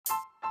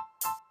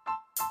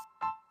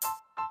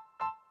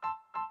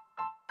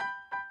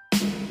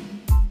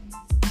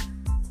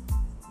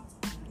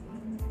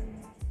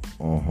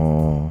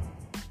Uh-huh.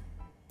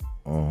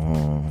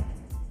 Uh-huh.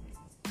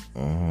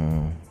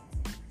 Uh-huh.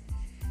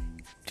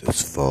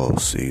 This fall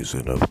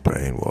season of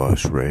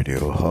Brainwash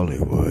Radio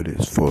Hollywood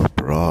is for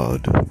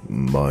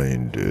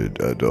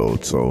broad-minded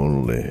adults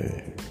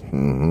only.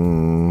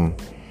 Mm-hmm.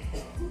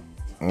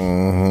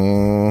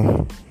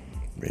 Mm-hmm.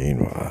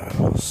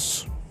 Meanwhile,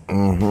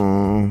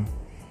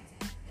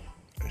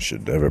 it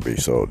should never be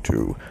sold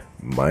to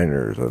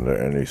minors under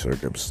any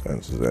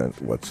circumstances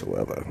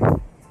whatsoever.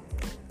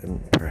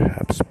 And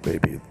perhaps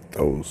maybe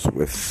those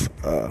with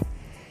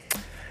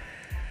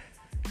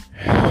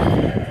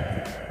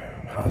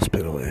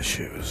hospital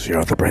issues. You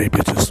know, the brave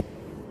bitches.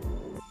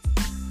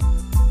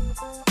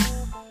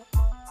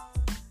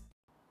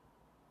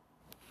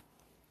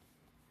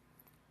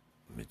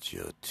 It's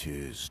your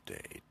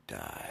Tuesday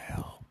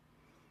dial.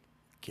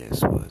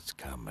 Guess what's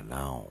coming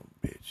on,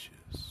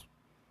 bitches?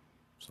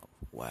 Some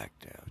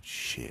whacked out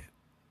shit.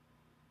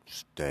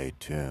 Stay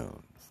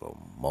tuned for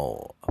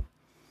more.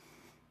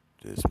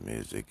 This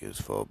music is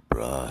for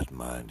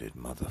broad-minded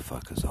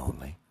motherfuckers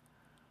only.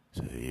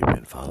 So you've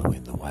been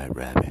following the White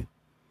Rabbit.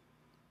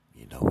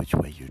 You know which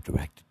way you're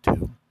directed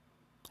to.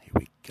 Here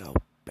we go,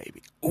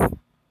 baby. Ooh,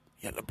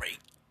 yellow break.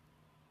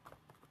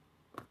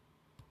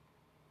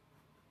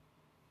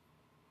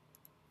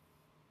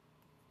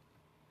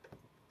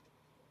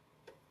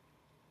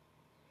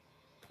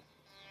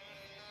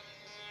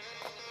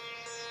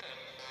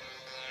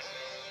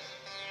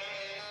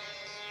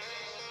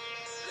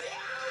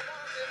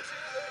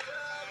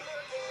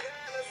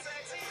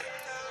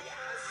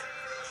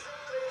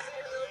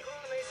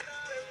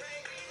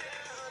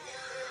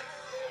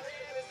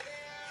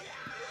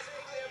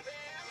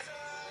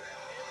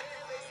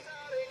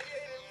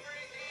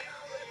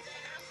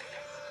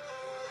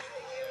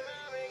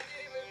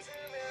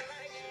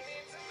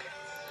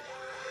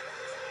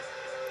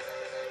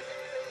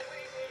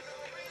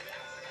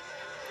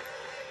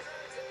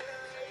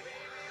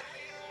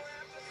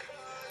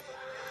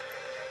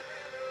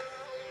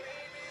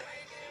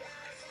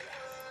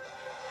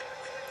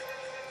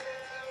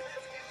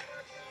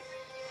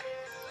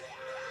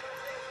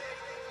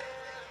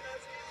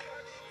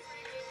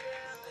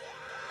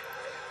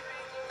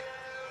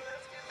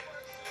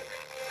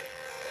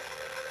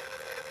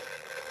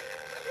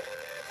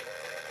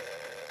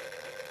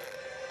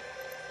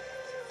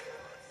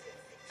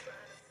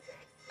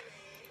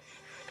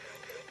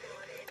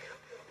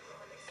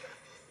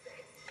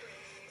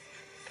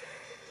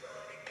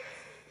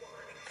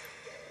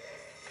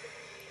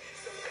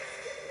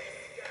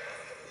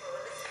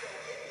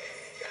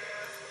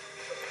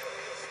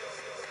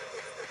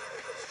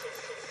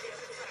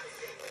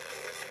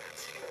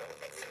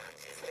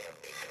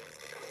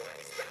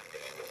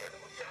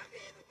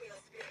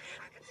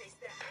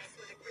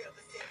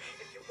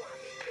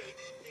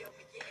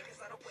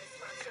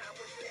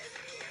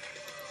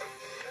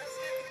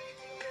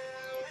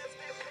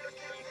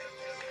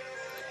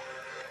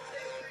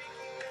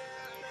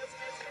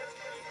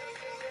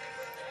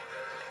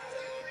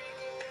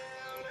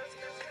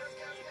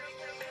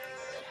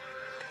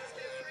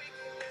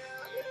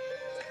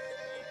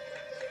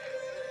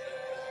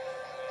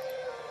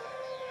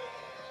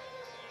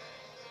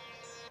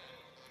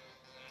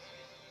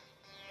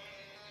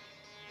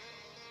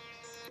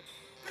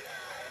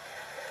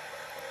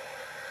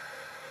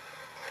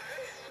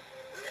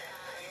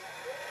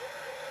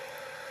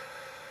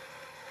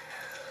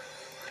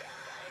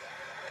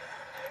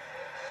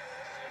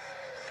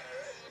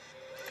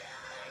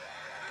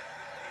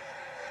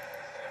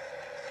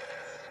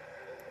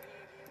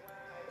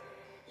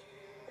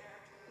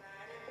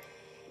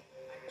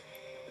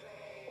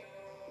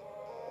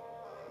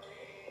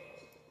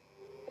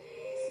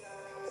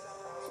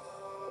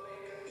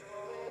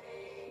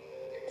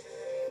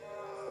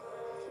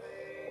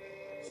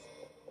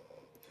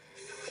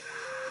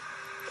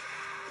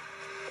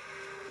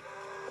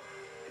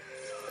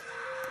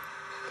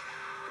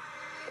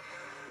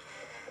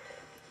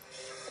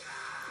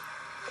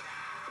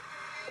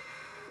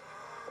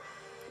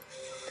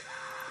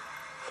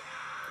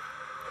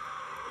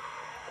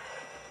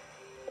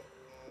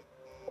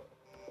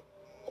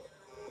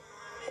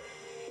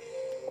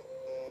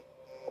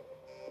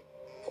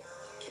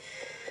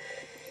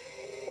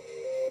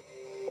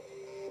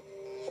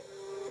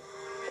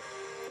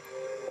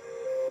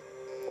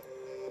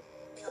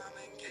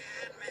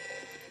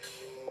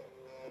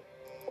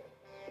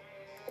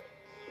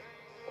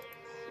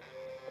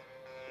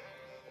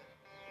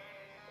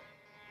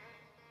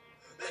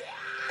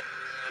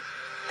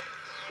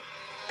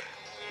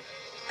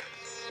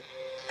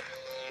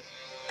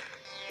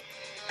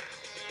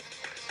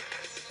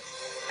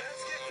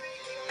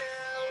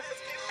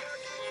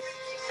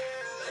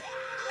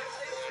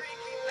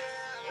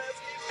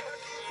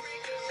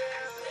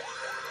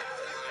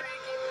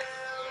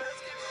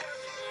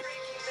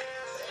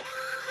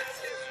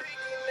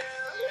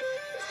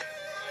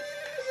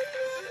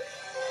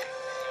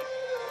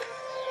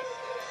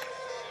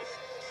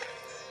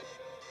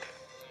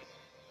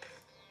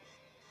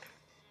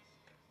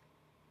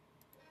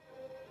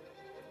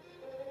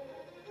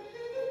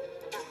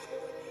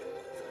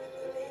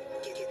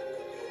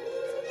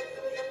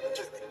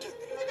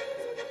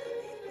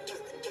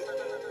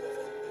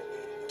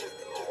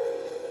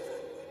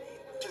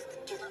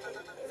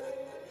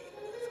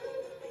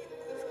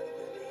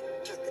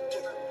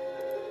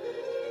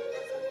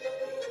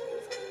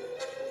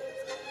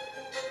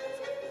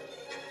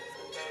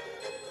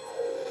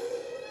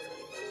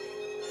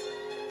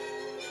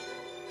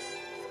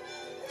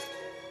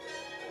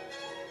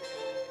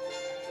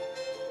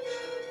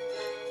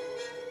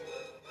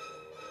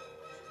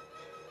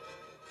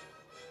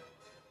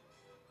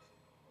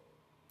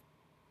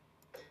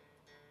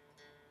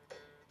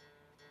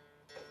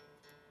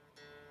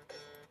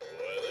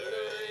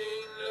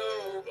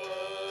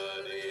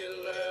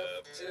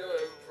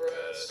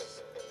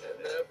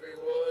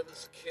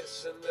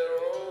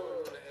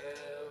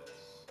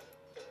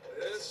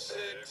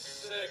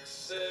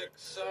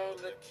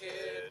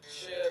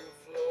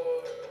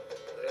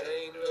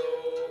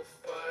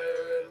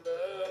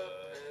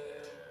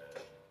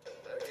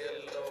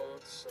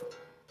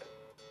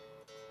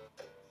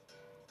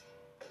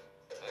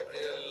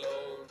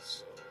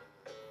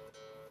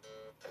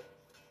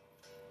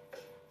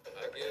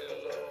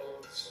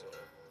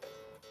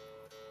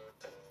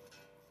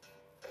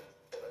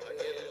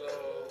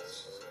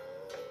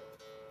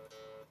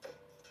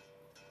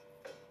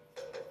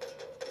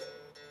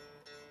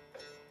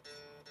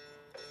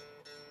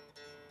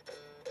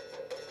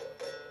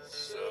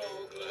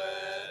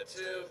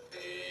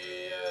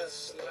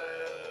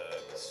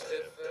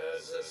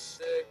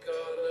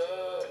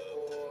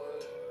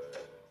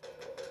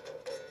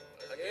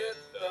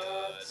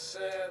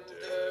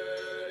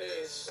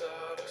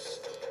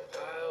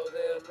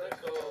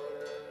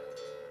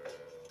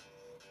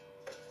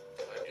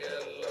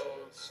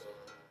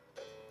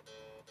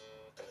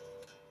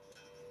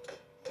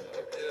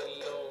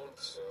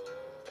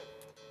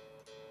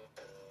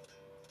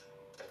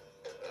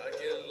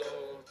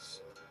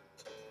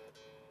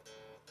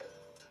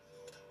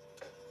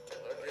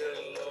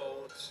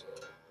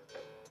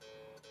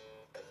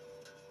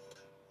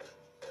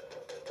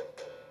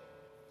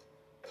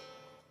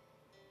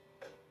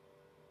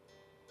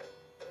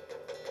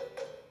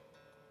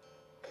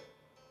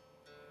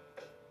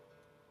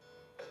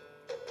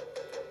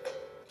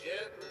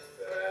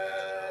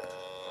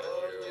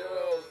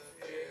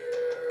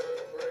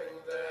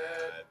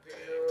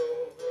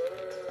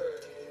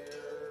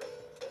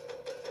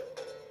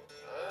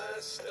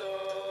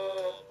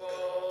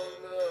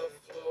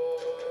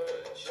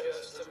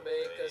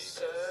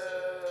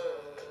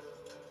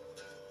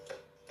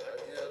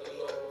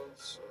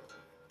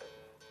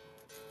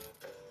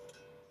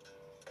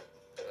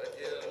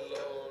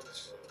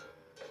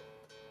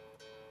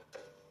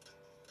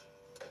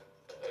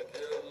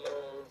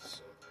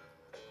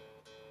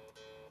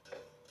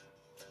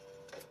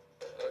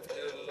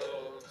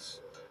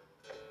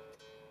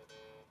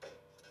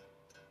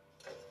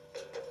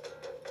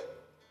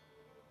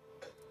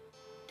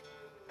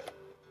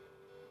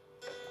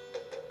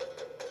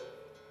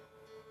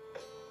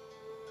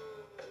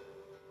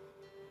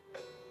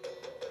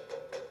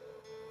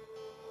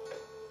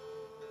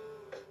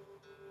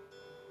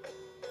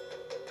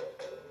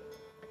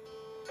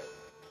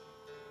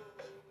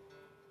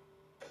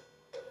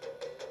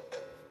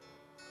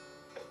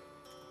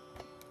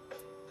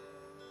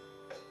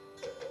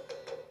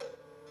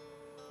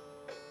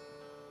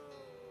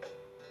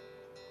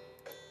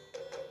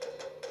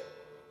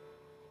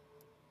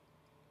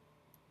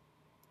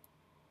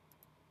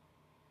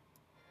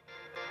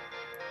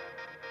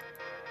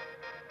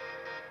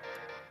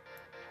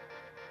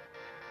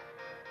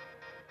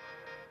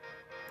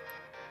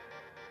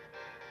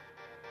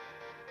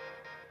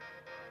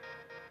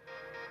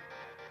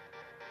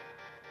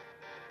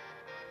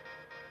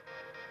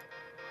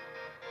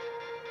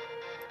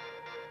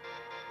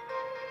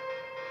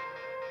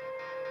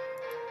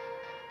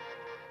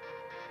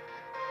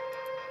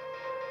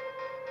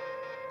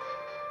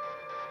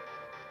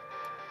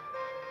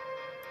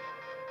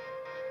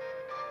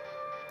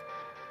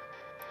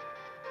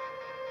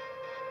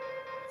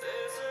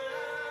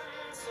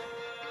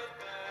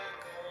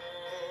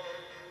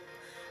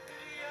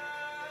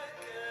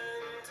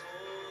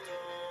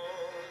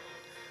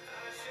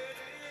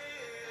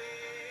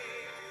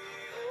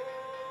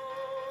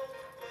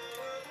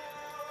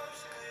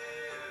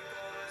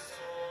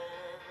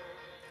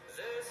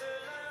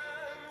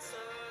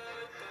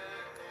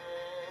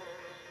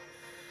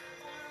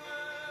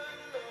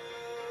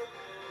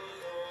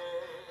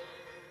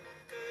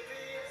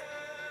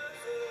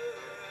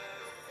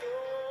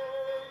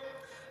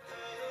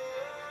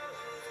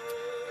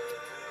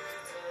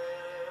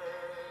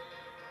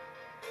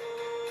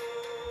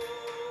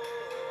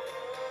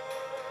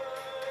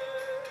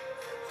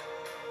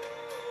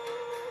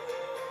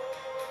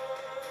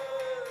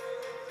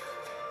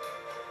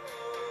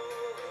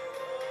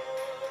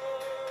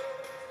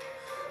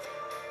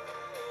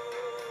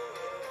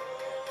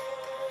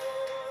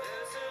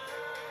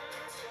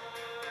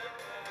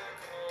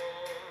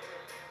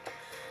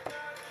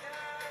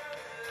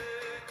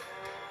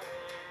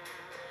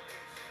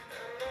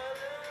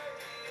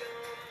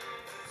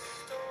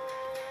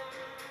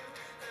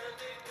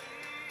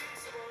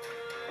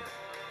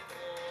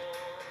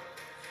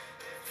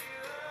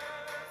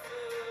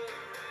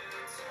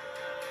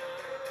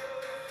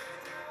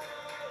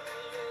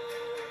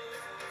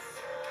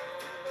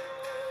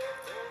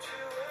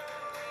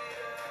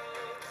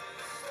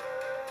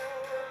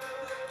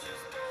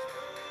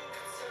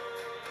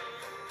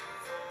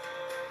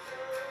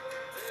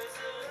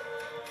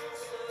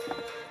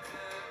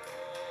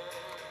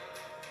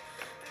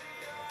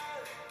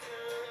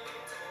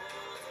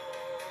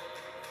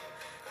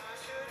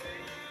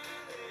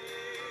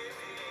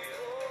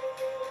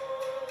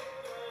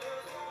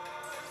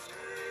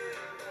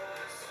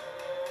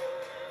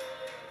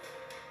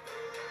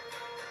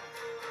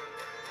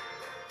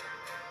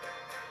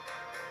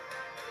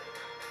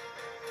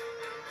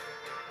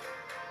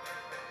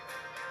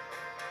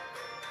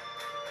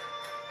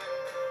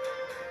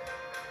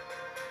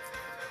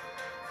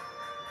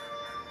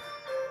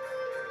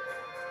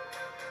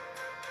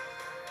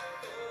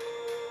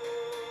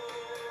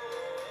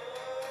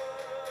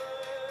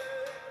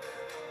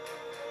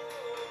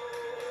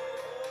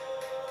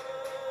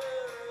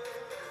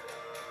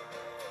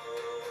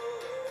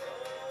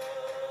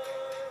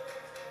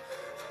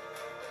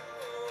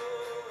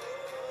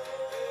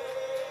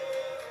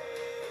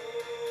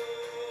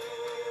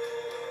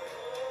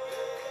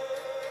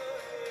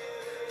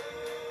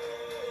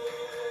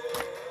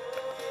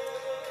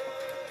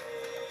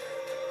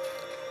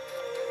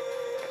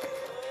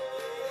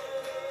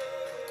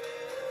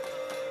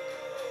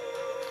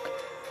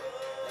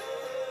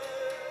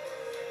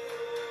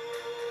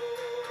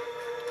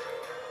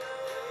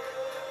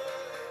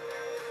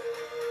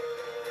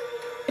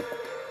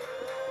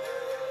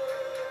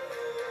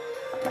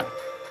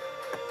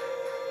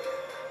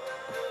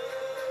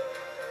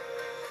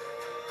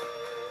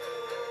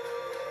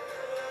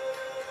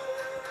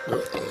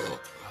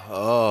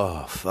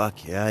 Oh,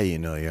 fuck yeah, you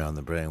know you're on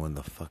the brain when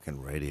the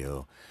fucking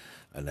radio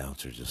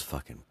announcer just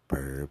fucking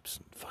burps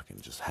and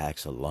fucking just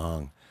hacks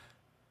along.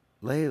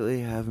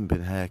 Lately, I haven't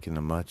been hacking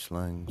to much,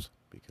 Langs,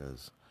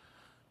 because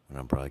when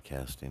I'm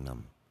broadcasting,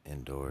 I'm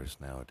indoors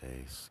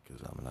nowadays,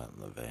 because I'm not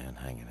in the van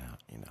hanging out,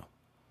 you know.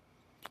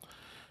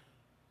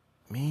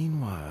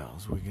 Meanwhile,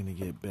 we're going to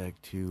get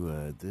back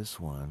to this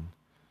one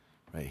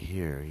right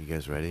here. You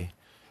guys ready?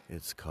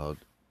 It's called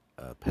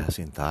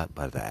Passing Thought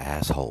by the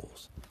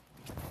Assholes.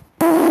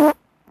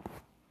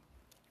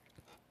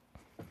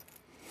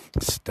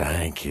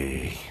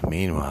 Stanky.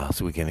 Meanwhile,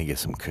 so we're going to get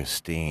some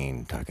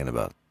Christine talking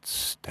about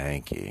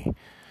stanky.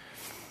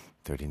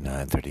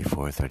 39,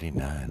 34,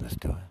 39. Let's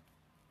do it.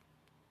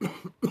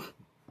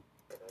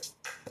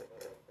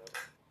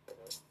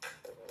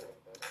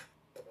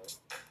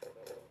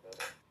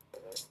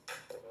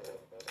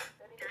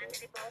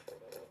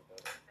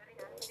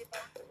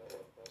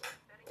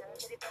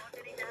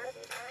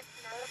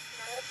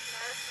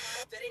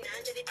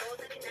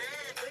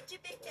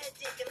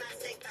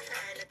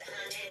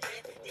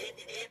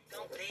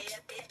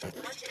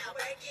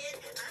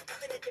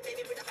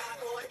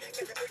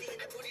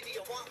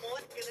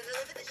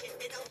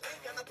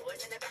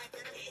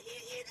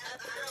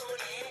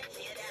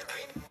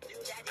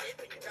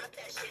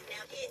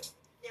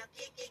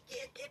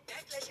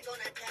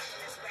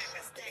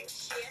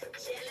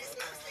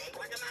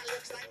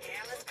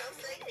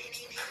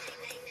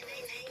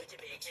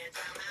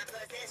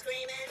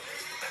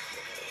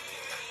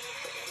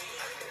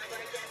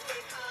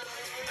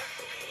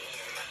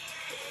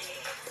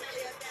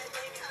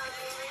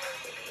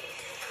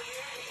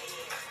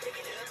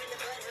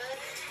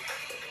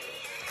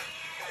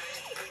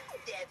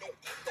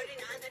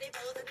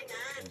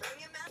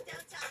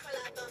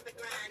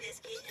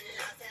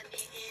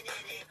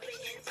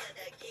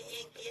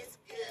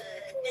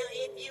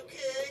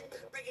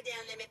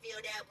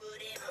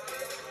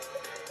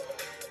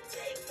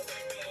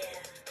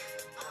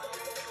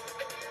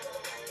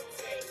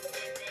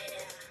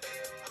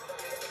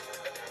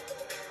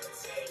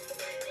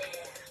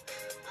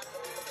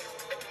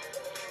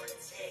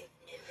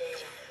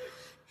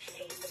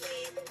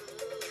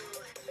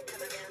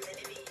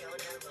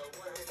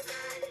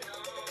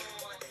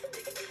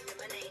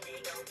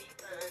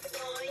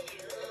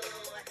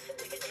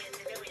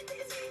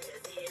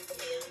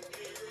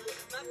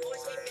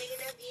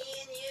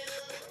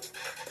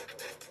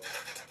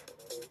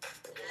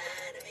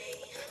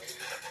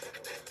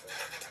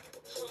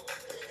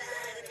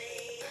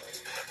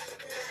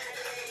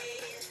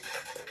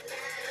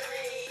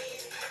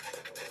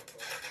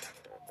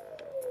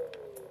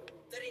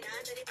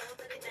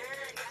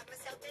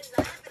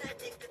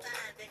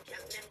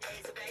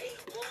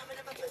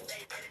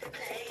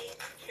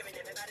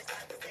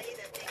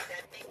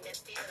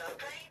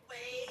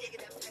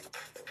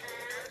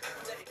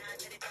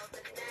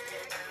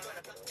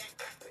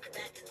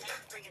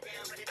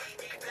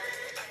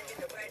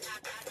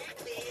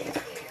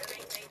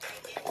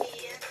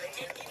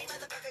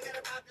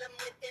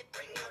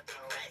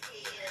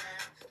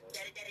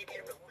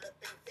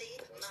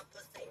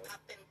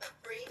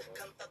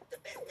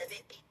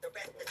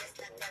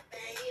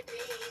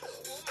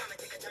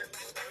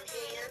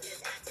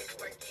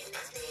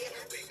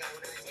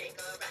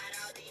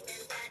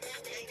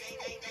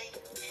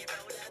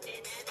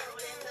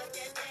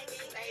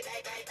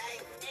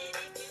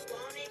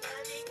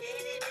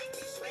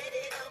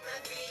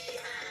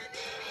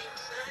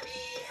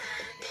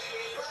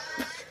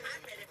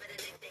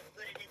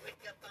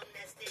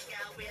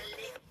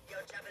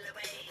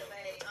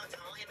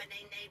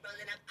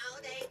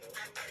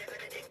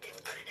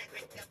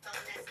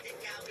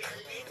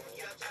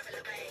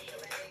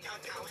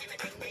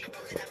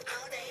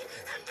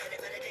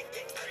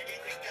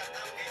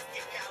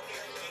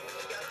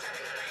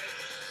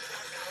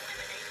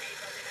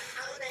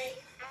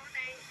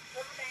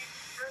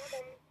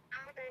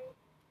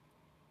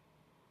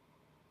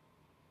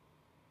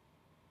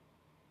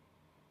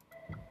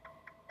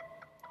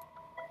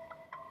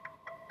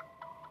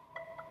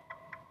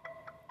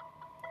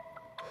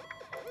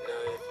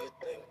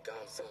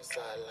 Some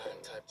sideline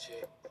type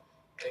chick.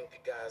 Think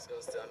the guy's gonna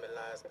tell me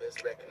lies,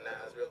 best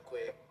recognize real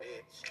quick,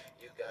 bitch.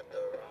 You got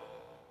the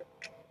wrong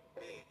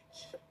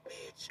bitch,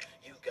 bitch.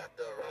 You got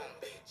the wrong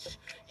bitch.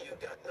 You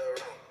got the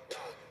wrong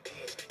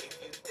bitch.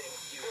 If you think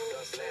you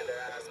gonna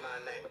slanderize my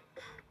name,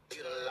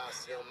 you done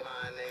lost your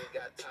mind, ain't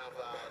got time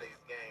for all these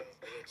games,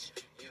 bitch.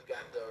 You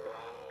got the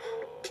wrong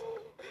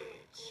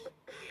bitch,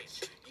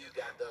 bitch. You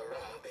got the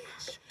wrong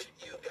bitch.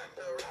 You got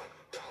the wrong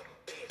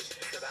bitch.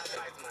 Cause I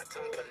bite my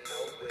tongue for no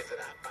wizard.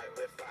 I fight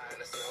with fire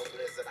in a snow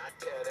blizzard. I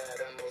tear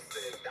that animal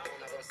sit down.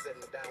 I'm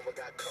sitting down, we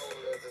got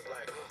colas. It's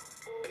like,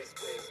 this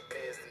was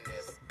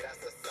business.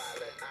 That's a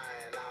silent eye,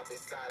 and I'll be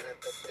silent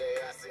the day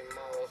I see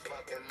more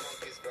fucking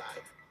monkeys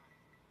fly.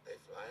 They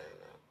flying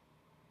now.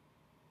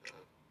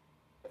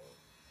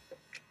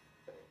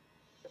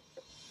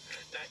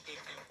 Now if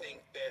you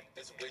think that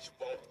this witch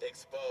won't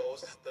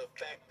expose the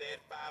fact that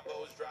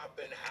 5-0's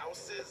dropping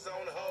houses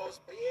on hoes,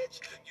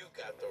 bitch, you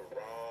got the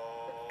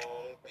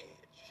wrong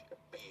bitch.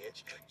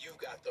 bitch. You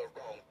got the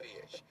wrong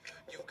bitch.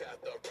 You got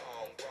the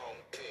wrong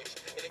bitch.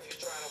 And if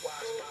you're trying to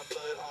wash my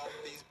blood off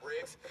these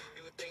bricks,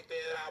 you think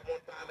that I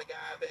won't find the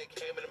guy that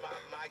came into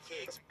my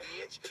kicks,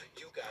 bitch.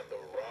 You got the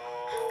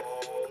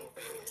wrong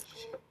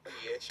bitch.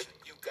 Bitch,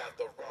 you got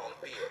the wrong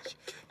bitch.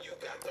 You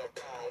got the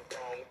wrong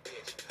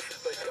bitch.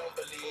 But don't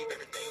believe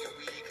everything you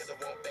read, cause I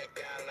won't back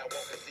down and I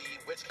won't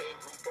concede. Which came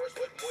through first,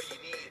 what more you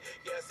need?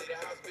 Yeah, see the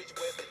house, bitch,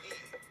 where's the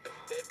deed?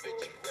 That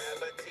bitch in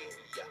gravity,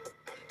 yeah,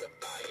 I'm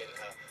defying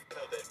her.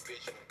 Tell that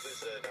bitch who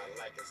wizard I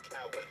like his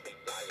cowardly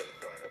lying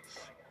for her.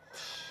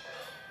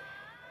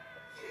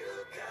 You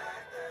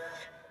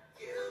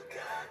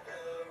got the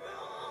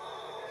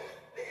wrong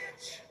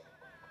bitch.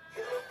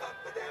 You don't fuck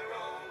with that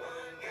wrong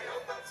one. You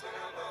don't fuck when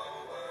I'm on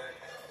one.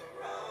 The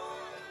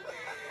wrong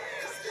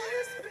bitch. 'Cause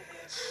this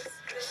bitch,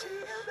 she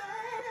a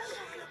bad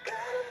one, a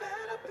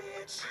better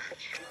bitch.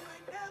 You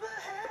ain't never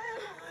had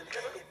one.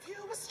 If you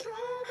a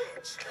strong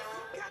bitch,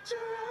 you got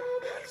your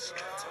own bitch.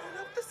 Turn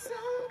up the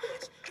sound,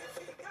 bitch. If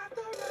you got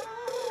the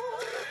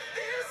wrong,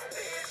 this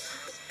bitch,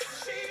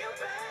 she a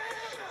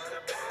bad one,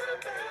 a better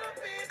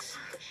bitch.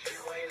 You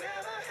ain't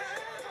never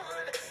had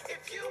one.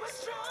 If you a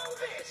strong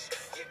bitch,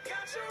 you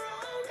got your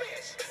own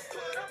bitch.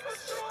 Put up a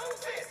strong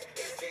fist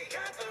if you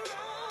got the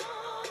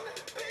wrong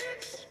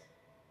bitch.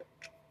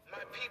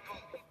 My people,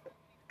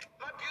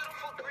 my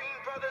beautiful green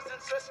brothers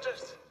and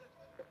sisters,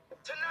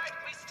 tonight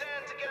we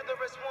stand together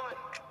as one.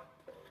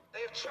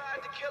 They have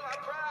tried to kill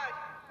our pride,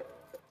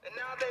 and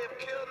now they have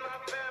killed my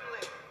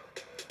family.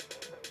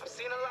 I've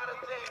seen a lot of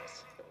things,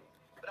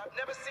 but I've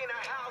never seen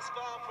a house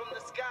fall from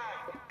the sky.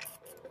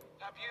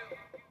 Have you?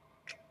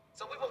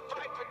 So we will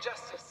fight for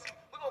justice.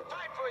 We will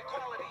fight for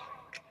equality.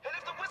 And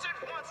if the wizard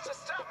wants to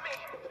stop me,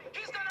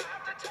 he's gonna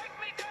have to take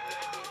me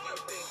down. You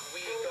think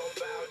we gon'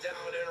 bow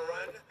down and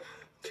run?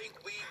 Think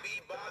we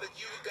be bothered?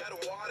 You got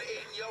water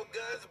in your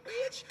guns,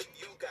 bitch.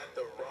 You got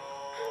the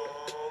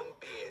wrong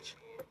bitch.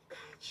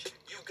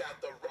 You got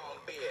the wrong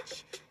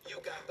bitch. You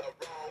got the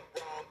wrong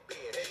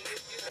bitch. And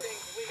if you think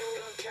we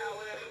gon'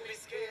 cower and be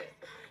scared,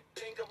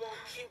 think I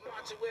won't keep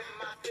marching with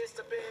my fist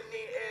up in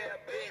the air,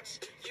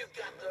 bitch. You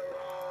got the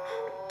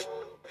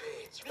wrong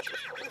bitch.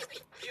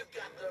 You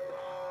got the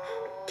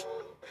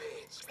wrong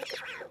bitch.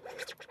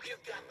 You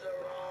got the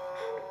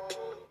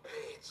wrong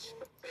bitch.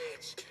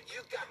 Bitch,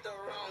 you got the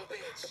wrong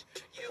bitch.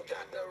 You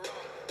got the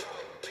wrong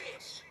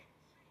bitch.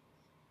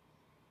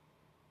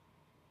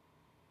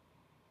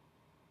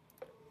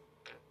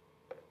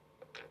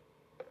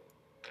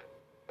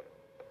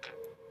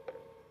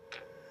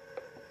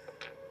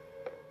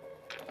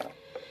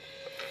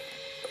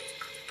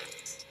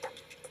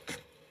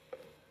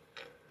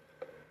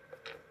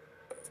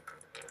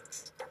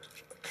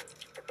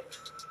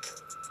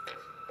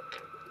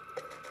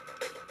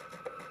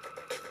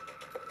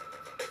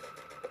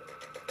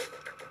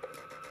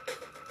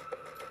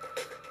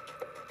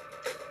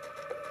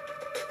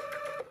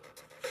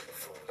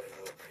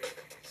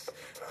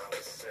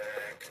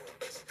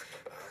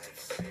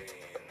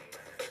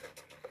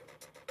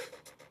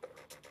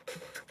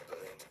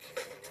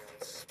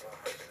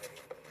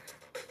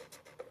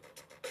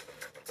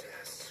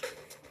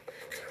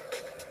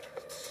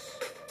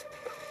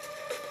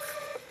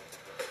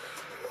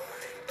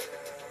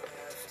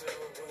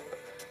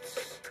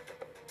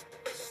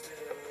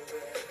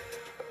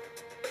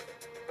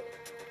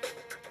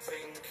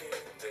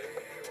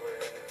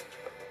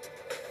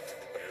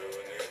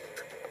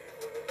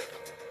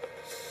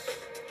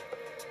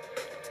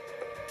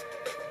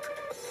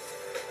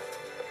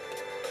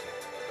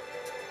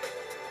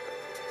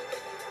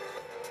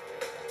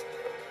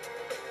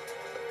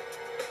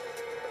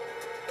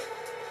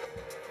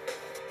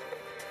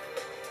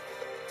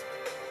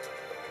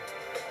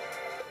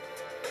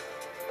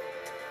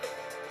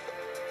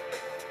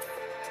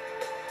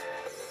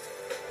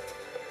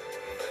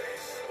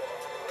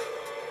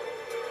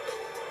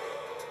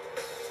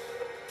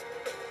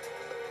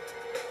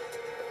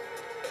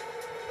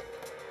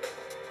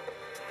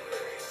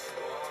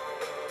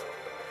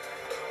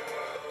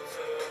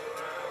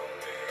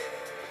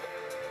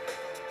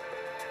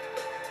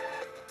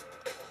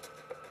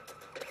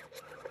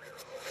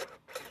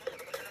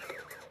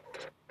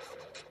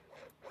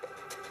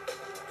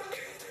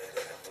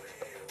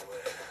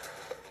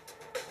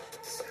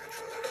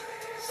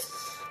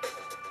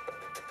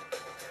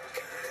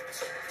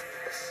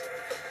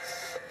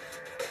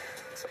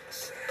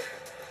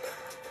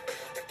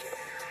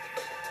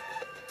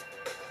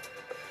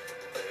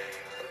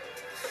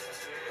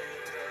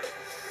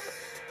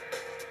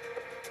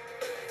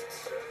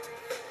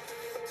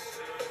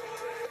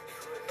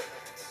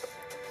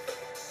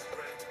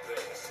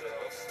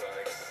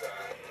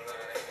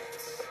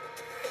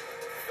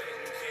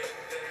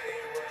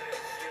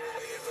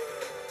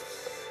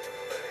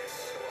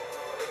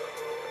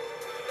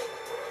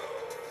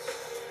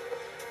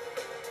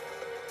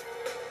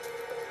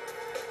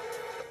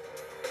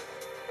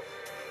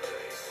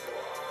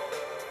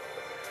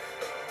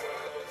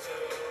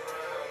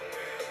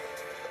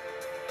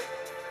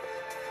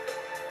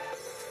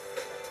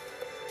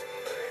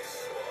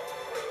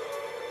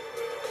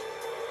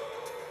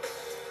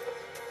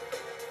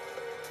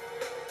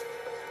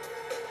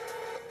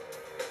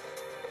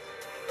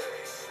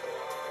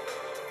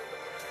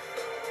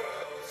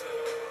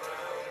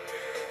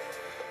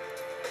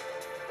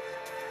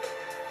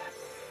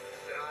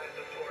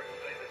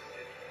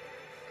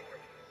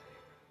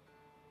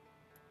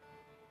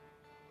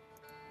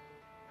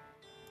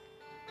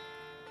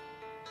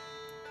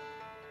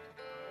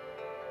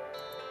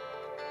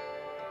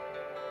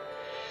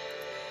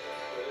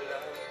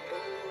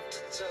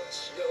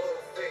 touch your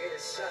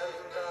face and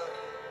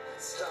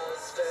the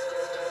stars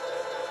fell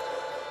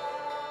down.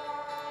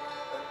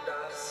 And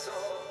I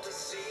sought to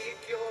seek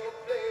your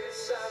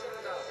place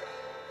and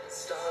the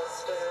stars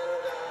fell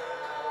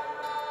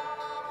down.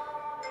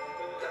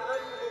 And I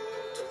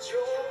moved towards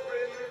your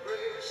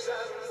embrace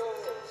and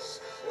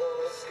those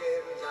walls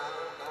came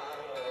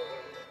down.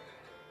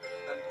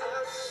 And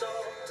I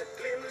sought to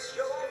glimpse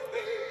your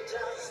face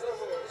as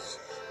those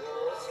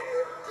walls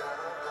came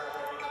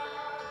down.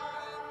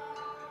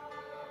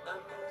 I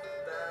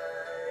moved by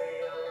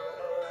your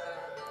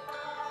hand.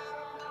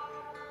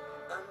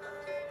 I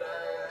moved by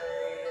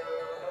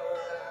your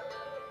hand.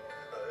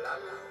 I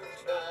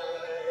moved by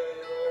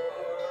your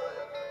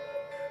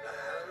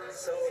hand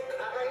so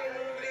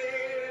kindly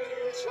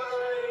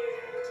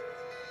entwined.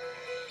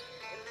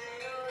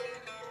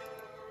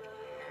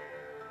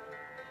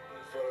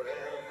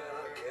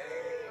 Forever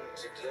came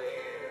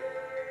today.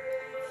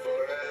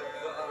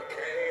 Forever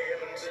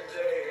came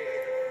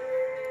today.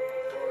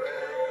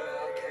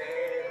 Forever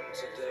came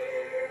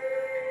today.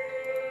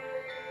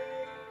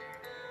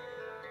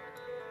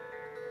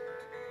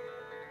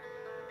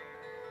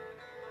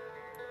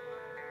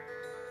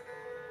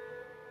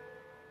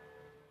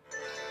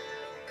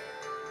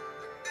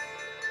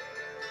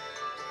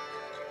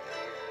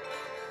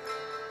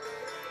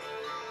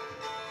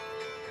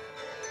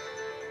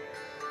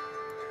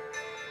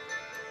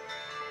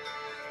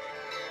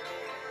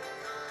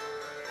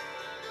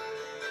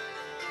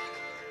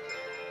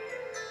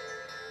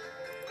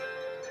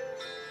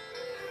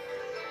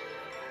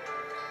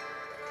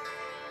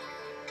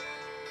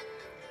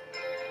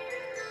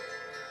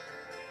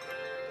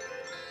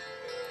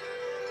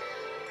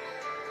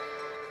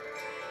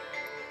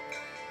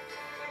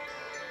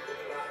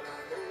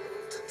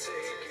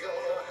 Take your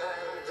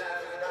hand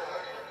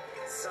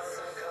and the sun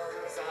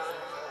comes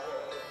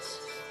out.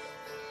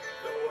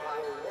 Though I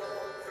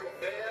walk through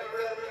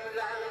barren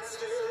lands,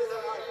 still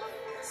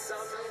the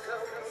sun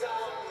comes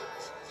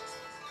out.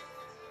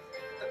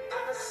 And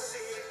I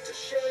seek to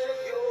share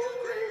your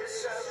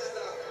grace as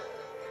the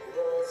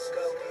walls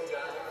come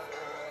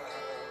down.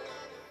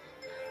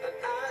 And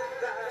I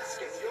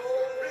bask in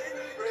your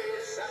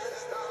embrace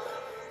as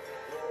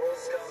the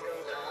walls come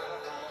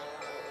down.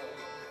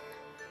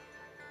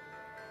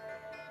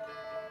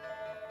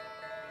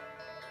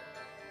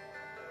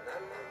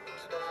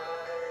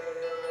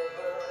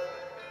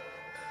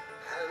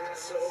 And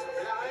so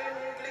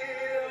blindly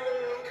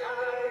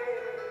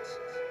unkind,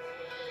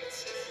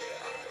 still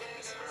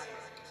unkind.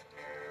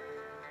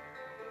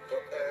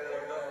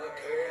 Forever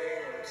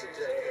came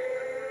today.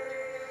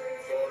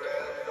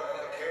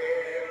 Forever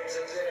came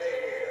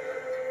today.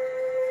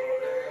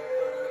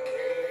 Forever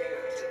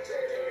came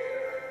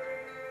today.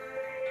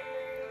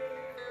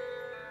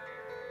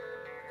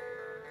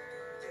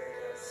 Did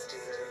I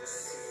still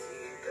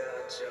see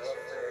that your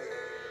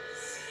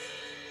face?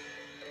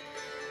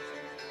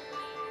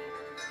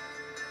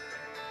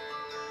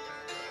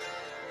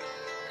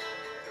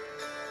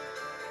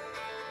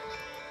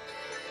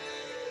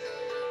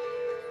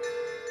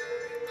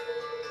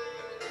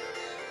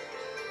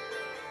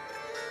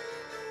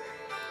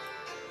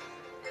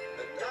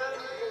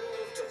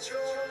 Your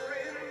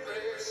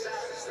embrace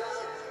as the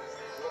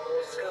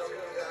walls come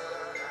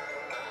down.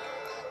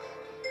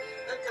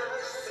 And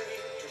I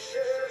seek to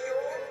share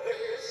your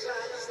face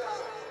as the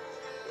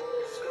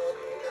walls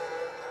come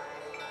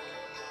down.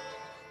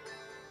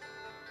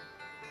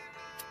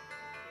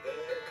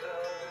 They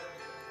come,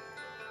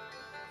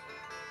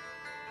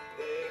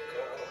 they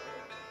come,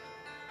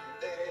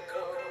 they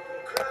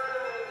come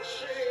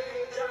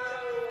crashing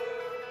down.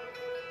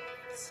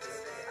 Still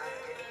they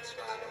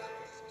identify.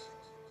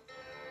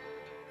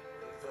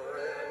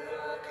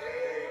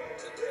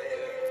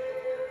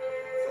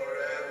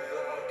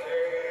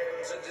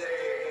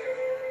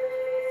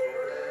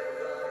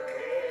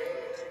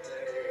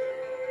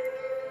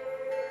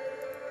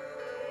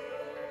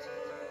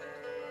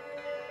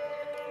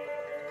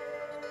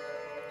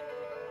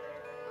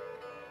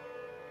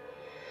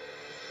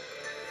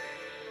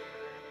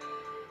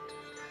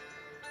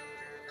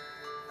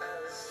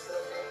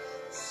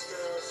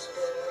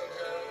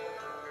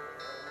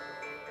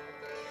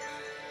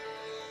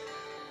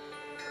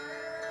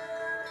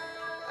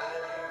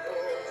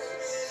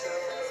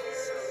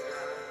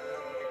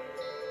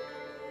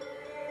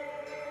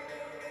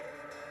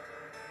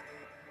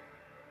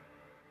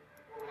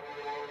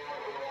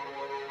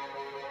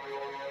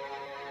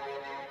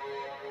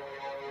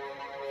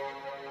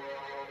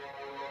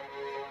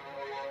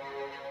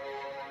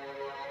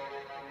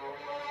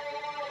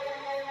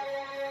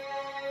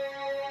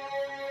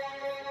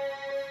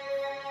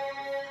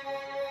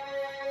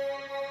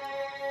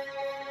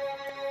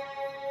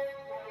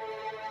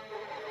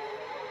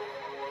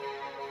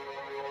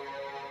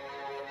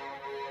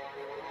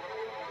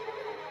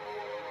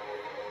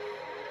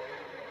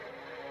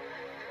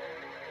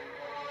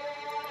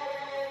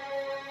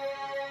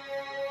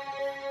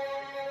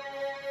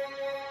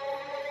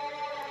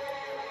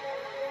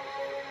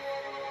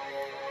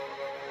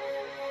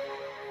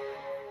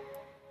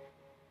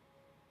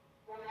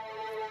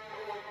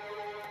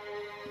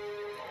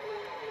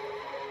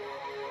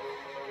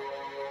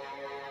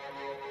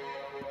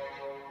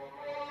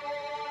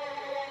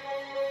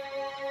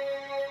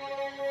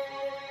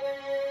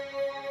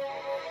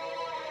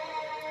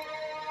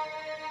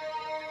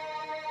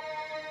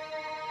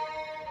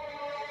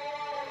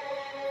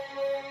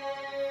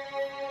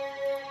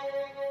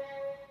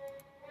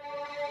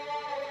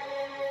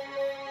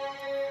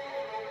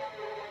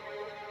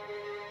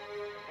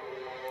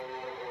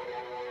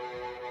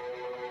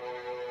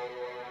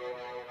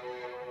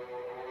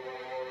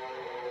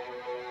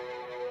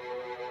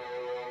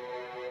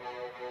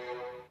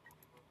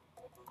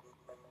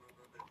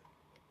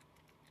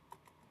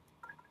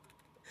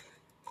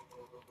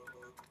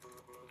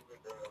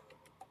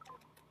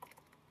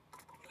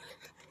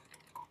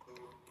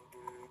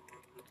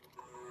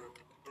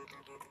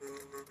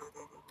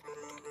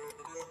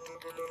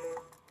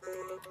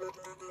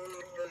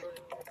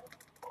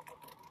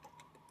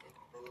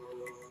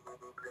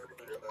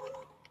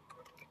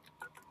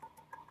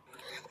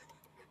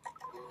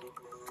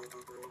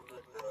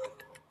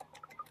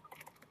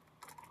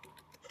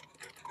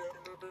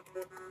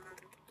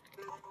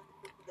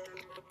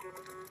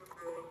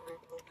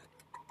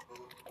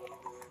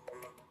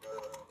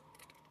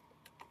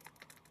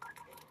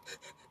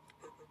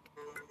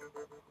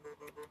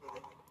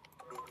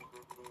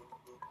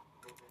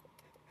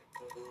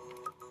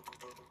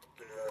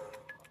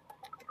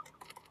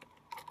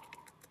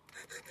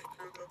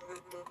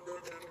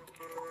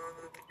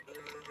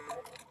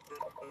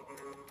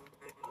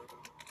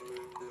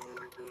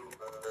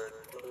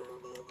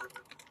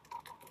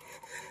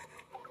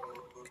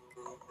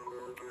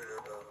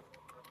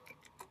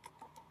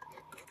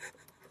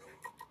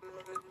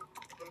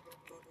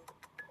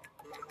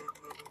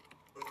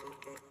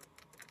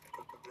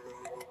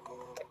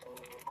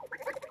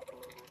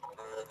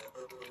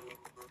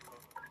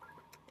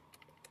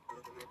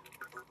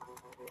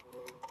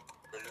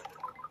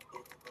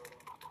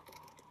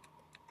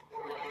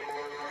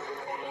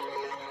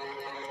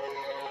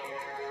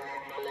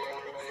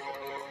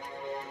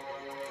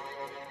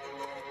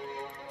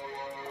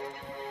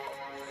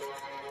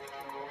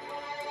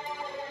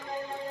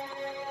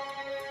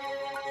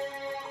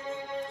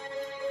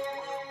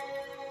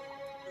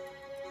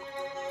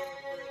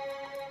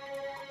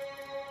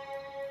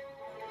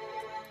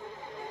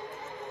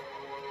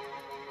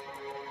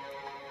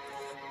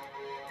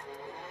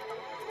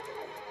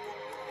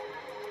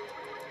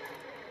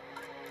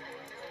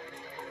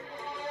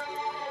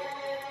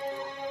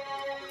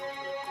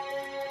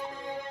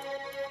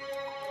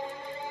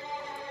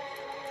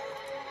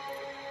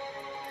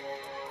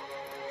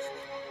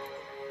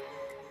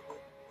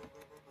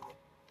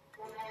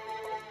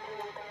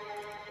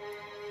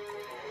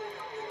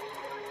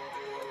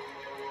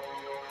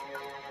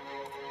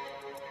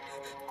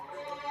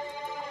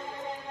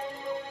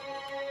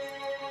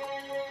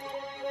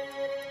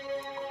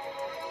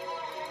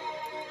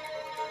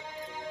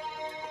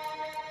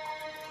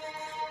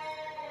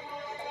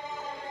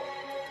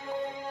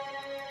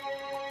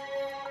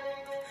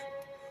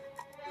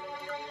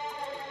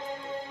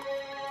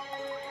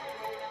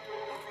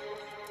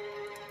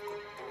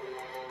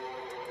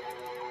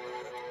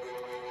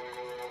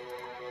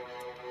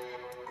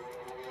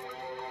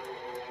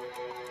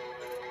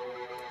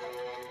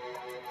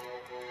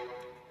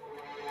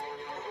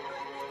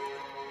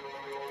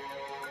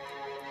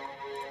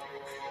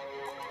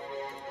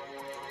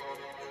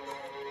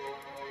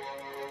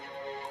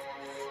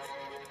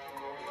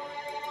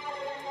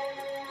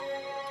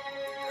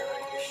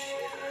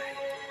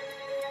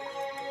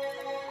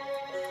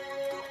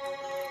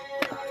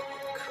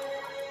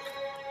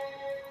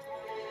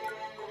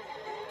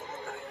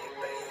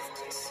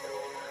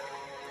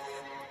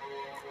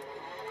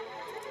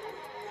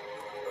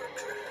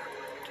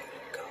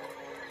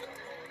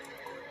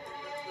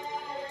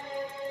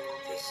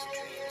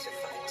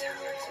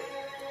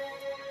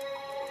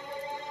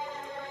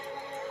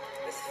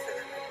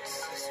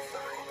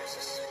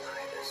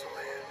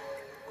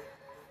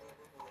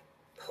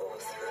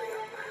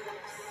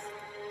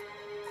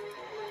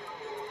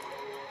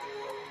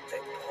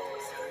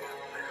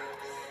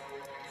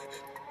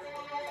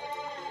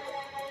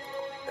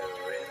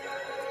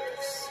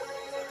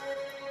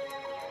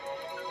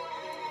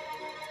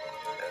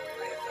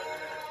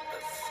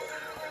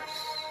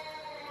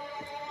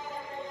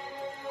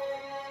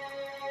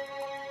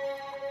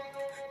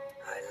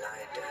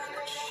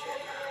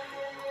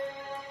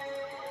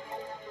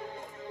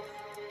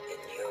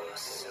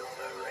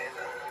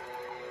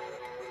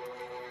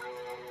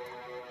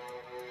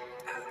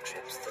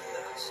 Trips the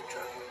last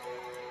drop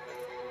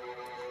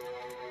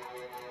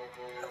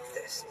of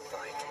this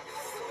vital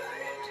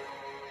fluid.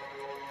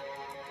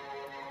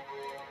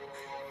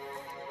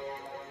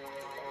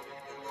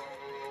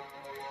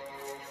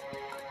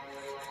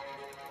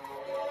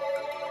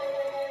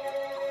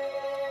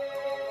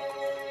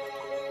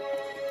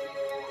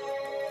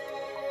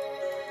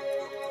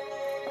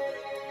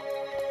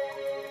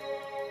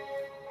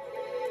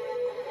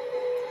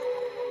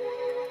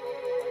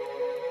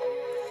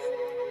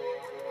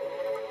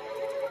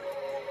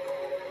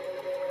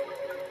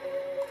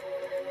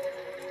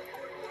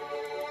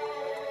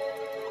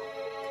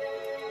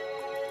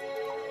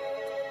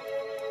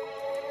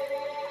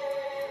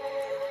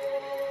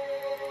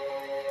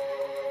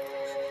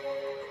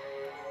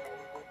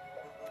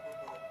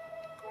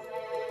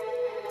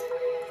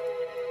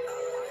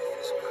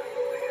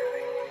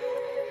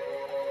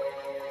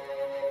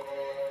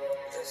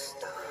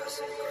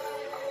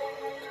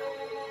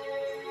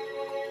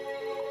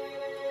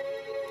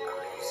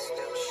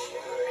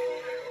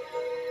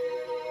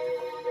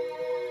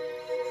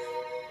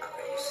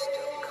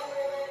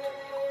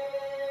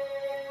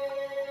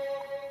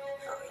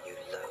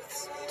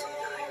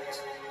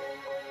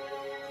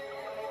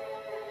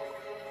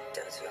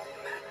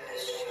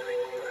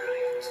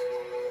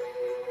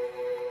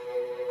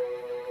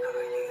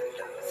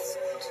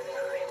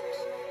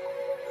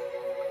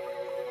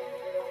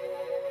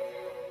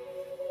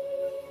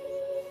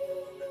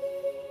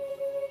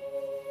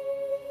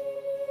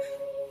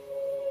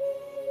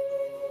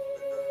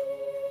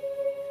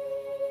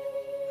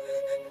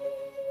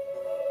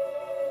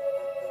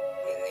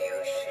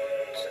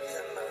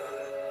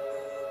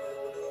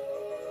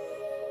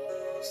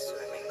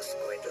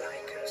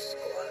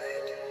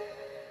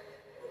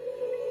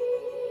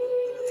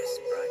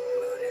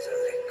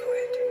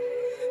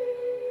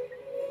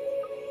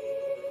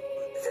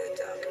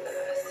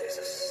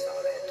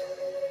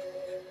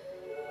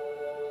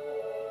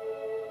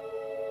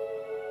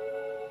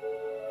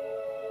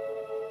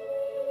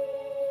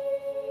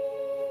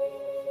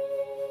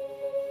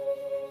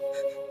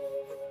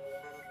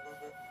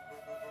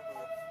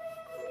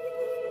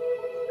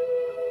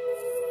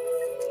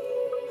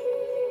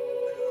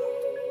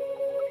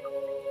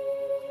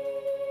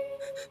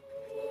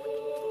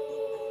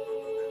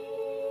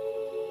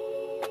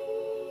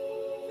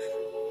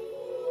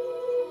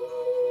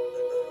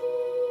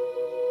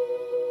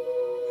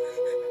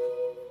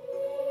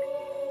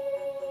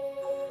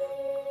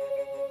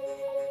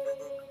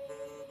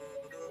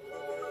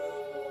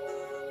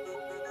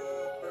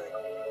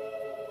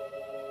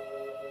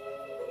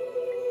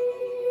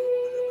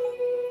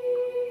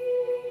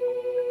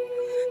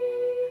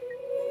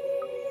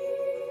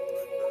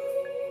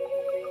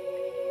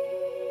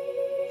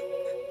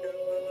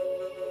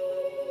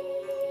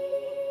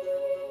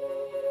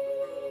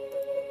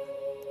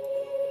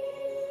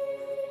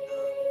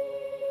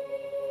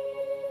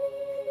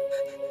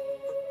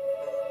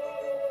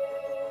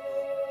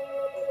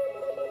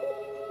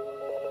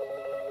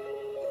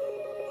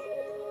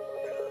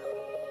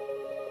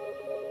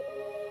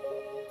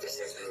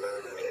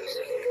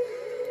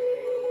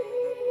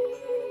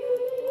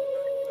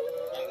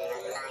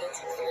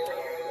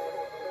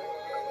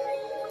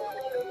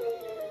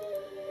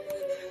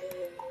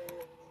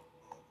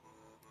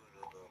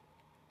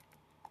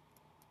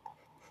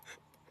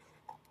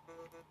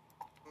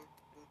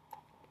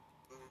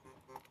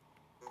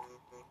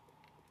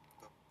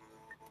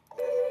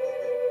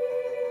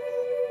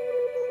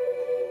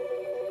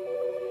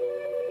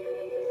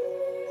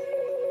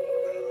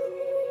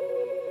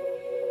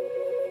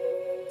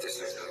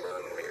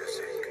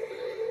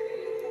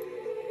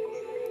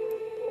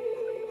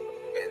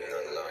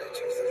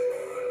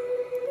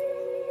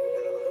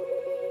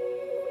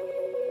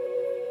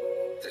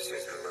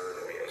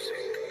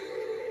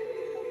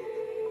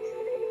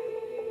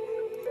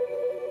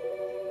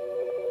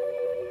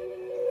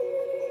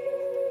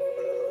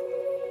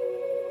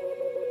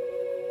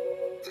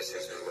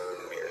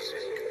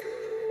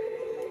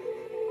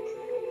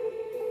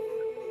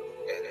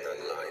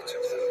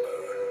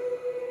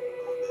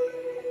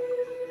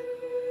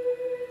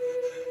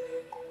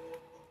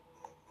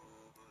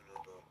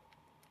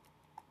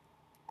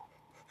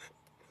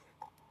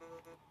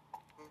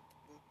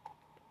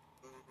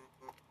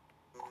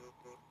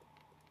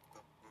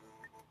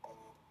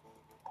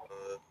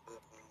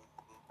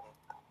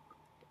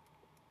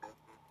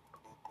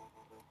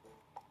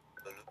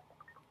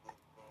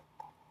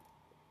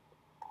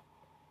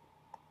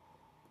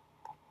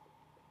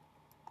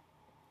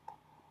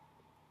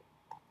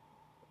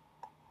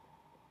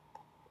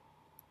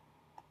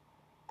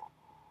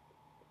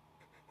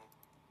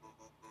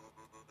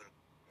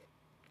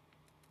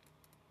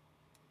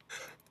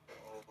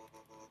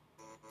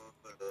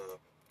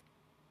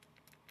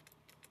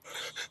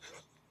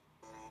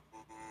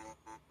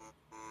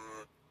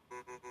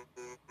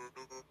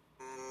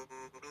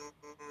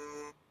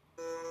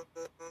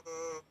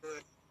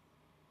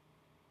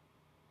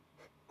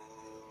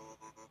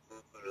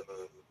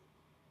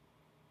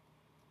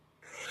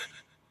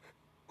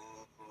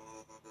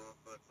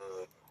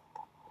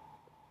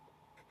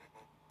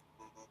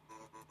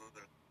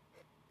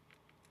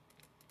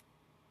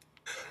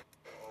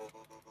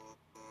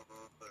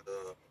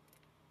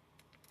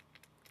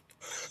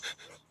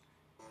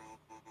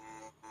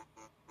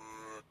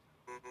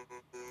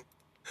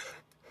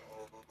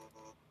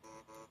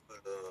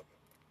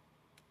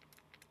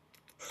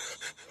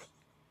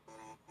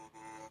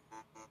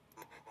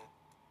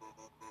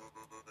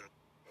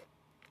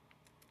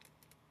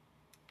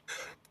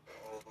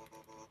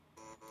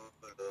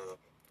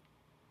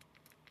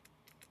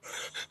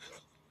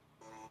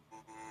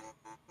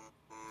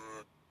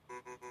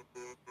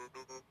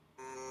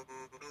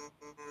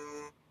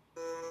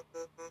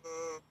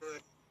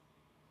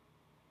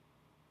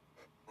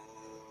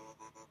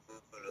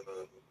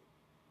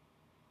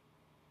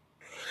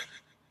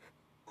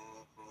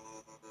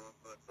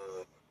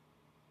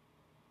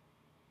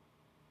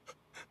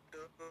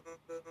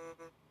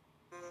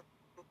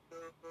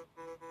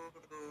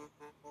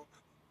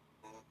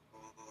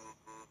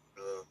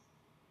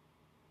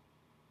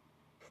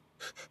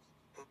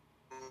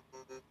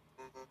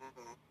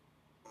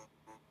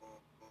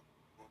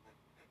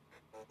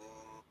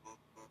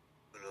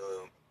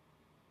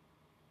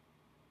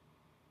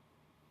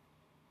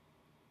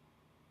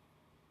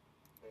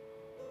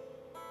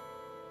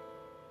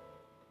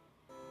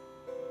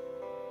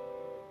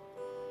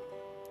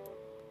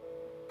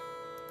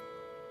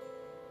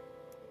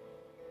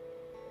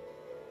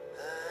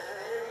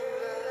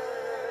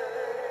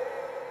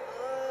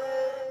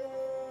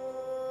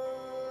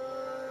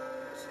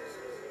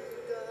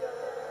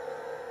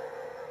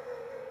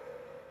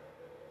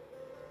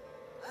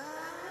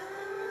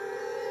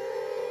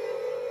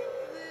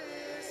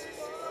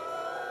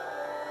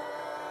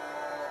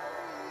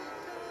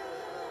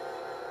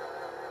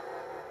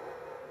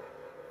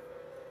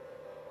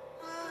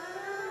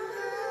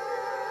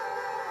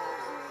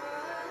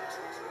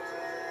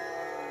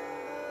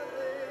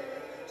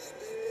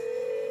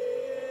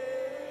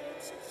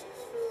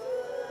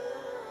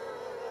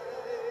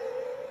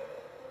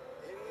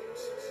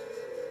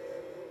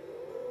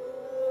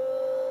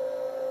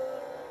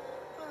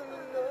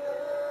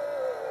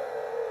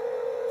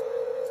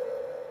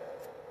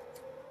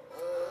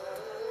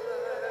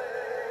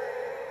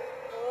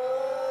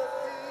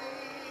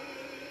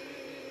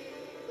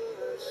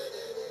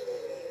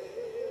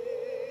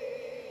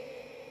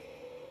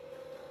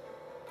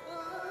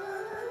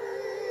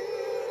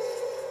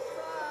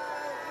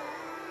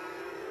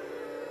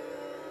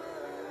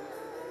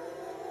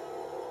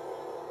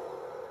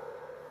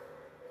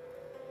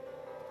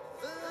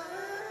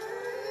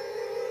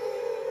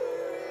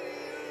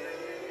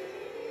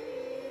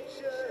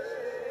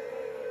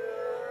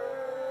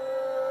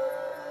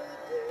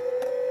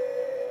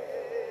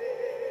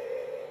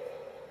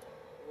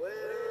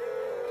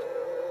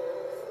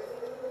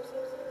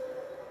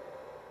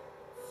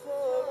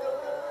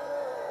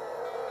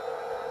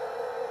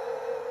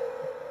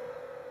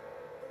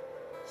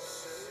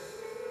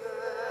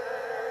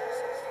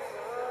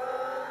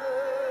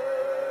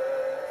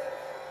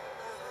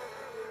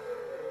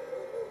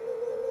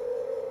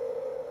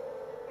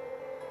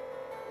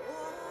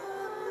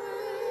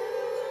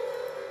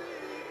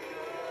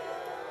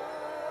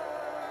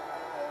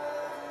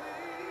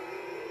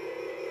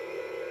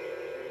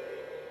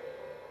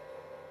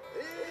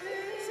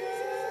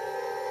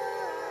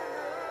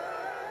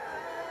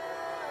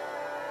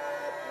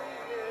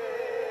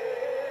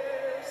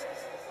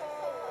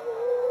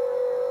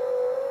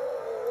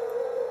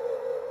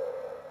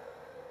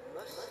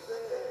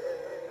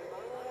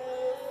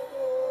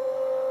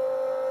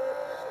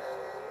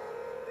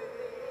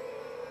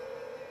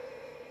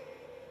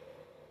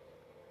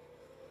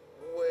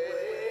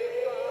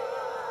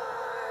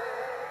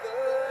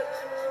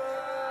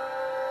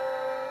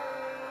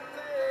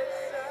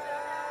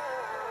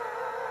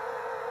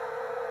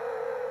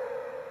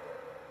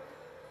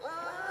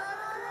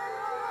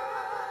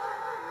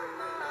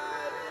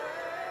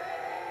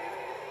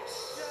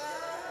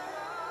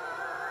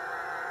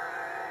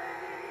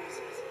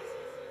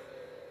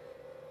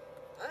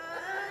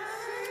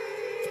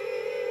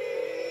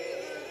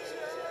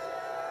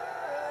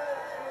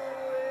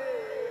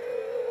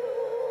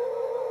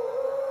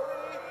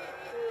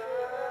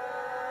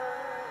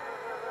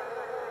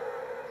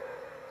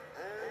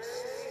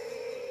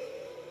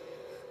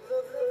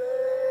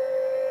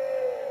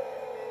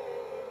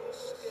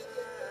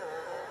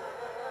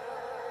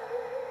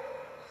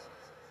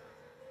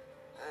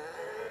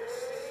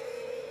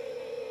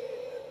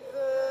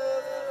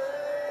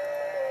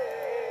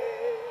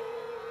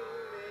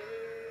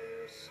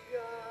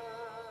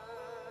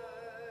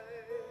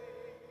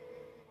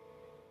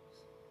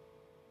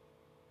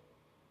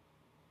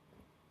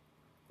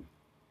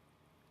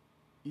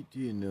 Do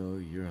you know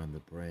you're on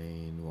the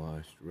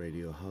Brainwashed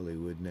Radio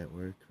Hollywood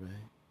Network, right?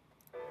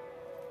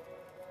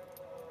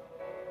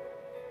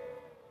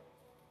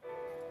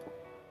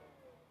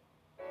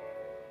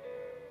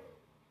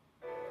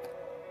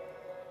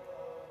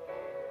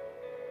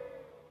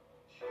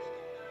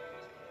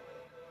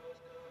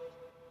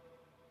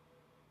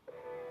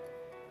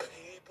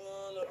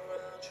 People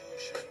around you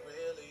should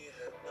really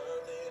have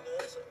nothing to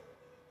say.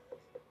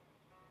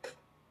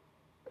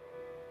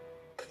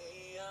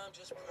 Me, I'm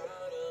just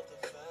proud of the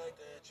fact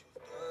that you've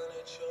done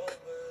it your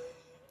way.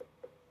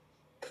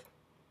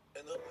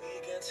 And the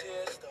weekend's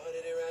here,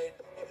 started it right.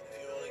 Even if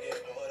you only get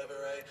part of it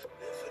right.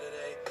 Live for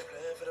today,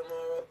 plan for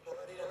tomorrow.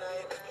 Party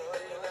tonight,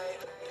 party tonight.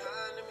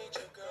 Time to meet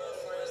your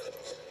girlfriends that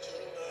you said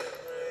you might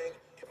bring.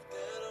 If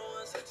they're the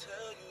ones that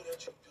tell you that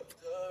you do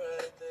the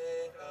right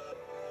thing.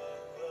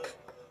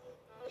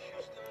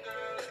 Houston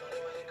girls, know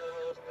the way it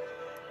goes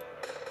down.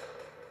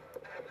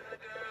 Atlanta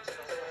girls,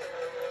 know the way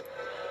it goes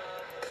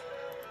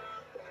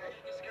down.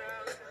 Vegas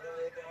girls, know the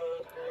way it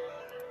goes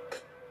down.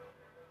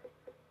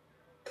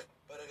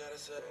 But I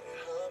gotta say,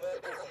 how bad?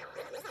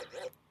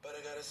 But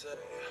I gotta say,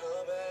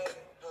 how bad?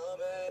 How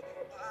bad?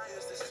 Why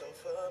is this so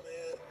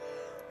familiar?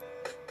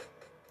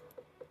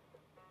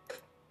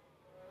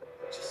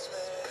 Just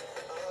man,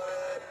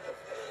 alright. I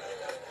feel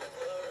like I'm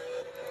never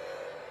real.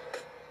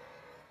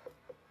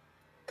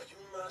 You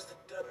must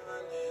have done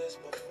this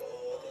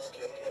before. This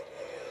can't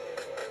be your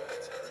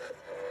first time.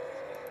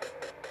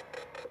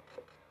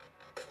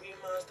 We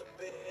must have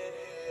been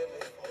here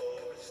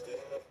before. It's still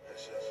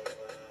fresh on my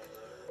mind.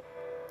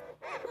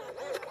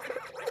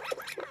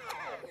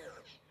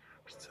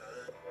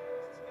 Time.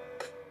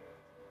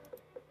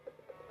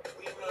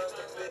 We must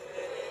have been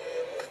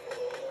here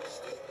before. It's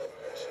still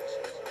fresh on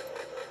my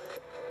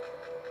mind.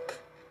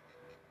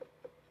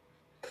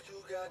 You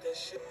got that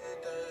shit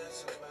that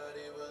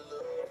somebody will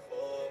look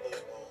for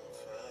but won't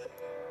find.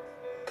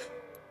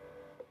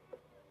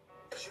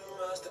 You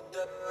must have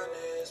done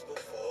this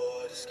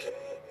before. This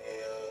can't be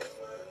your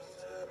first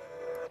time.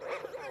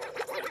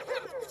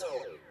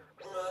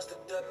 You must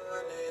have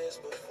done this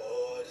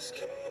before. This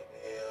can't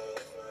be your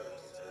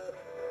first time.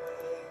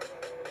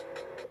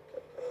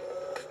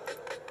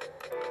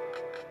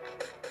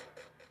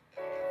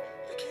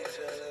 They keep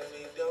telling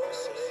me don't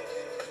say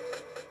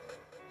it.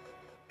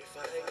 If I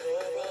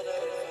ignore all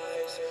that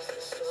advice,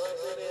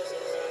 something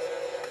isn't right.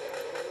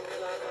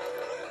 Like I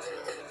need to.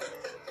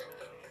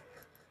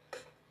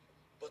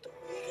 But the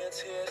weekend's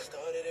here,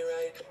 started it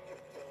right.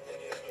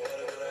 Even if you only get part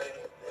of it right.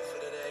 Live for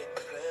today,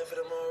 plan for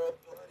tomorrow.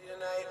 Party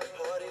tonight,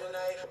 party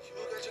tonight.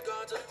 You got your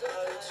guards up, I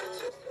do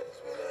too.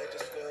 We might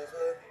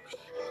discover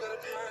you got a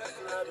past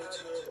and I do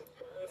too.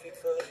 Perfect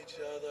for each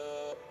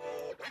other.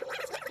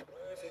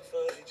 Perfect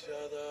for each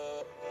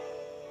other.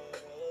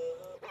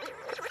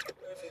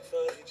 Perfect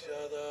for each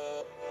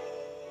other.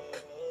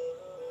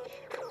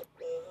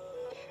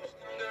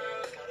 Houston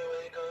girls, know the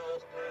way it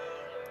goes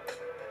down.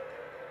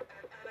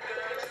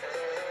 Atlanta girls, know the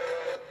way it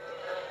goes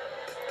down.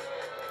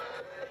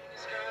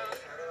 Vegas girls,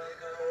 know the way it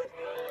goes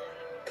down.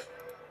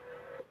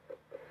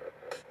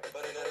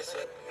 But I gotta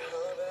say,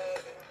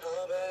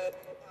 how bad?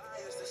 Why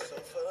is this so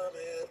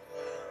familiar?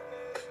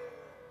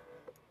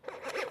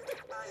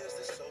 Why is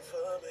this so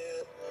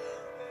familiar?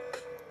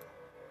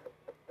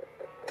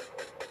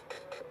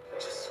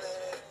 Just say,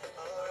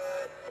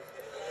 alright,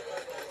 feel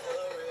like I'm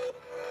never real.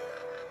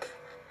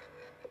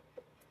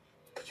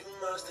 You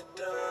must have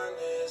done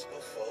this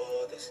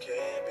before. This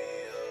can't be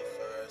your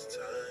first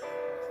time.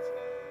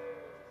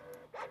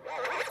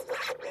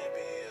 Can't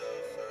be your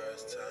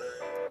first time.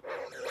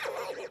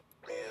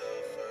 Be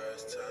your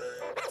first time.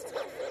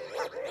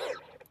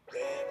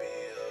 Can't be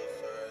your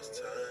first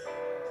time.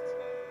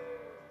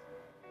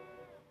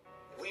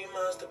 We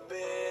must have been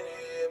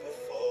here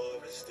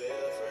before. It's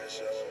still fresh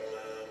on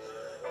my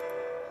mind.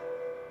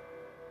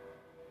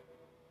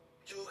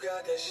 You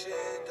got that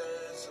shit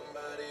that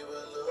somebody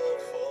will look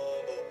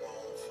for but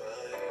won't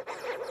find.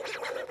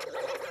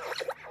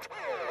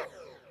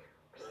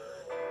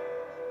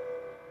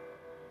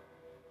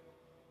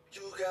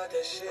 You got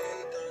that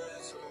shit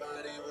that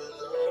somebody will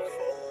look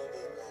for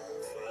but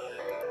won't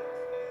find.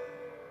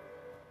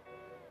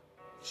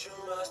 You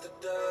must have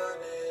done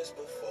this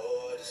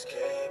before. This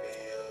can't be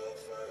your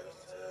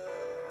first time.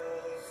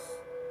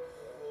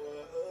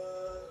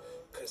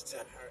 Cause to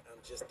her,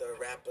 I'm just a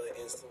rapper,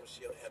 and soon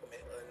she'll have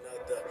met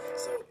another.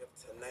 So if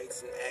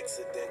tonight's an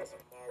accident,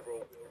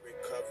 tomorrow we'll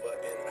recover.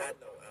 And I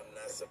know I'm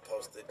not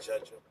supposed to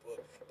judge a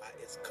book by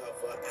its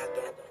cover. I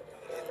don't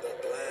read in the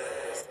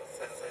blind.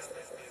 Sometimes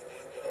I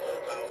wonder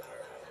about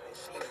her. And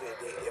she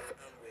with it, if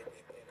I'm with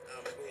it, then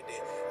I'm with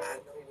it.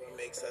 I know what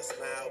makes her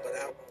smile, but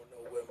I won't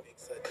know what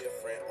makes her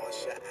different. Or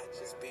should I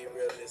just be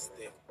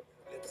realistic?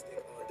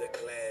 Lipstick on the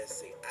glass.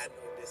 See, I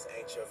know this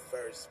ain't your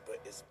first, but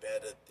it's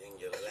better than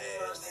your last.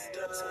 You must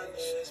have done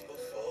this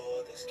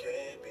before. This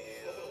can't be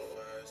your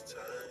first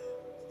time.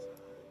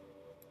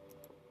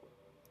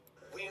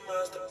 We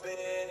must have been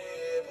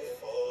here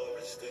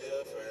before. It's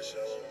still fresh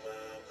on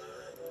my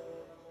mind.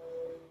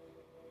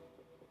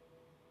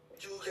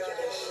 You got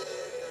that shit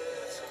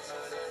that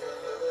somebody will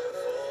look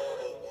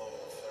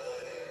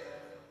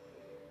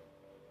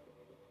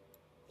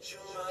You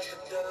must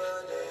have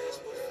done this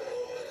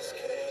before this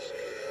came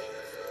here.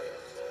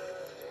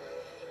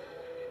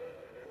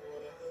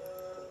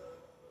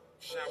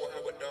 Shower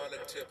her with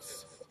darling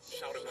tips.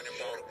 Shout it when it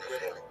bought a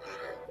whip.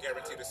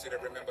 Guaranteed the city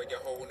remember your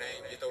whole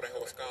name. You throw that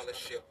whole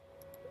scholarship.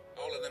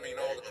 All of them ain't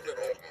all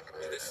equipped.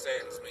 And this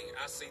saddens me.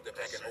 I see the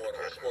pecking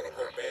order. Quote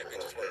unquote bad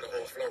bitches work the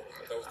whole flow.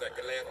 Those that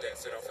get laughed at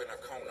sit off in a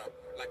corner.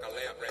 Like a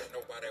lab rat,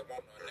 nobody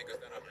want her.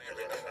 Niggas that are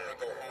married don't wanna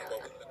go home, but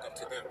we look up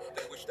to them.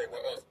 They wish they were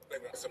us. They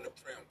want some new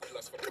trim. We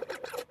lust for.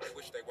 They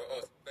wish they were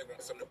us. They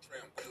want some new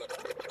trim. We lust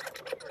for.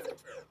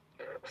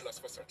 Lust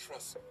for some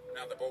trust.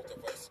 Now the both of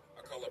us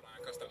are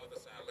colorblind cause the other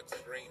side looks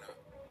greener.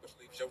 Which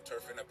leaves your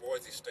turf in a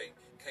Boise state.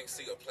 Can't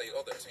see or play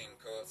other team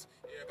cause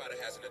everybody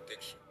has an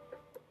addiction.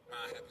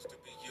 Mine happens to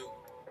be you.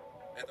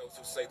 And those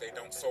who say they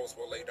don't souls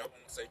will later on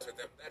say to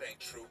them, that ain't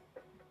true.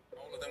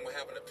 All of them will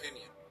have an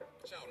opinion,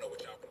 but y'all know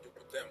what y'all can do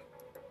with them.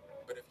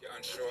 But if you're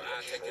unsure,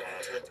 I'll take you on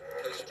to a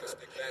place you can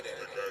stick that in.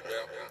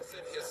 Well, I'm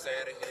sitting here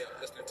sad and here,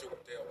 listening to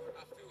Adele.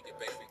 I feel you,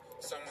 baby.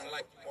 Someone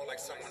like you, more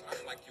like someone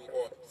unlike you,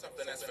 or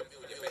something that's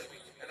familiar,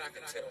 baby. And I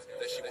can tell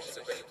that she wants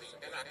a baby.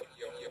 And I can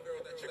yell, you girl,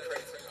 that you're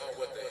crazy. Oh,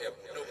 what the hell?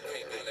 No, we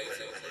can't be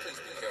lazy.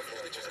 Please be careful,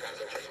 bitches got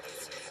no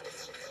babies.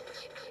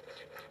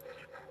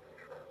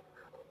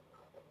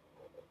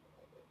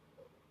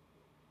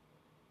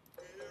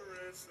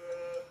 Here is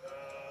the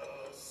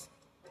house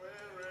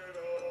where it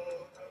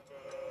all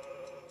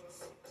happens.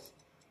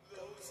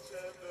 Those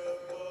tender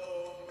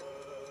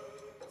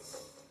moments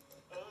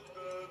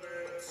under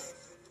this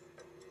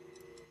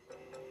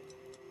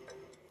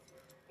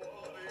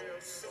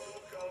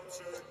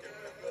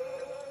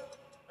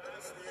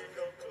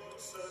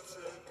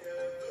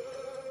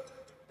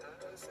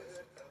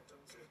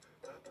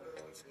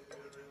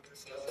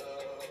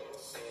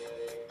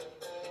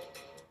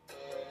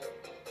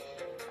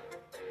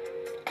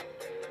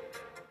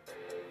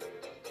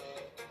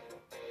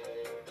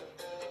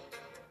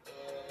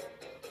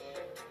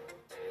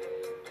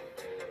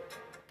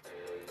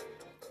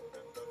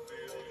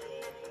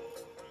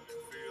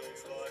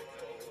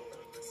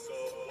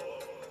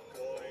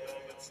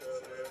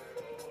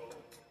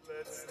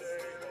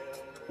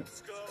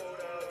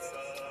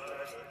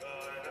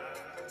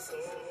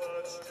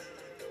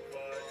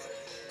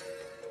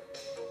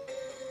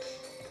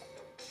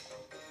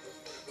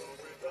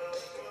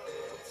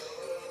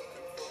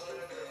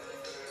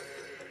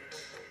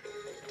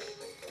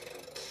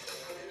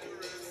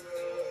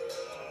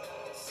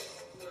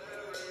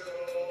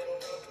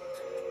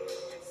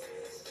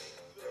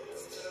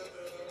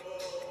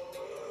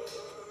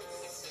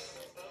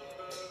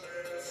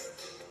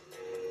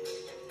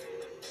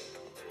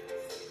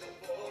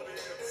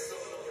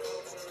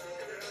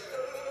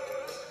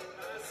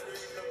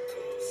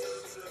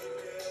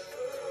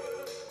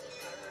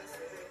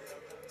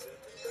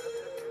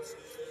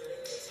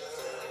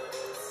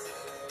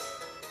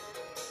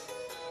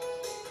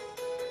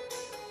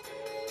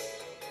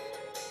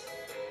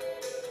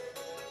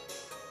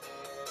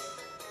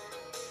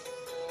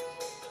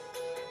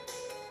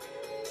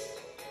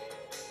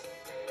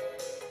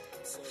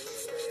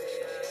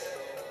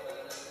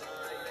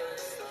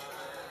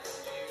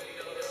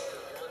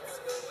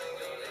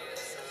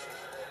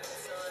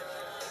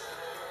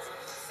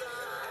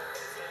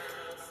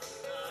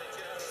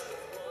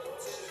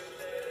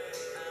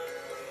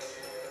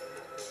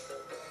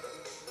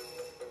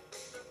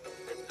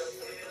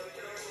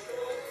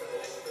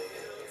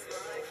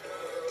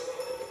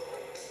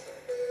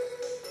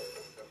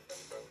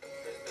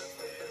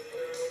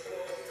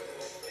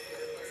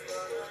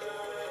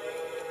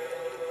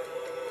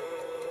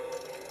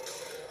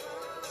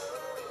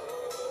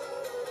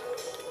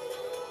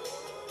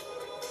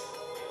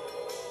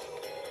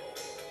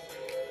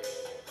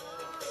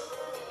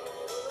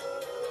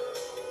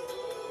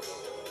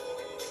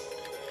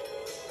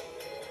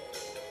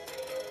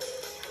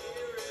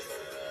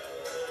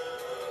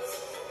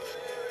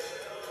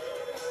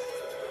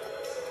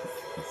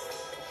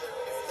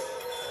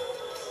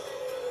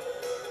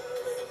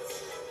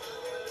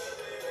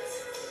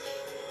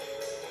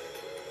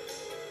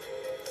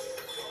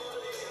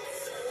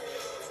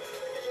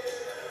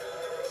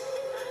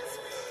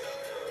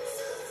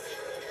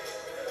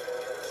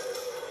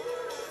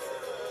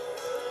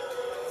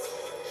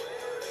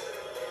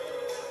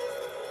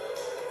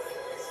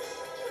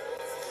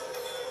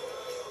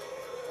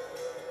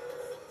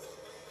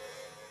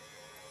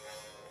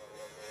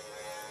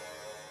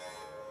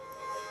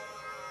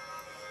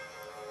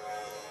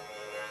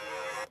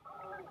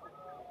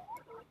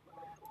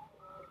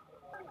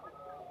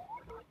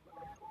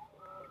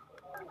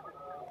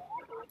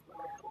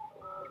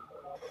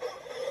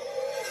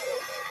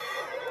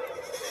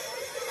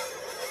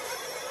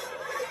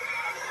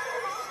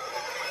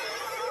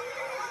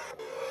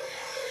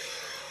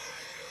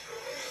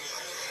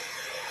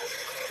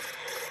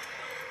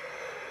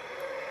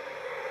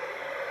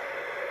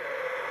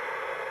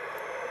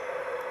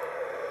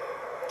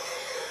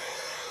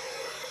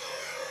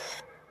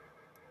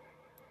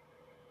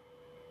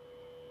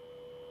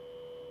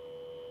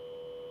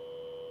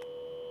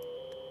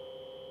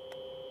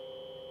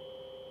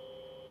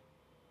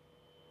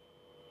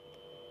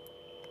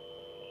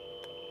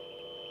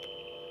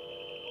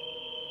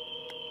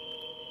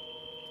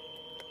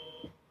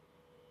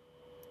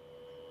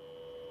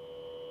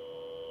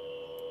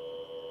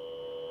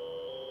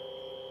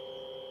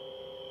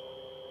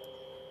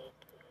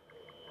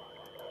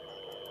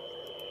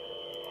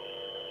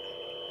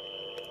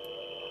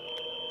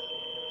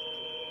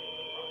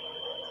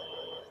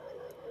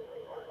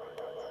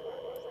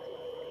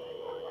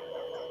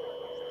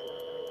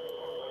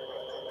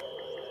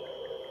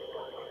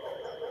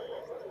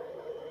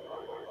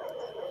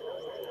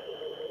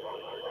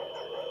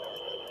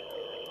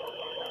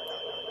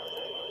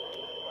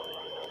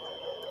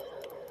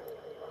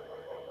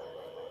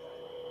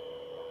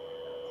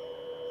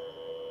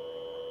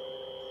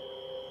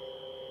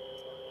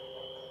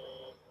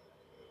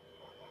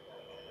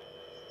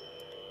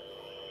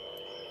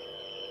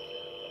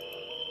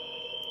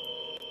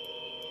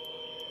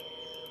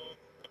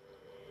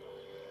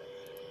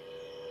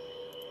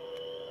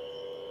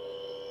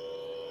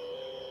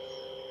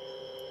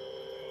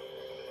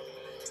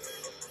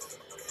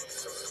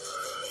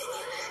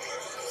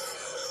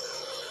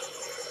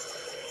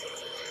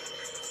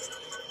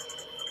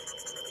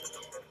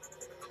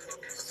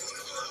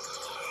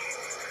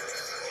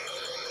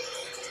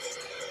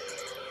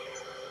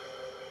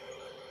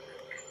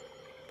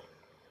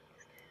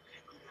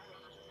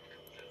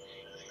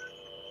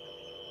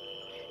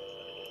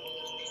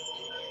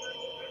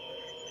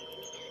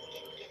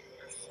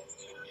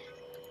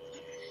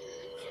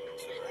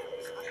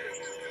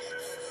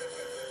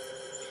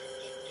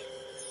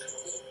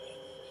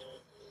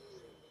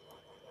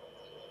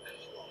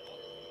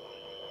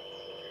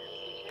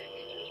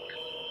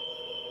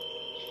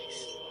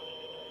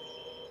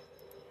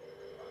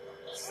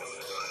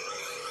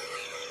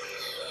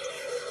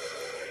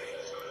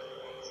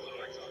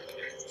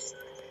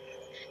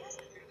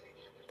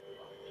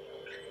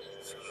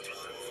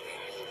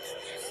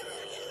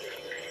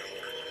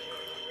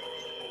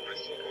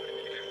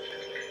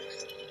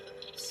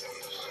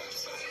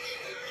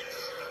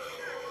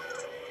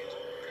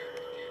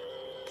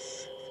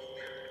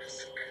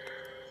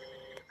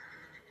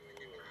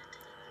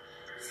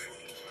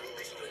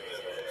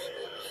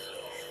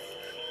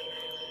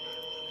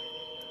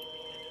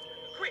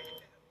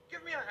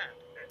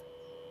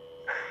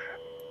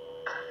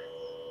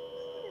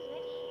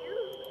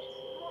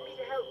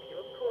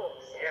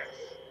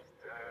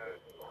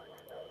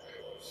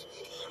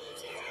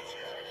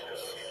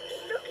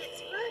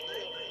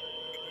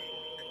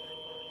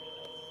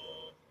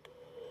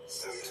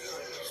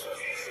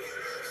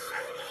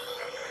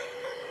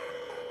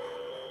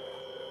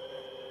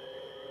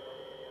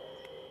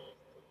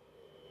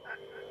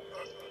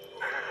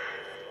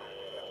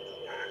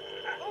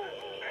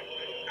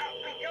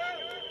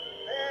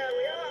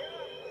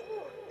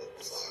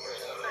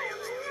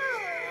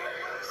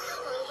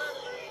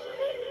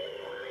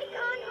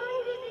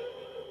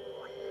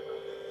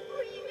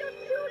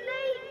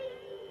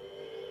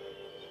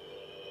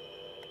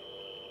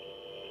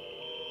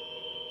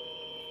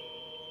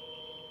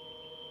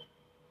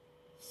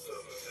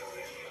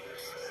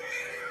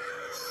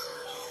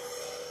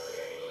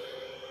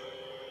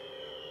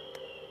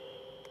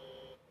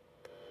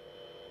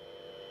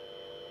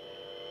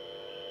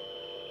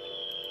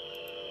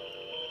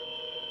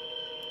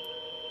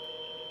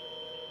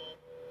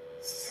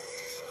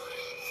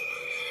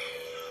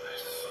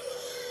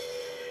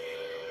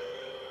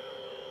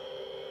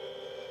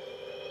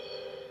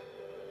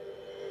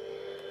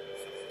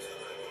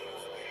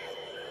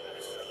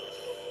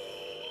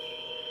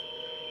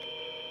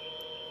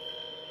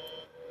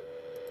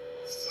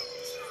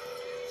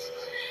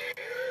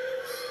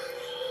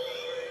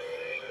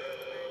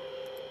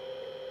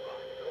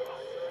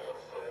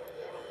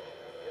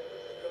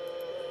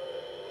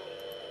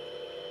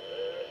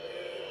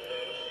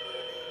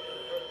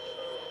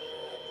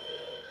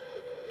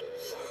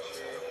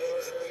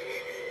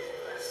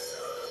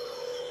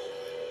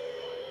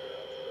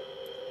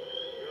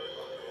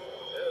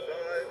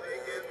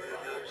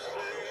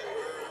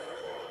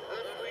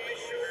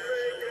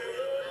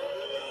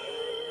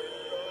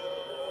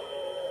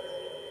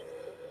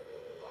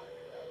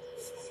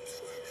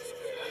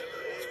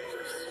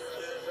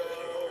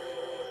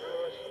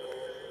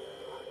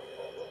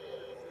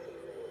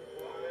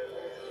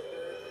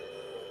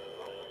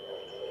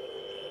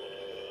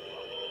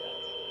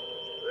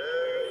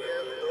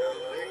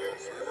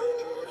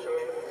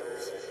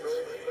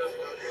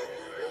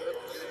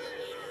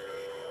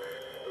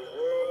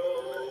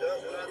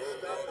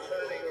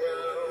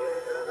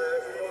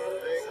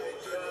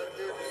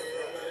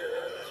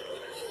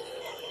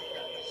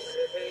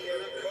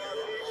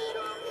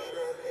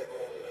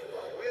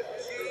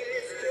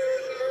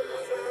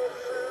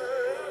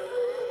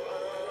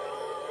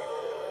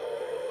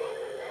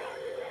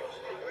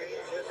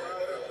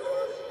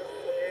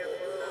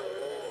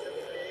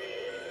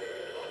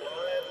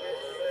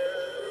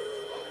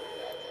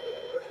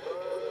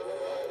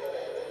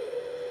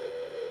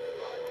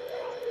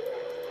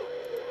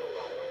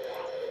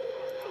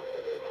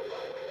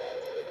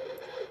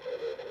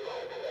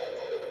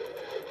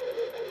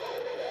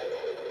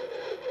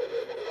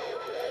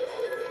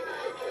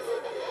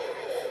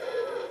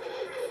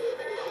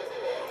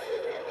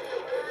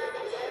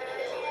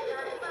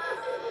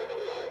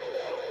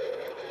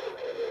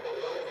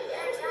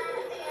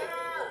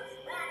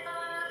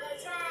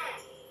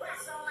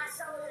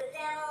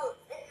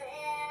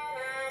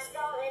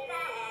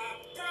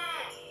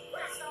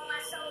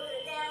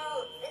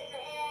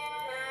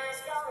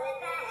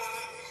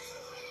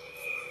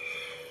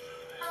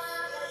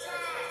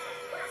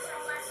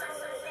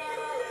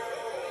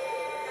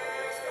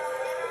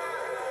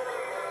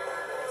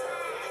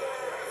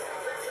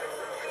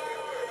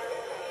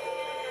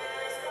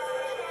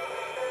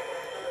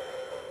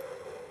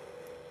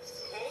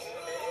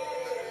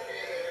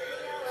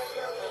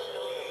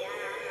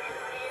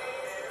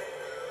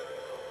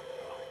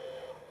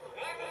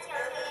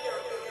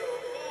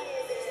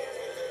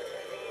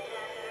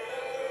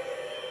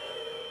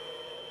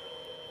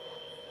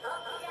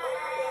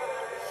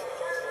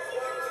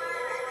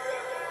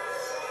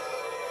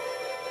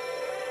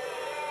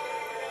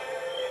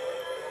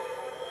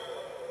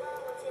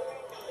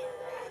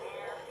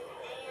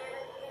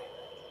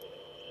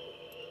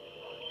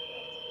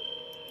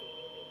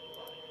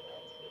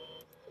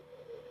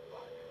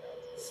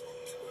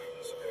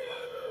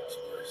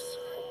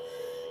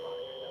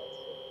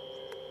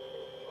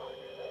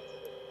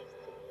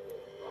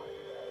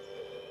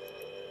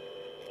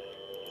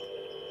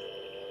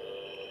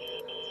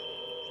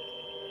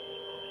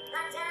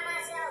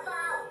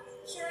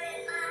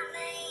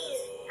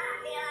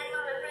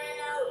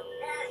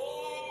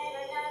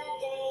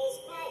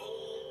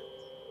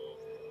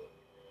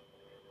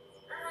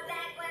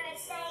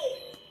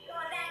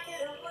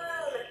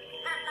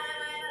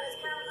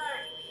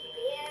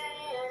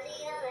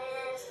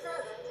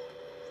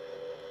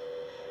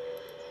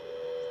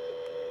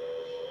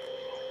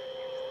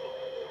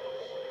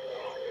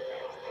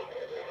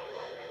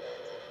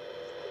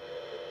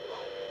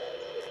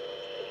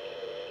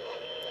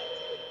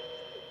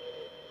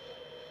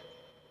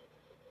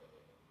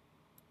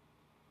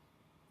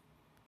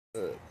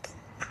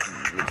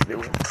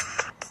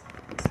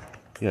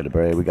Yeah, the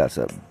bread. We got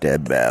some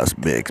Dead Mouse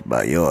mix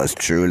by yours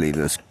truly.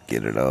 Let's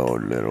get it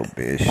on, little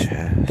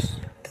bitch.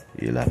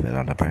 You left it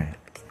on the brain.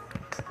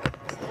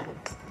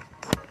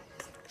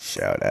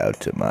 Shout out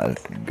to my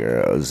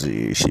girl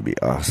Z, she be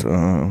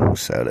awesome.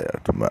 Shout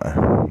out to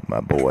my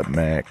boy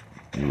Mac,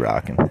 you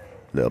rockin'.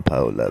 Lil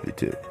Po, love you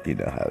too. You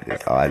know how it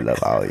is. Oh, I love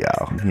all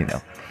y'all, you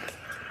know.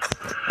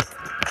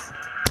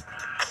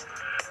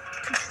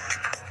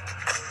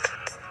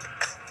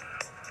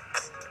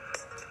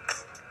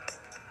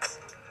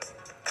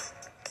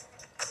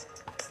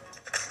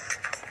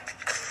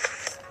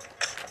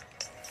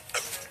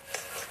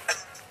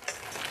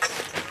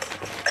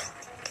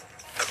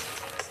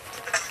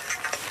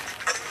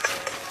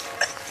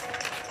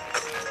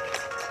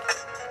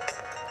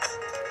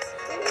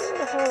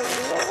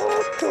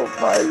 To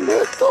my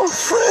little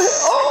friend.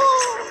 Oh.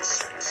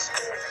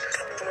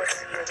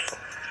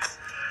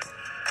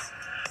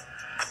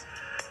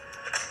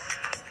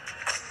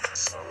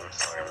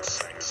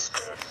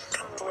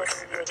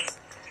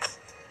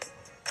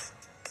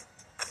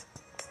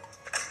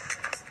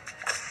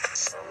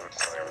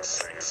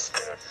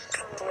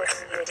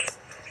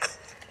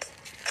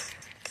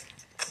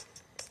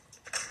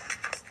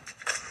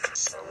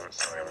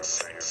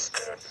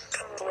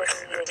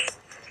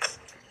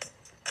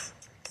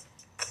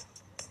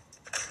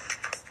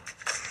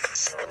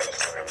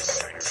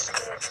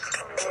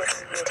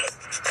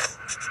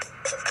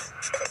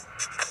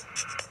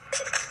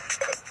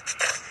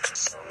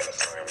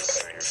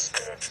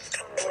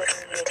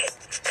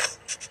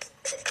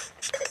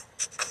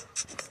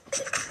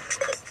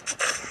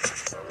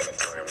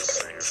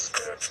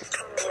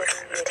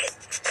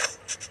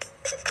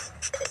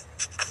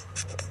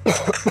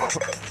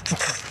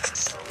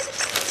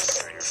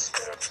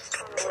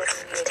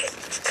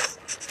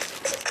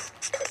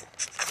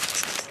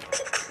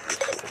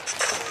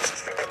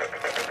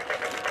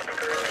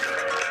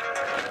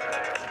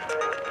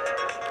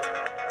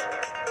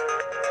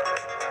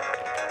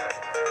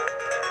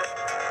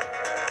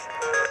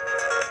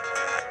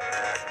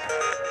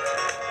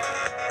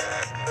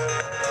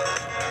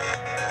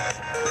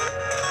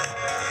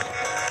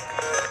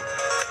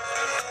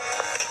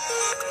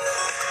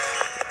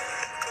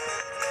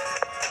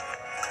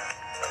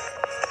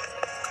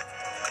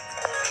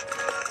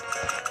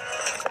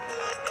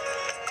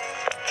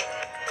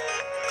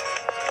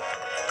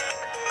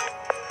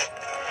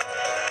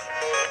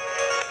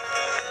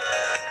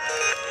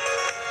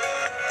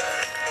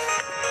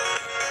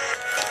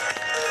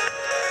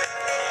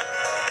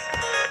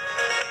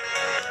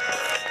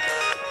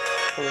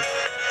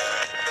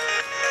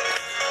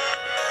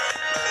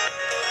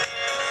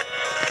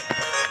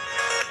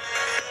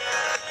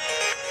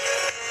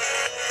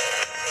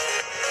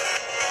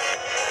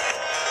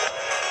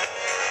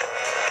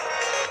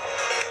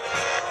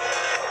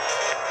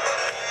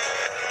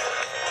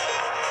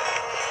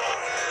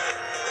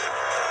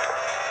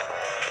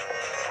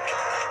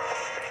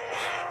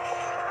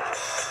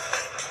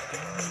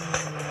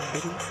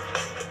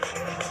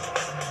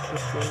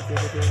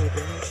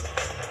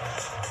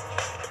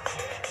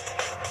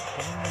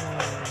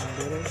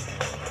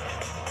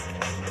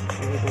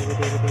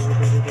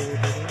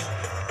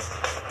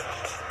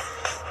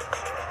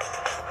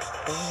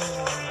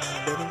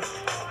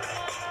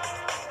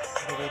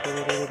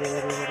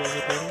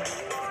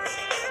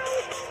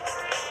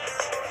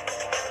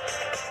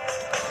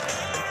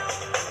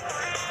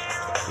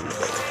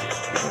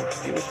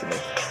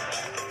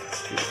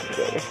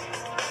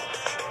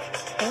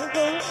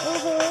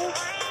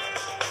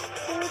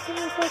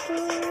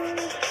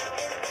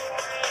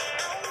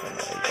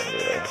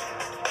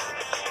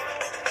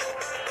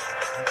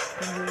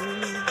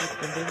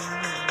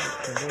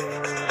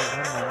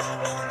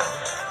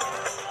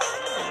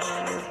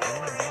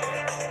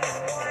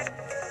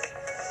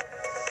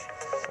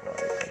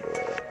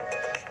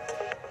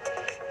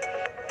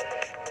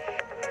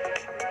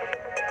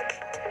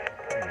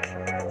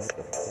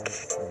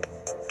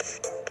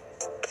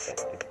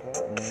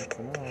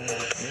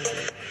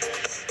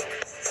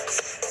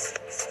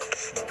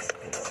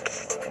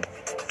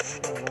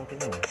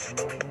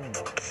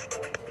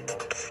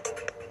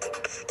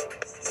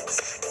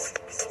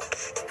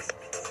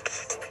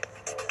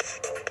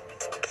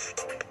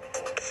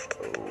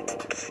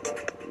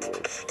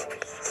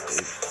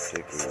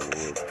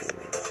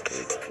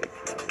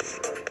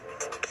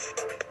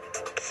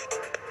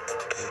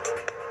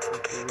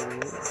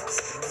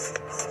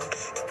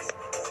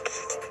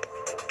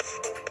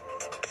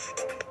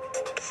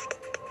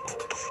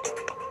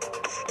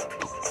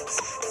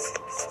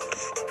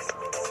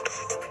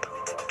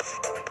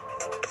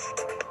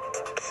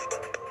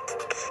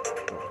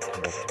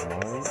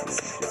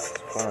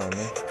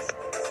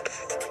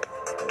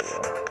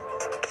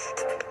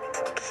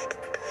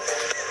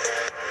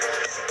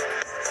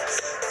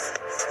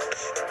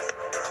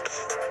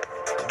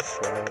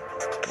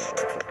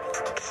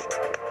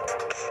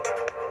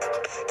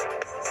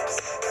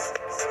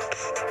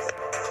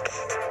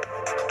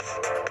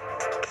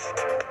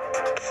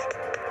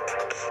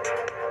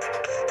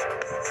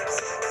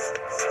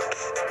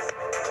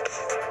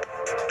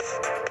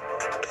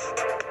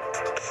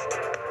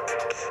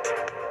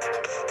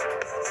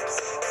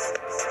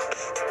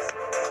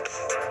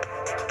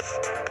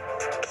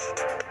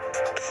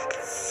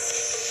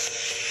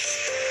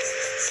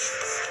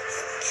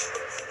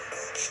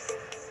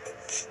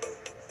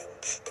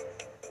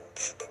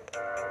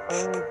 Oh,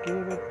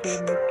 give it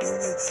to me,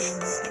 give it to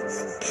me, give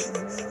it to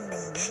me.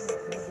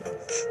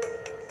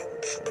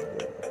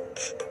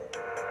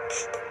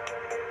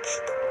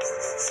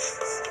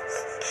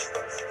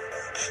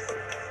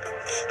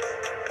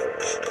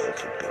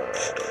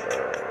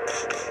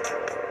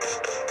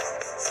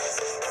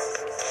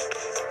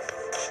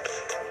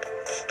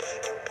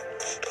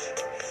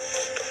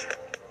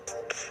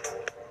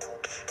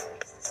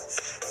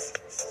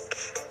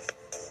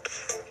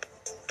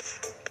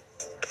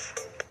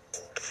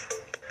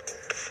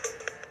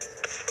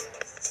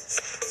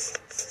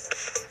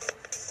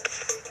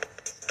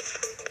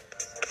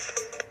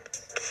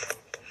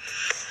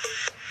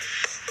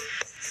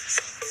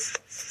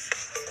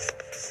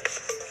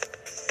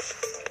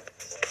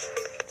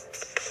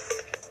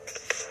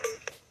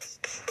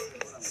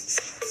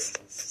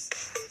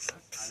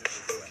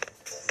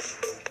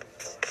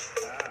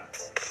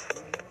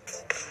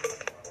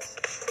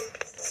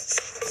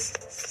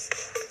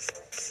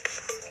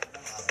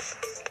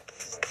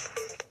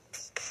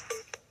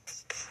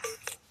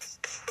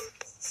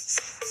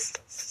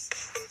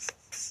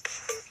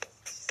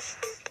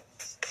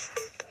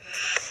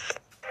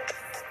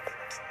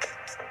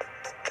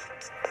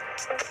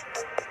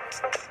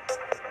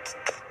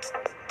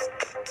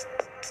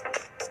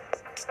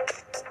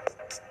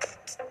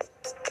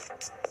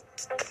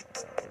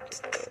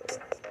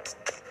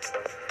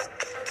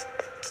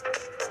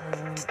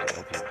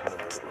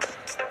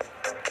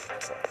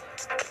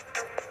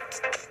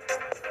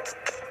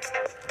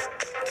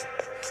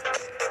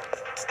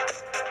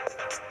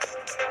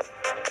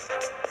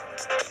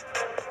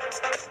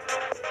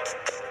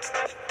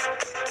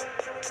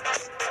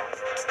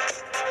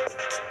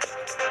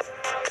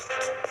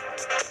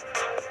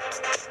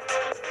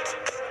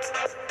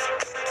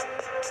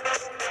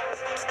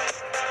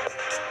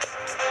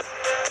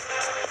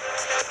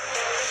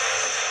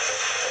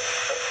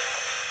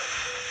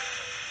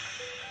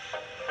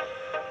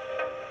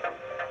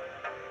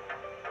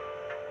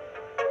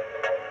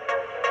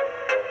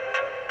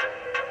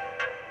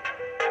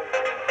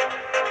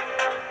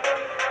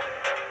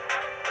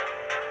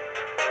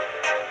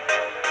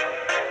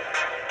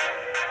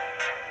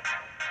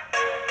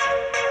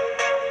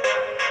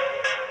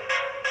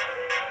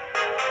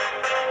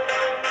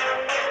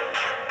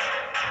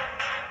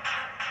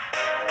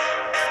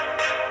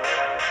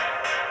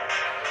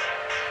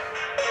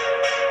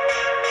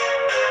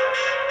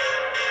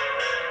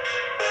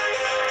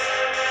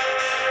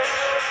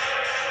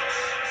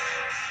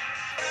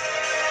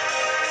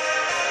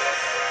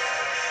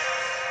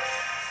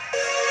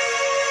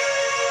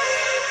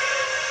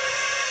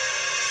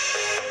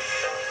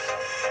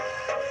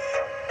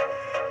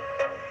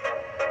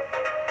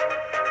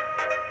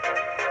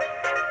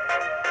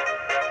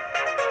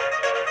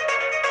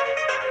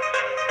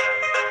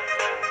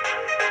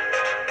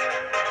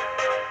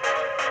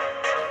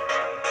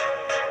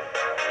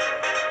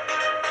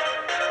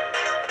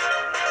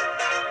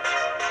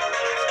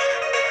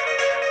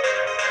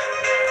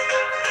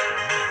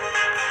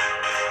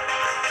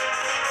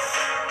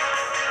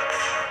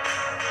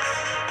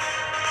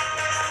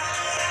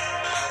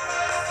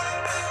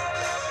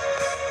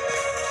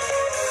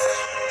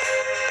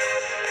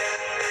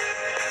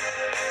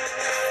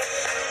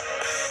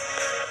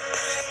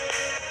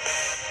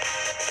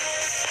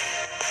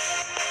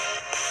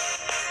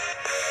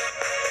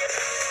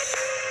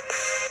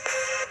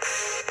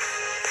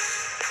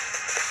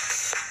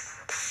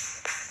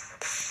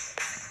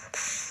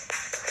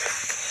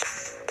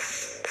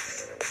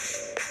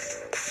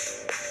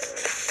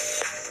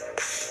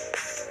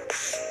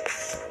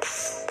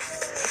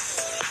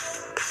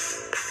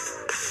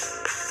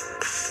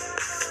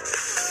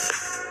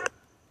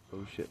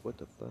 Oh shit, what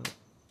the fuck?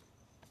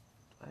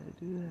 Why did I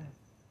do that?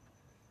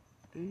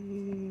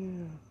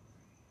 Damn.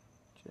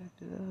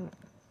 Checked it out.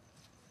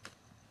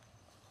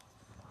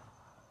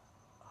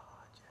 Oh,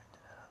 I checked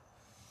it out.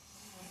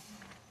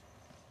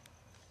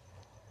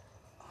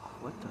 Oh,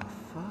 what the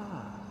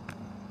fuck?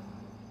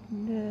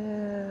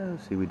 No.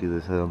 See, we do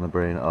this on the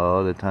brain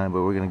all the time,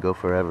 but we're gonna go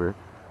forever.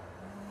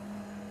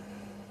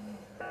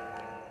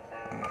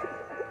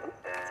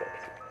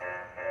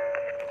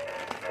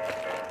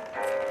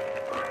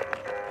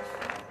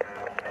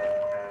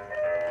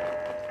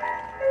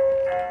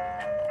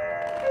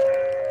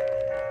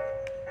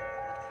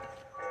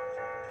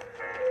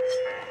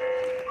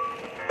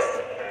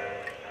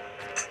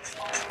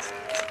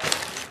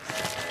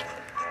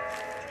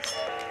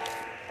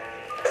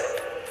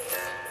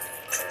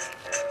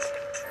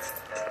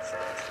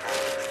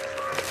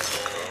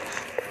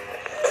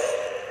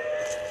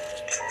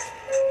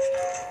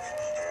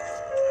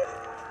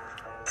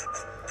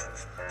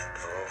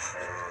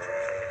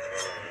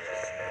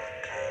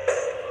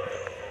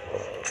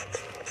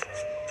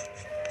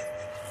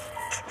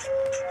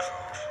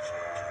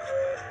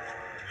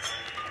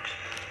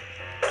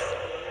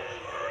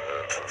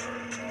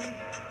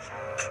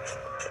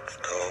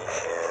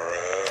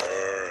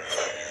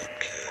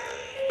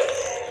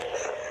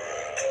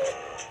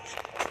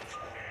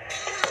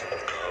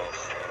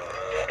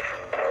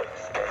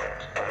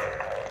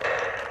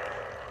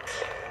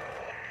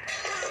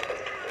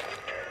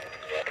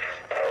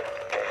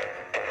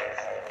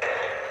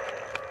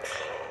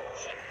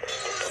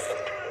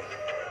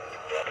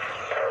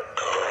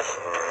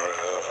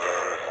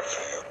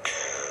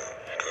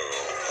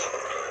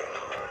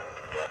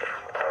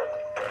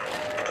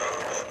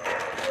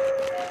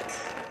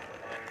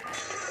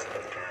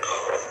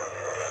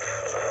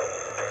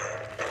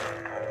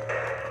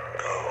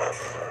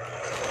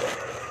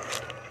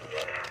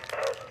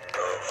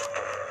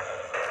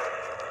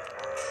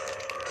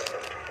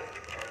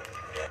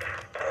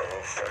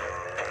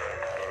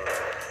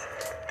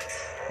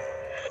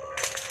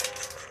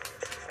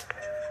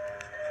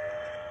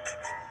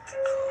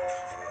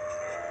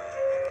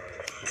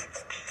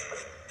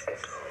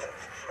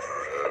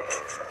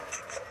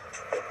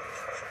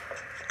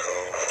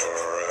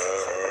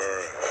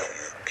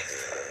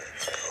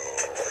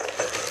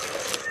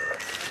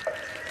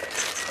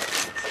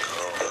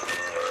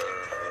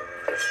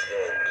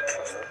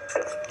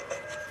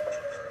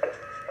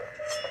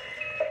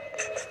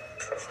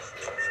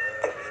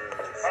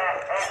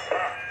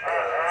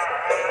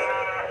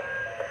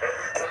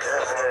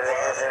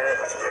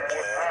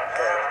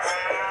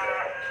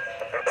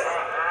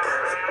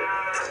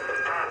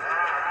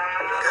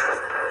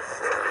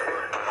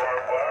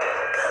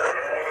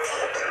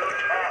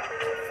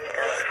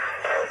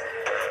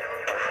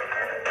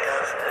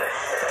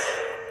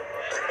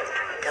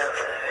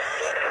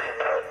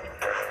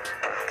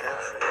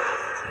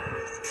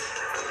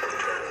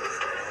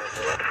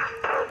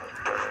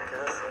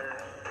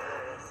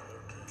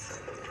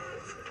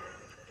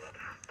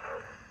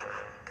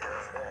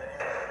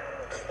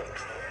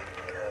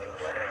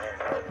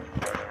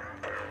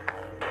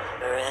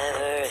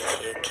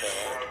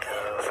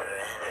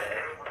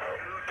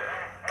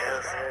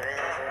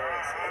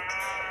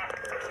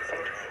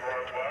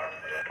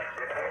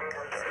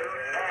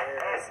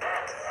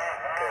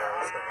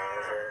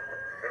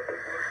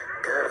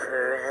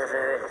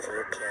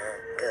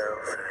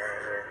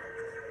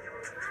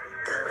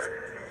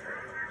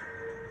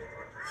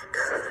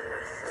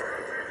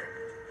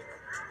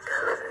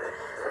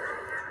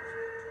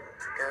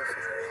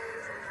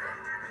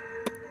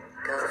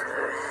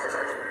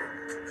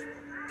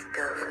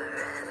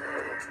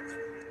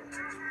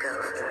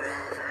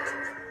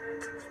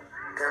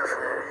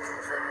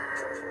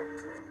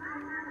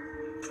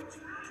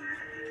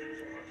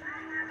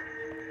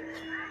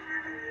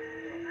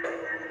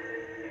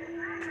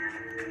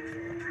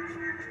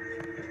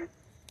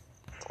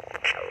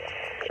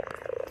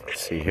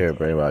 See here at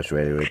Brainwash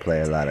Radio, we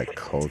play a lot of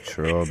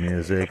cultural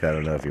music. I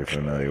don't know if you're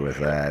familiar with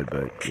that,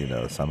 but you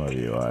know, some of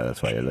you are.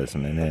 That's why you're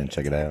listening in.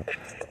 Check it out.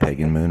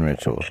 Pagan Moon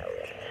Ritual.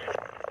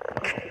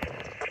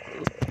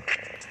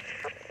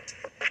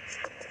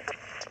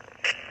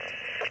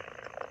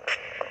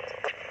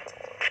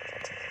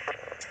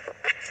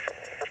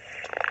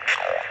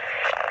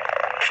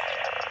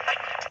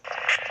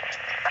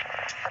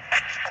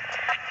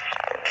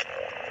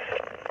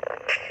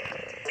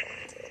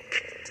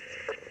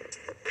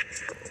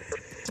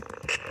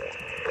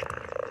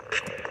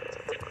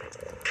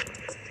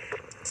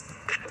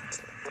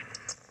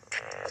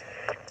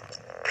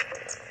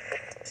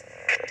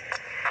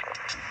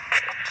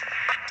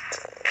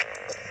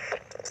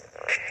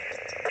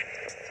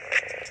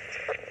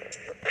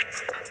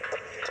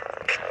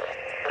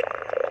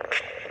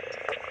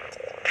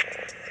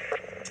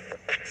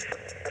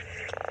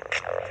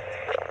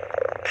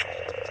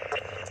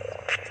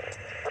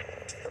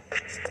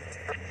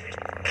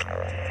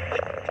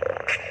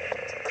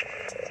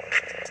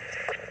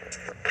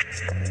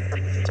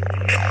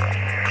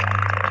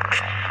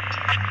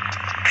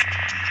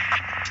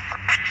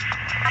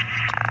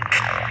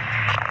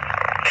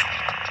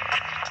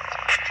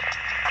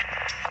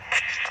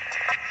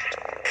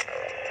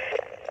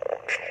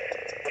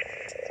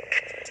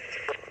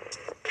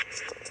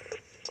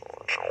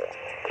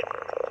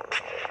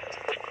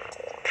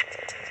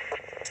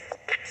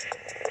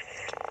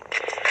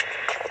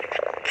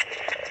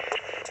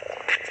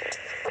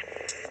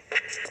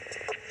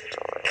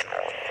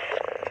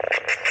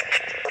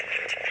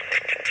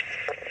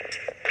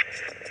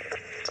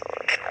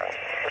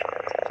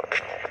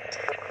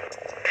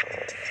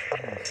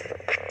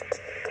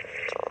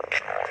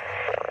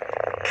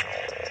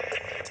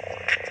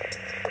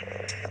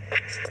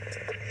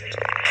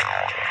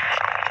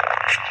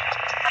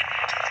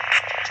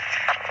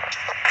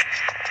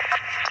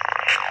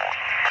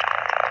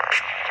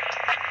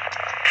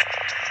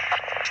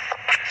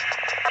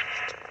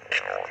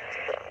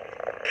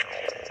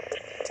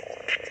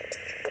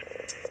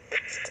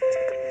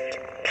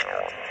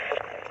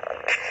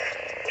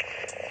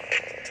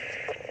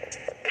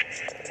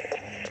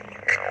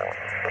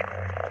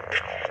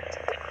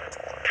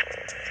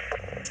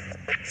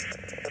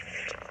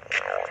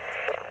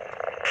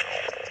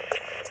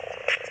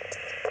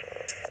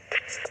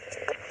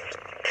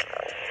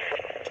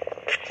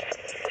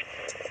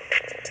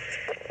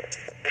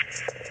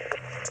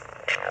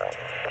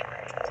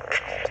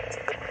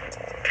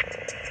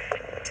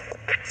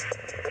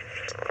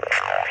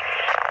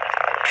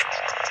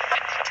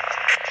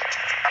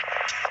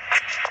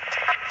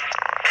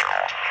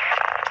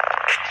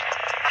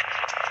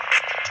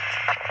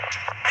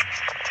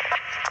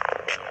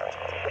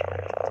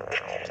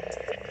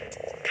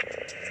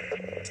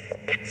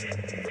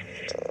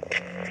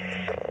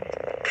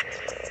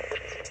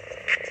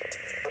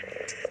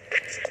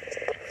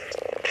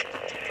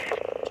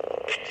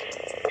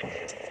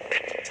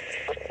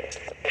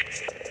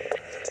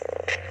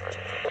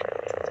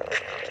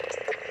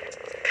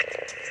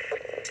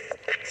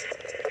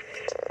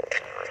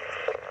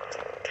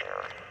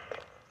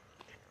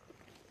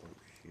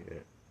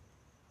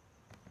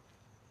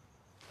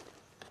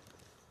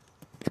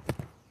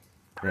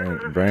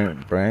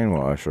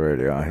 Brainwash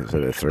Radio. I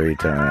said it 3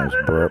 times.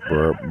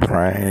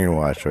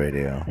 Brainwash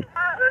Radio.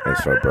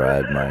 It's for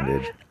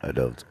broad-minded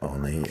adults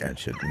only and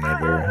should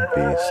never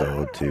be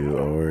sold to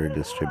or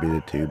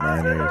distributed to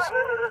minors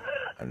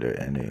under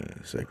any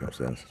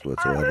circumstances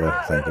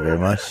whatsoever. Thank you very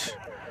much.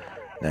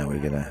 Now we're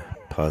gonna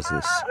pause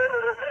this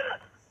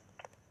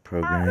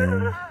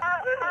program.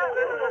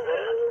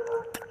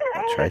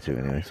 I'll try to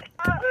anyways.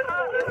 Damn,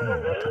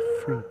 what the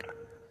freak?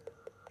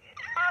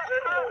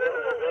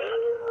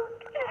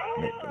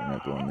 Nope, I'm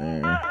not going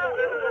there.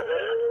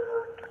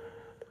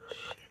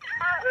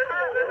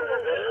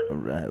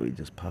 Alright, we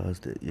just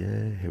paused it.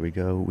 Yeah, here we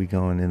go. We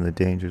going in the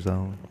danger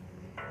zone.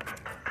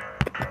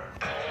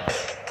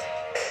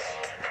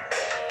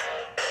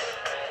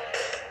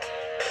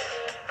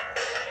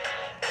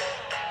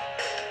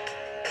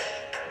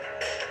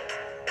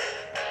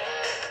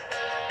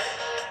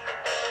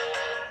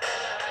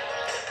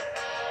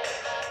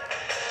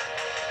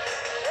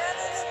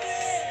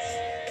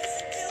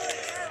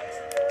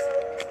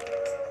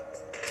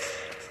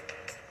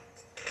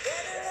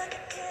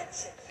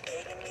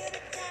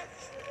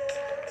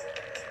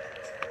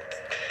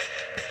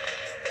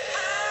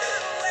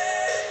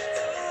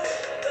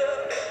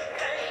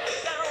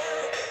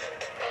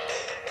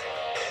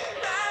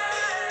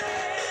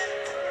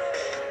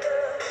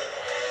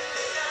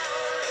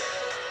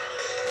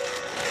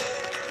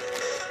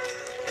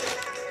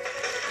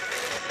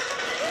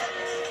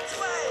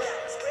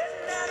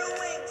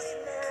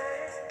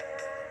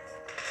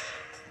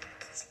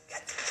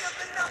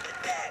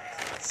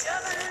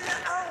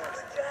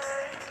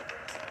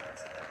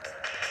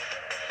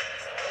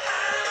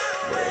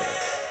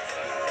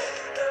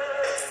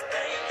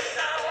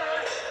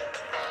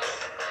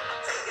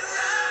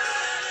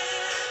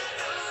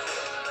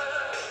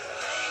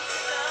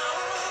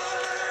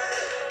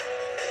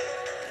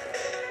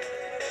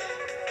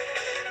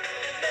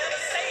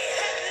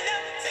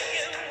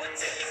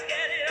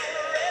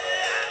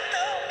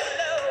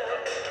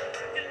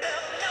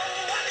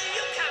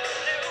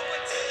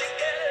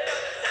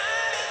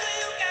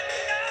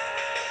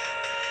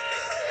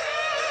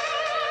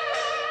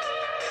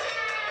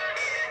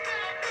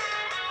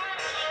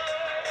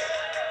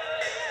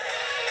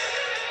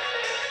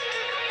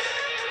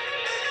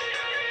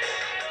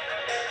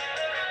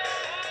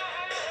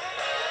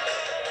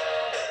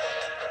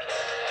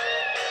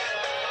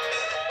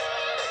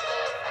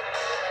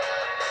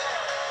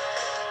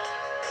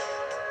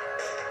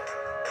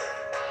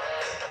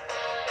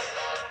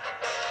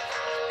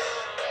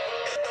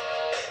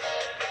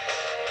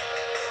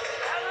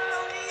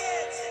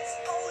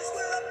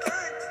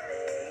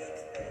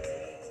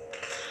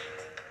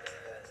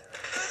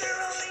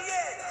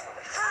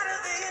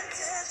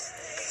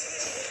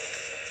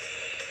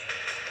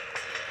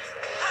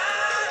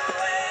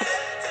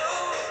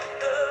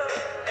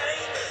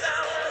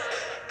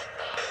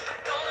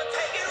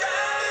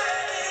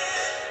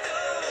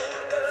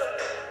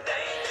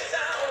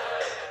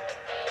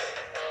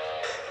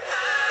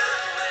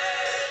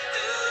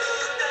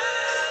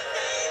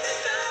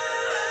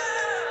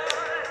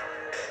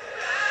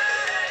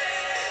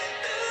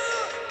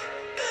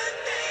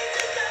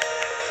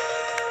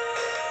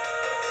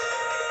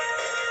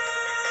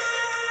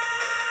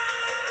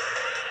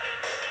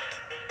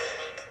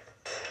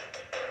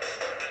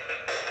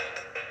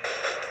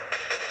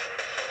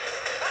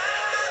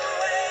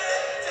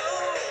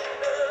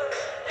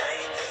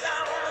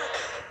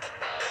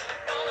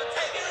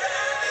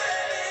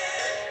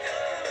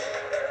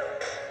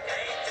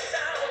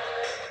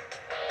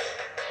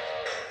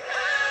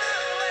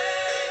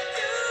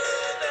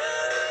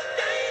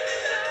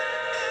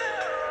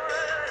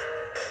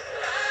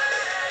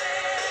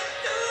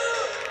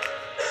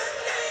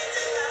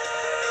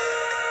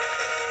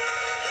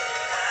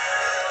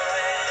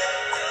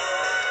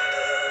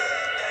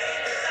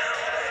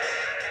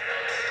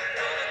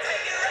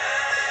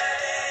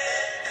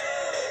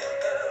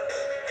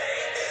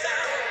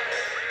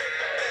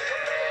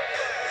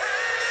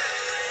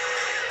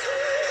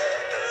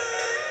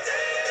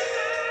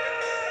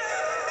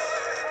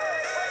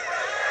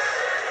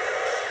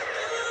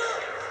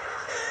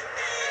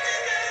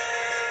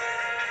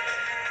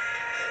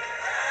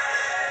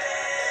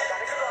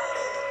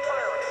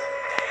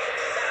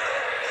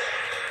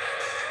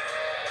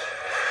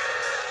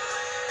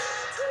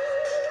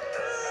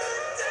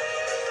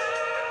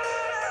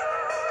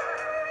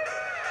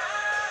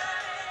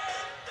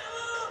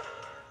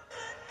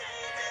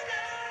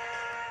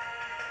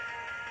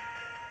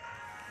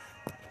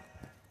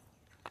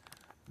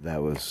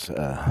 That was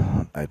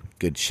a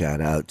good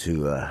shout out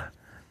to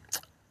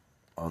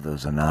all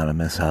those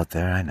anonymous out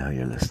there. I know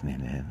you're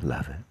listening in.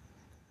 Love it.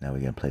 Now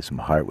we're going to play some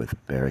Heart with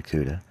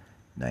Barracuda,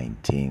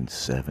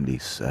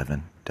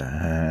 1977.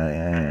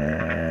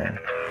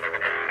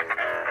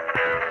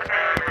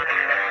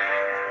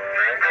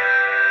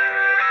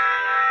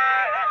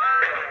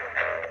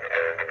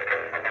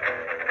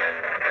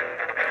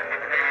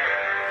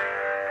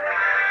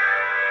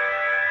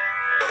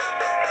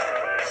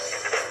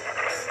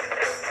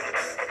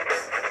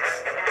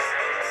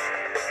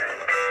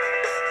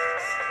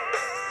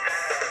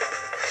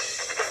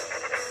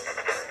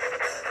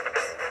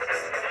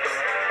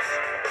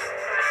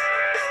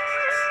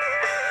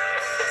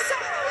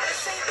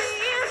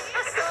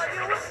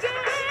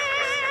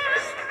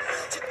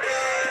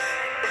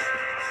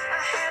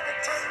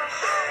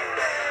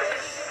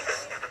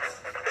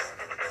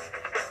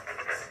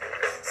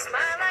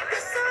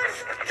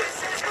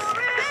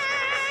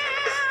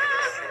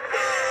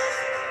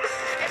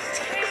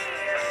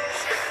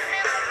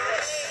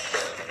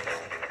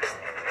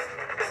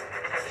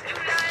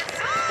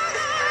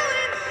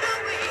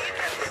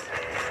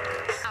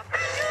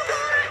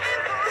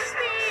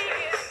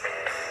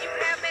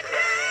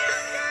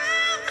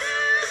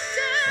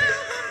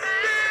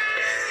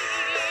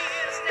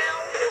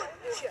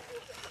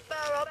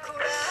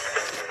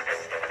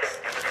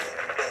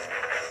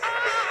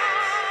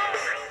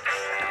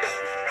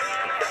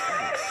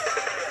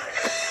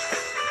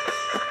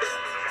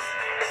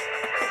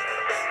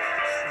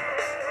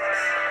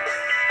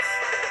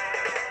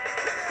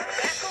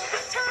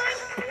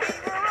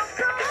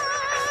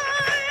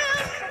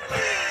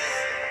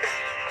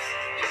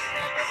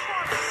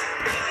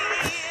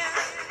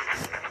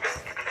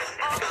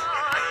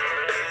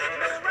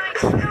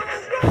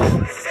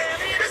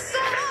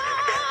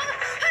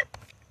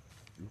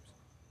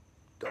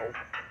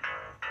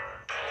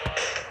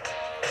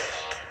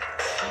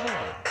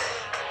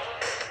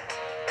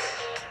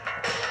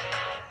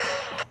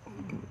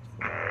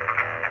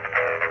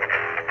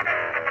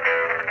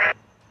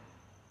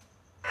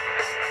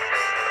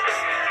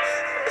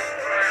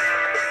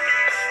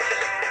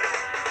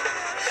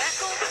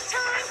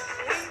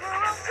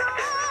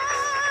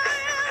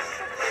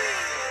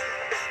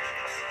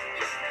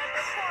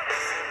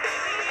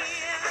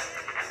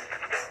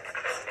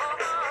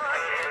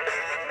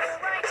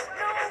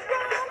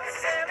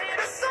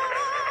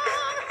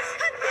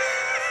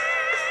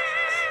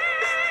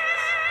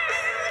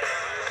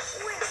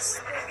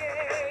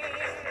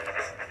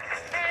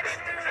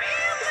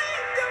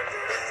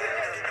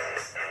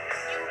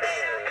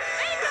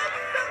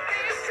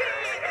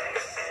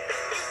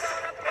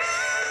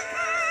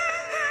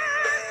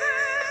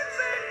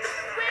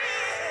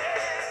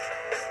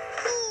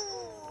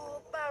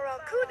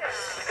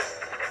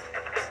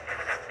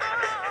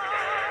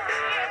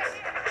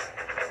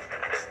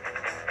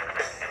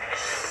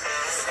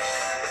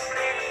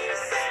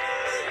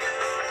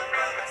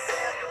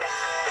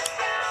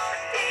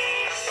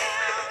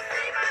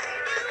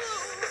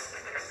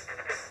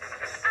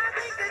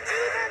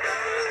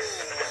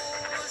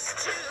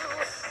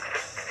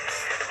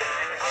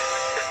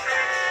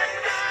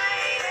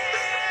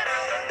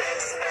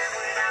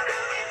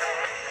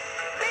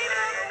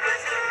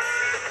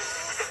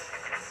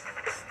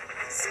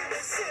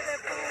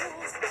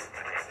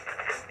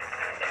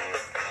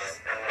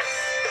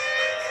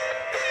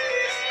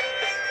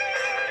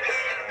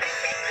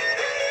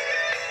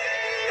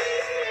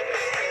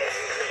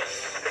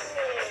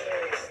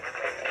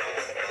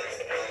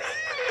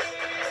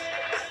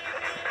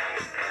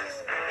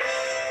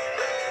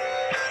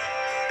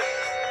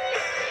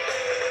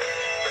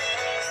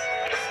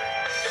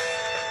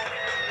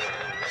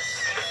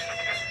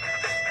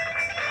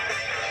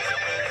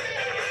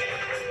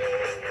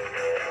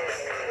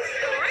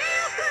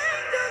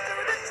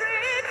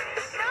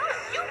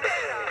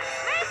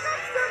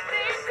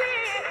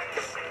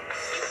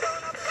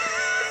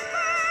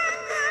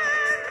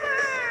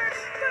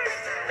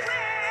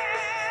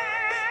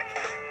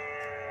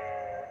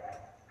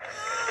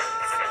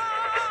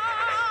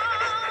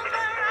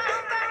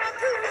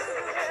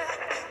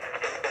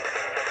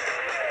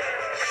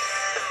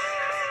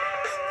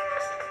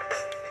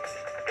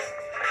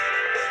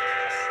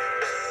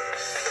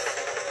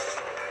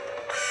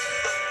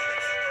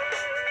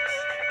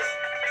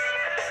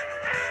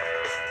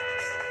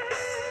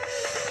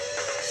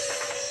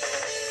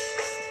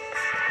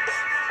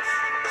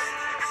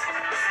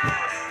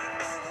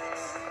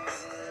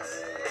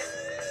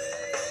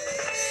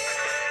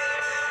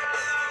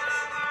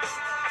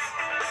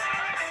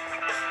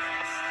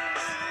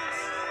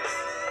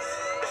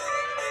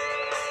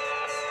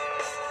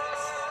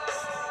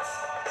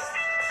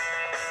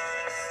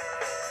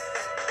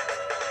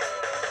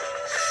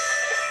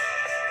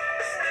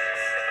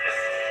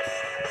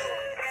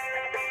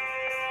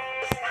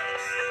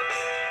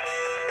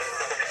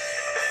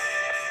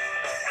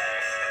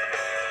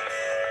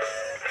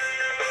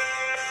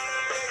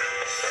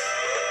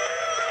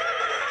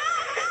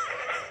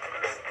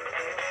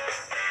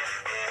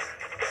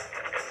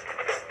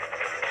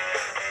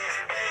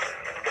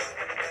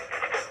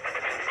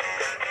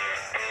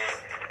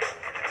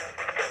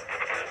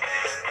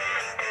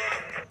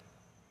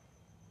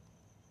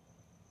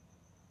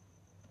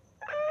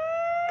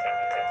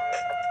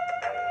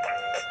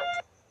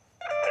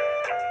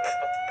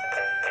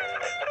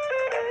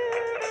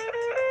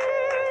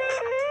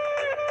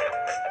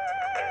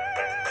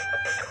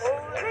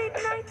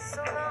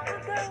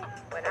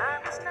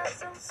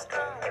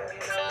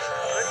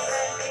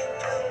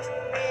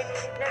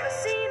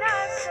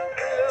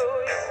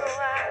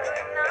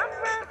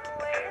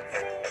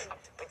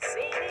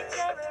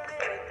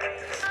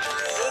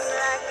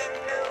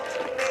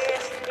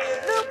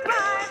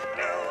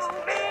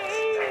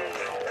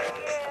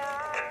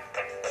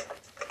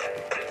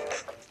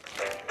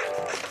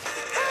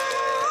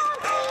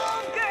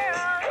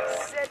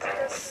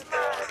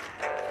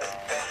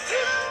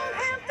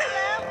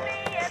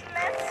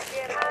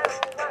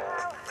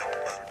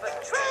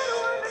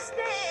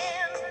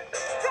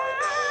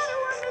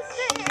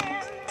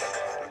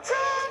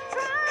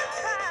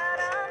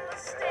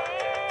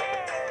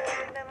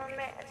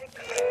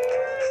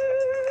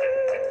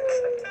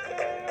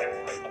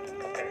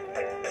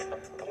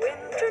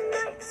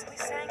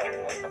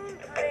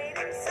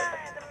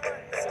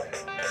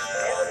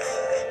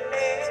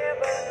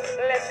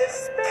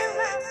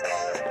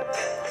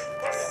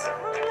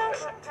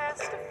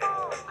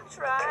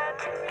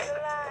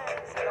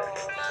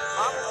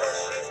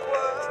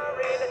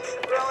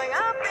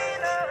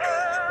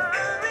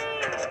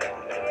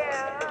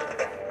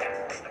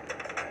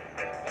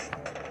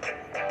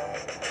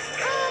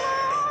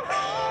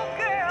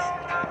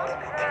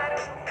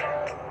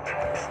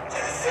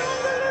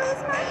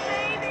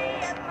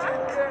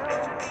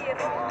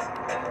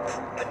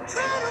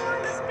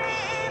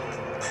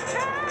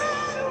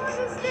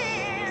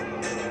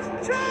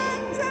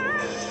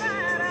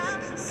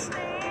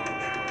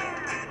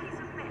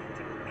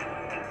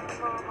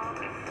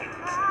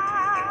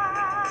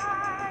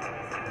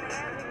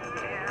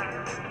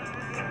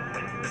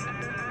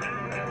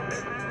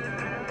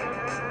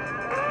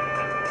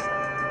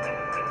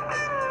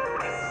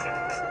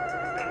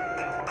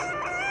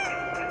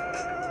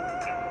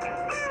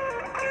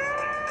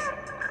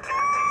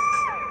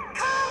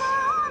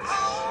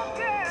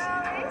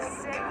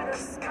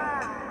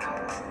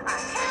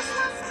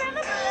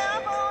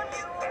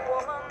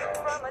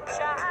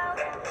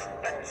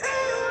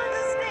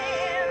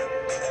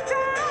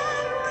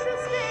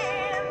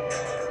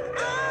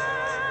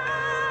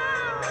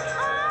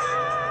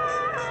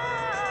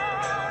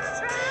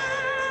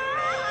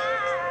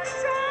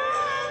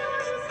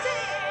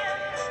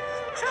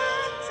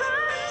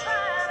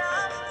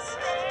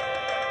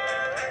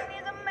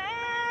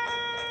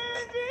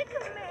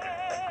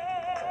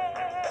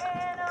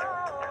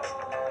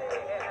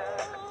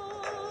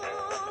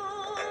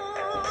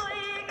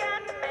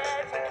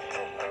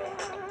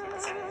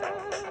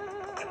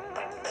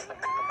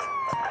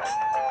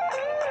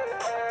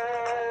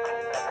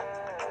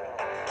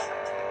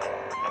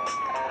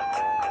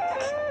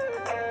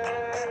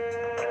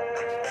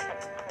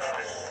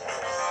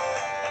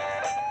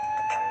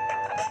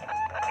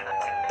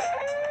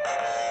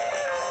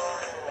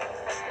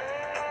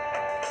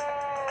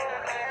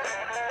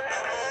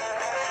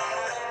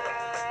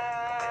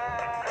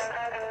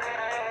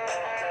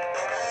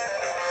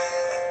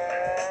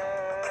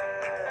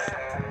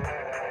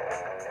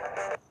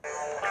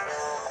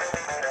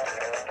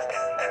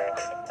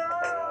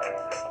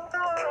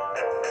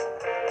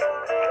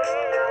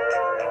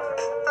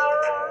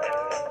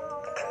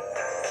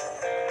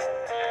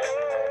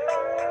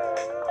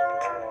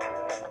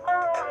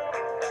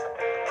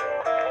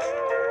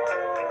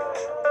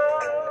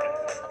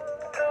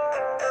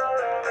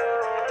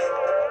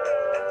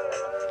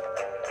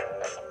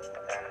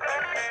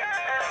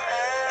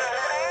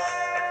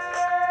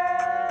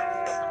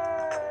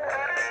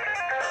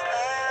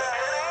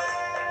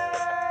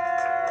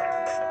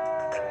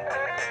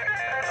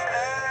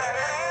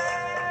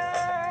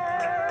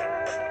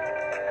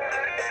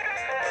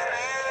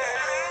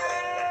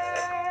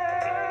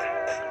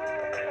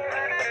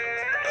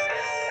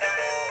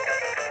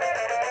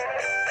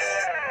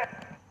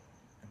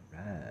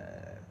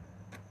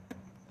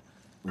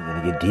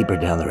 Want to get deeper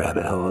down the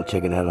rabbit hole?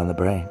 Check it out on the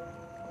brain.